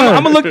off her.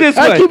 I'm gonna look this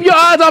Hey, way. keep your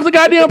eyes off the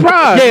goddamn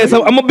prize. Yeah,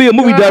 so I'm gonna be a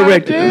movie God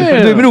director.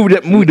 damn.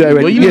 Movie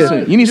director. Well,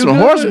 you need some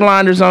horse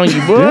blinders on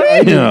you, boy.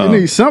 You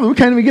need something. We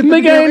can't even get the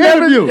Nigga damn ain't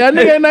never, interview. that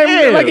nigga ain't never,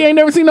 Damn. like he ain't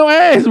never seen no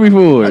ass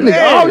before.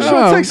 Nigga always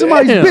trying to take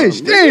somebody's Damn.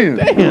 bitch. Damn.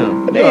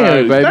 Damn, All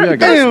right, baby. I got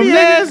Damn, you.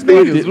 ass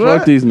niggas,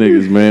 fuck these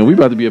niggas, man. We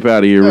about to be up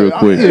out of here real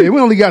quick. Yeah, we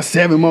only got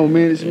 7 more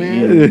minutes,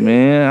 man. Yeah,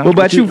 man. What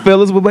about you,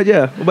 fellas? What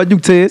about you,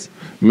 Tez?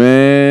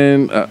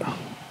 Man,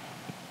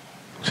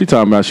 she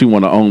talking about she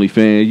want an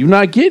OnlyFans. You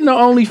not getting no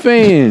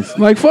OnlyFans.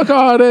 Like, fuck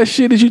all that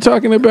shit that you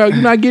talking about.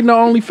 You not getting no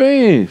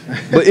OnlyFans.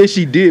 But if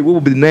she did, what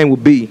would the name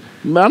would be?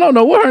 I don't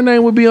know what her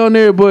name would be on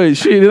there, but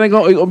shit, it ain't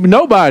gonna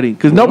nobody,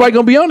 because nobody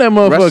gonna be on that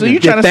motherfucker. So you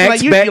trying to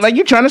like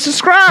you trying to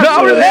subscribe?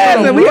 No, to it.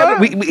 asking.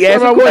 We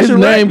asked a what his question.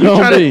 name You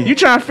gonna be. you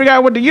trying to figure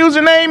out what the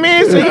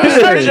username is? So you can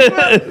search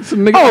it. Some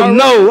nigga Oh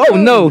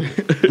already- no! Oh no!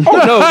 Oh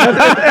no!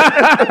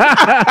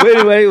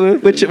 Anyway,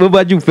 what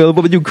about you, Phil? What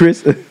about you,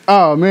 Chris?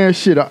 Oh man,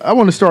 shit! I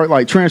want to start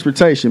like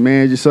transportation,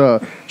 man. Just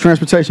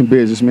transportation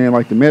business, man.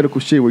 Like the medical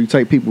shit where you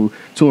take people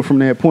to and from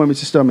their appointments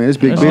and stuff, man. It's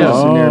big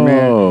business in there,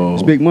 man.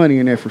 It's big money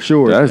in there for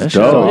sure. That's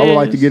So dope. I would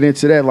like to get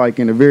into that like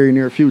in the very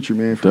near future,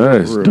 man. For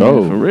That's real.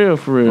 dope. For real,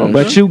 for real. What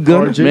about you,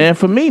 Gunner? Man,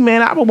 for me,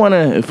 man, I would want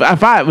to if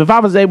I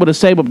was able to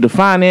save up the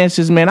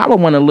finances, man, I would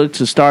want to look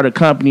to start a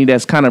company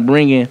that's kind of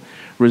bringing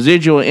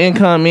residual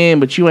income in,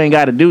 but you ain't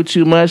got to do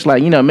too much.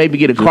 Like, you know, maybe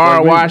get a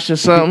car wash or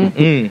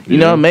something. You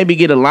know, maybe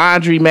get a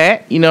laundry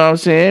mat. You know what I'm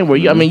saying? Where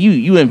you, I mean,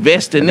 you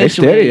invest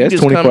initially. That's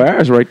 24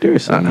 hours right there,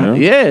 son.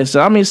 Yeah,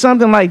 so I mean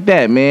something like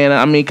that, man.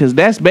 I mean, because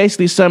that's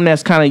basically something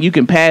that's kind of you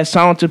can pass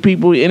on to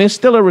people, and it's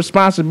still a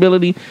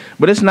responsibility,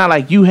 but it's not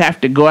like you have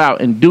to go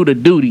out and do the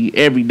duty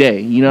every day.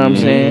 You know what I'm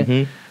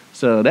saying?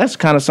 So that's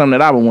kind of something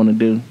that I would want to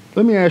do.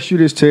 Let me ask you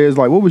this, Tez.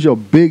 Like, what was your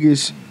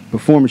biggest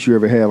performance you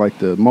ever had? Like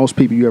the most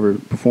people you ever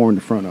performed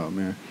in front of,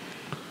 man.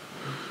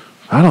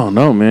 I don't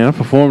know, man. I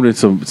performed in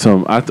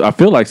some. I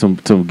feel like some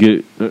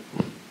good.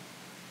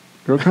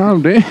 Girl,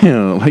 calm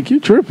down. Like,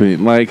 you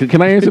tripping. Like,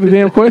 can I answer the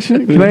damn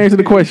question? Can I answer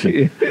the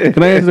question?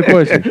 Can I answer the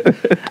question?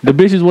 The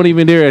bitches weren't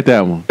even there at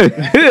that one.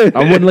 I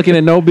wasn't looking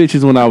at no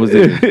bitches when I was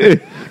there.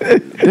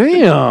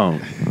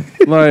 Damn.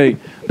 Like,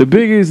 the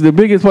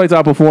biggest place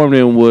I performed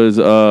in was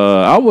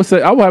I would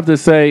have to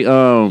say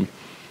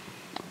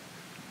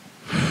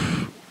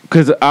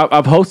because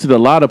I've hosted a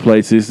lot of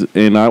places,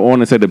 and I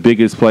want to say the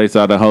biggest place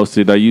I've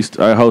hosted.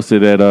 I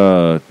hosted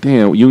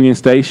at Union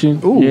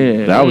Station. Ooh,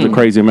 yeah, that was a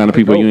crazy amount of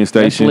people at Union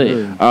Station.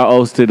 lit. I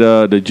hosted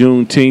the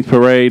Juneteenth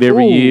parade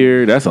every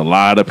year. That's a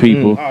lot of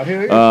people.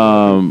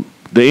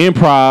 The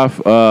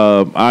Improv,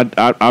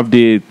 I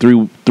did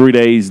three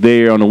days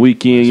there on the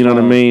weekend. You know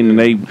what I mean?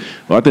 And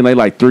I think they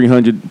like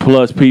 300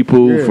 plus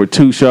people for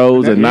 2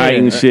 shows a night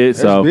and shit.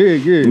 That's So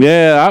big, yeah.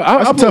 yeah,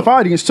 That's a tough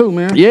audience too,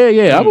 man.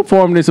 yeah. I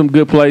performed in some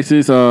good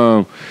places.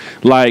 But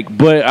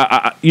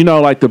I you know,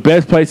 like the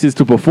best places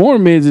to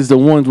perform is the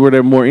ones where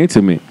they're more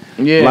intimate.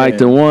 Yeah. Like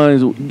the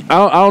ones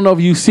I don't know if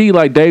you see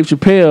like Dave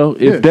Chappelle.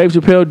 If Dave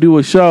Chappelle do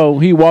a show,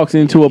 he walks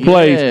into a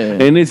place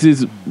and this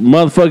is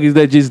motherfuckers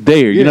that just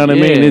there. You know what I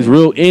mean? It's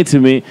real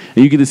intimate,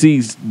 and you get to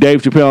see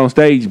Dave Chappelle on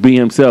stage be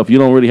himself. You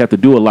don't really have to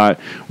do a lot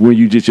when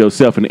you just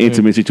yourself in an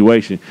intimate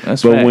situation.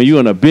 That's but facts. when you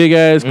in a big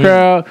ass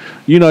crowd,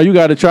 you know, you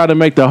got to try to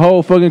make the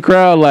whole fucking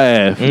crowd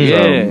laugh.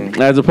 Yeah.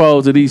 So, as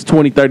opposed to these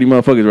 20, 30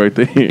 motherfuckers right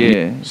there.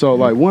 Yeah. So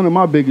like one of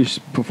my biggest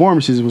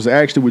performances was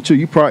actually with you.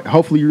 You probably,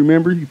 hopefully you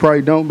remember. You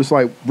probably don't, but it's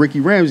like Ricky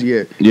Ramsey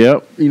at.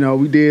 Yep. You know,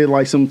 we did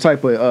like some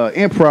type of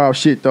improv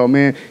shit though,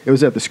 man. It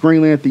was at the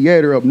Screenland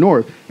Theater up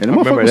north, and the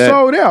remember motherfucker that.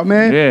 sold out,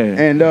 man.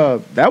 Yeah. And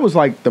that was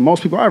like the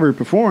most people I ever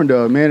performed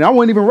of, man. I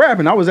wasn't even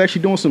rapping. I was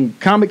actually doing some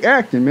comic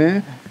acting,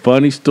 man.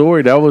 Funny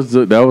story. That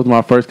was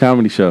my first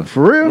comedy show.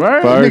 For real,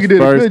 Right. That nigga did a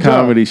First good job.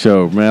 comedy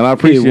show, man. I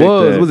appreciate It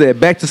was. that. Was that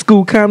back to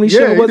school comedy Yeah,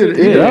 show? he Was did it?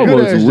 it. Yeah. That good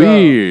was ass job.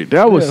 weird.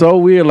 That was so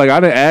weird. Like, I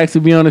didn't ask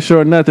to be on the show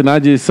or nothing. I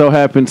just so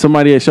happened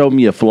somebody had showed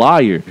me a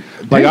flyer.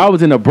 Like, I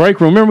was in a break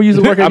room. Remember we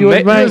used to work at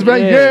US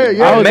Bank?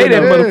 Yeah. I was Made in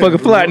that a- motherfucker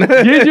fly.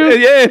 Did you?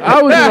 Yeah.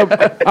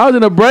 I was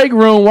in a break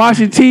room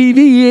watching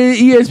TV,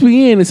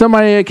 ESPN, and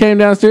somebody had came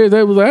downstairs.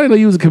 They was like, I didn't know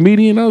you was a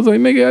comedian. I was like,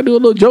 nigga, I do a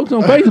little jokes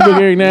on Facebook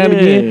every now and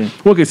again.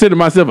 Well, consider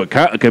myself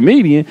a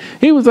comedian.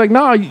 He was like,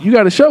 nah, you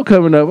got a show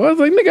coming up. I was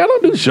like, nigga, I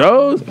don't do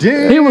shows.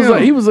 Damn. He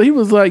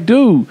was like,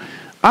 dude,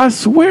 I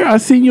swear I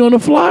seen you on the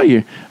flyer.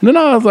 And then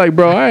I was like,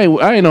 bro, I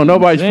ain't on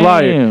nobody's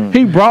flyer. Damn.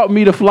 He brought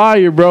me the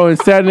flyer, bro, and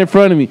sat in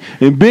front of me.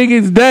 And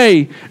biggest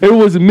day, it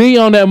was me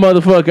on that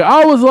motherfucker.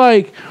 I was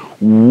like,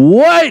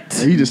 what?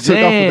 He just took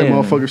off with that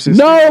Damn. motherfucker since.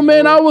 No,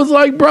 man, I was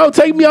like, bro,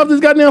 take me off this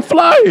goddamn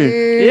flyer.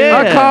 Yeah.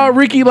 I called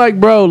Ricky like,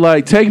 bro,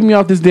 like, take me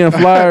off this damn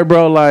flyer,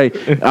 bro. Like,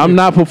 I'm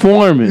not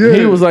performing. Yeah.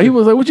 He was like,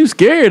 what you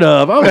scared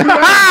of? I was like,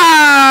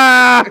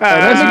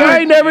 I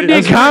ain't never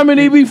did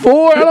comedy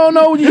before. I don't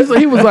know what you.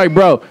 He was like,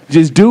 bro,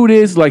 just do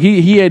this. Like,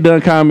 he had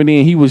done comedy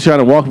and he was trying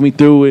to walk me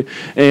through it.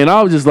 And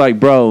I was just like,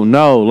 bro,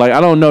 no, like,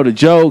 I don't know the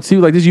jokes. He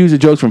was like, just use the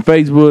jokes from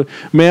Facebook.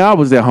 Man, I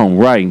was at home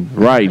writing.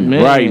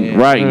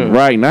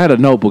 I had a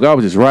notebook. I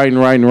was just writing.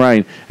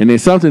 And then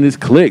something just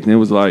clicked and it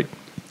was like,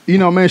 You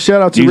know, man,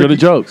 shout out to These Ricky, are the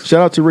jokes.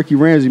 Shout out to Ricky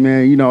Ramsey,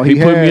 man. You know, He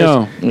put me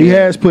on. He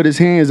has put his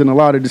hands in a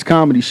lot of this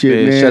comedy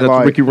shit, man. Shout out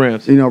like, to Ricky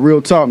Ramsey. You know,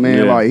 real talk,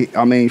 man. Yeah. Like,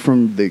 I mean,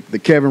 from the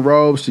Kevin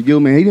Robes to you,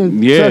 man. He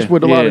didn't Yeah, touch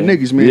with a lot of yeah,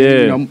 niggas, man. yeah.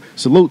 You know,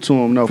 salute to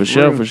him, no, For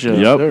sure, real. for sure.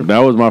 Yep, that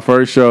was my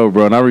first show,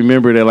 bro, and I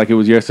remember that like it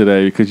was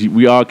yesterday because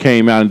we all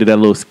came out and did that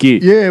little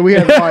skit. Yeah, we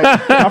had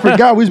like I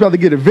forgot we was about to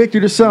get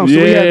evicted or something,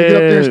 so we had to get up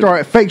there and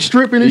start fake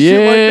stripping and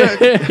shit like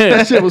that.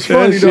 That shit was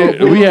funny That shit-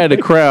 though. We had the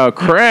crowd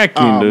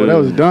cracking, Oh, dude. but that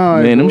was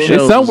done. Man, them boy.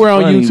 shows It's somewhere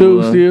was on funny,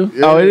 YouTube boy. still.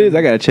 Yeah. Oh, it is.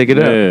 I gotta check it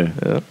out.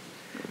 Yeah.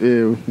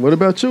 Yeah. What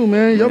about you,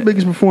 man? Your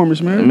biggest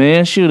performance, man.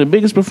 Man, shoot, the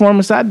biggest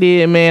performance I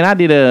did, man, I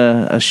did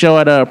a show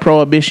at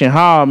Prohibition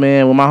Hall,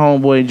 man, with my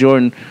homeboy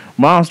Jordan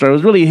Monster. It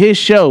was really his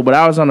show, but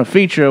I was on a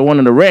feature of one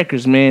of the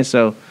records, man,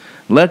 so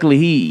luckily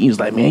he was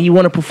like, man, you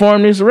want to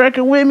perform this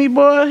record with me,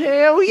 boy?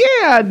 Hell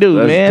yeah, I do,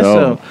 That's man.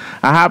 dope. So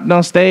I hopped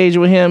on stage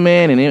with him,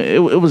 man, and it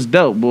was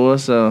dope, boy.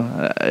 So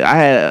I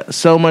had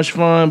so much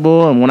fun,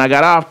 boy, and when I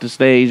got off the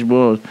stage,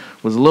 boy,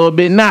 was a little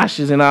bit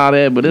nauseous and all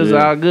that, but it was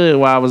Yeah. all good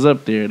while I was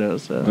up there, though,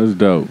 so. That's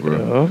dope,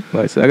 bro.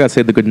 Like I said, I gotta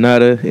say the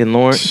Granada in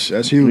Lawrence.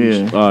 That's huge.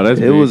 Yeah. Oh, that's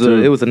It big, was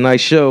too. it was a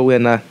nice show,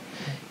 and I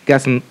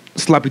got some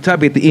sloppy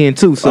toppy at the end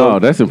too. So Oh,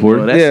 that's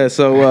important. Well, yeah.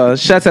 So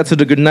shouts out to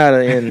the Granada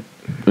and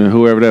And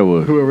whoever that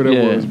was. Whoever that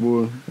Yeah. was,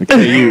 boy.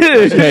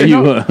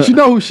 KU. She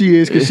know who she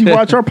is because she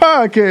watch our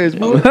podcast,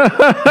 boy.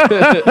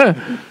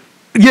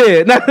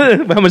 yeah.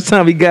 How much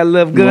time we got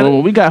left, good?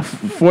 Well, we got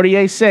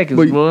 48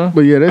 seconds, boy.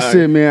 But yeah, that's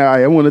it, man.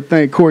 I want to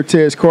thank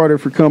Cortez Carter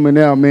for coming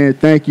out, man.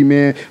 Thank you,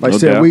 man. Like I No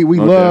said, doubt. we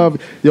No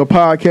love your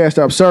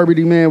podcast,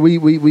 Absurdity, man. We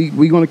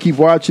gonna keep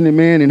watching it,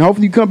 man, and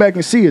hopefully you come back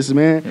and see us,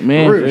 man.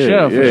 Man, For real. for Yeah,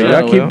 sure, for yeah. sure.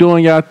 Y'all keep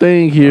doing y'all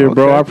thing here,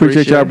 bro. Okay, I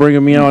appreciate y'all appreciate it.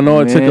 bringing me on. I know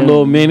it took a Man.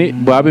 little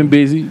minute, but I've been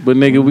busy. But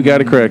nigga, we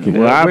got it cracking.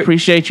 Well, I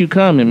appreciate you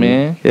coming,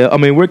 man. Yeah. I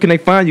mean, where can they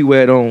find you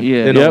at on?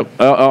 Yeah. you know?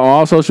 Yep. On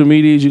all social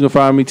medias, you can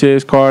find me,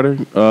 Tez Carter.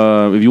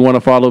 If you want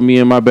to follow me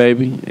and my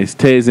baby, it's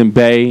Tez and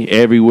Bay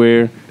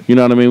everywhere. You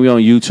know what I mean? We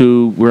on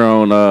YouTube. We're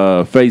on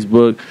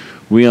Facebook.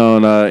 We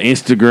on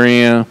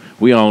Instagram.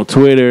 We on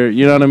Twitter.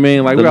 You know what I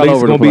mean? Like The we're all link's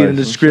over the gonna be in place.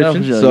 the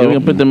description. For sure. So Yeah, we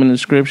can put them in the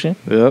description.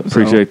 Yep.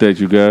 Appreciate that,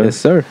 you guys. Yes,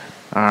 sir.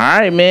 All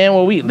right, man.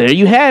 Well, there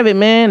you have it,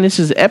 man. This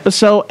is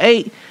episode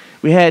 8.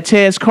 We had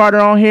Tez Carter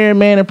on here,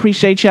 man.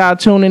 Appreciate y'all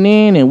tuning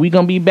in, and we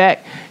gonna be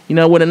back,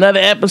 with another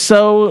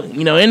episode,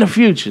 in the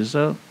future.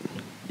 So.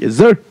 Yes,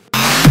 sir.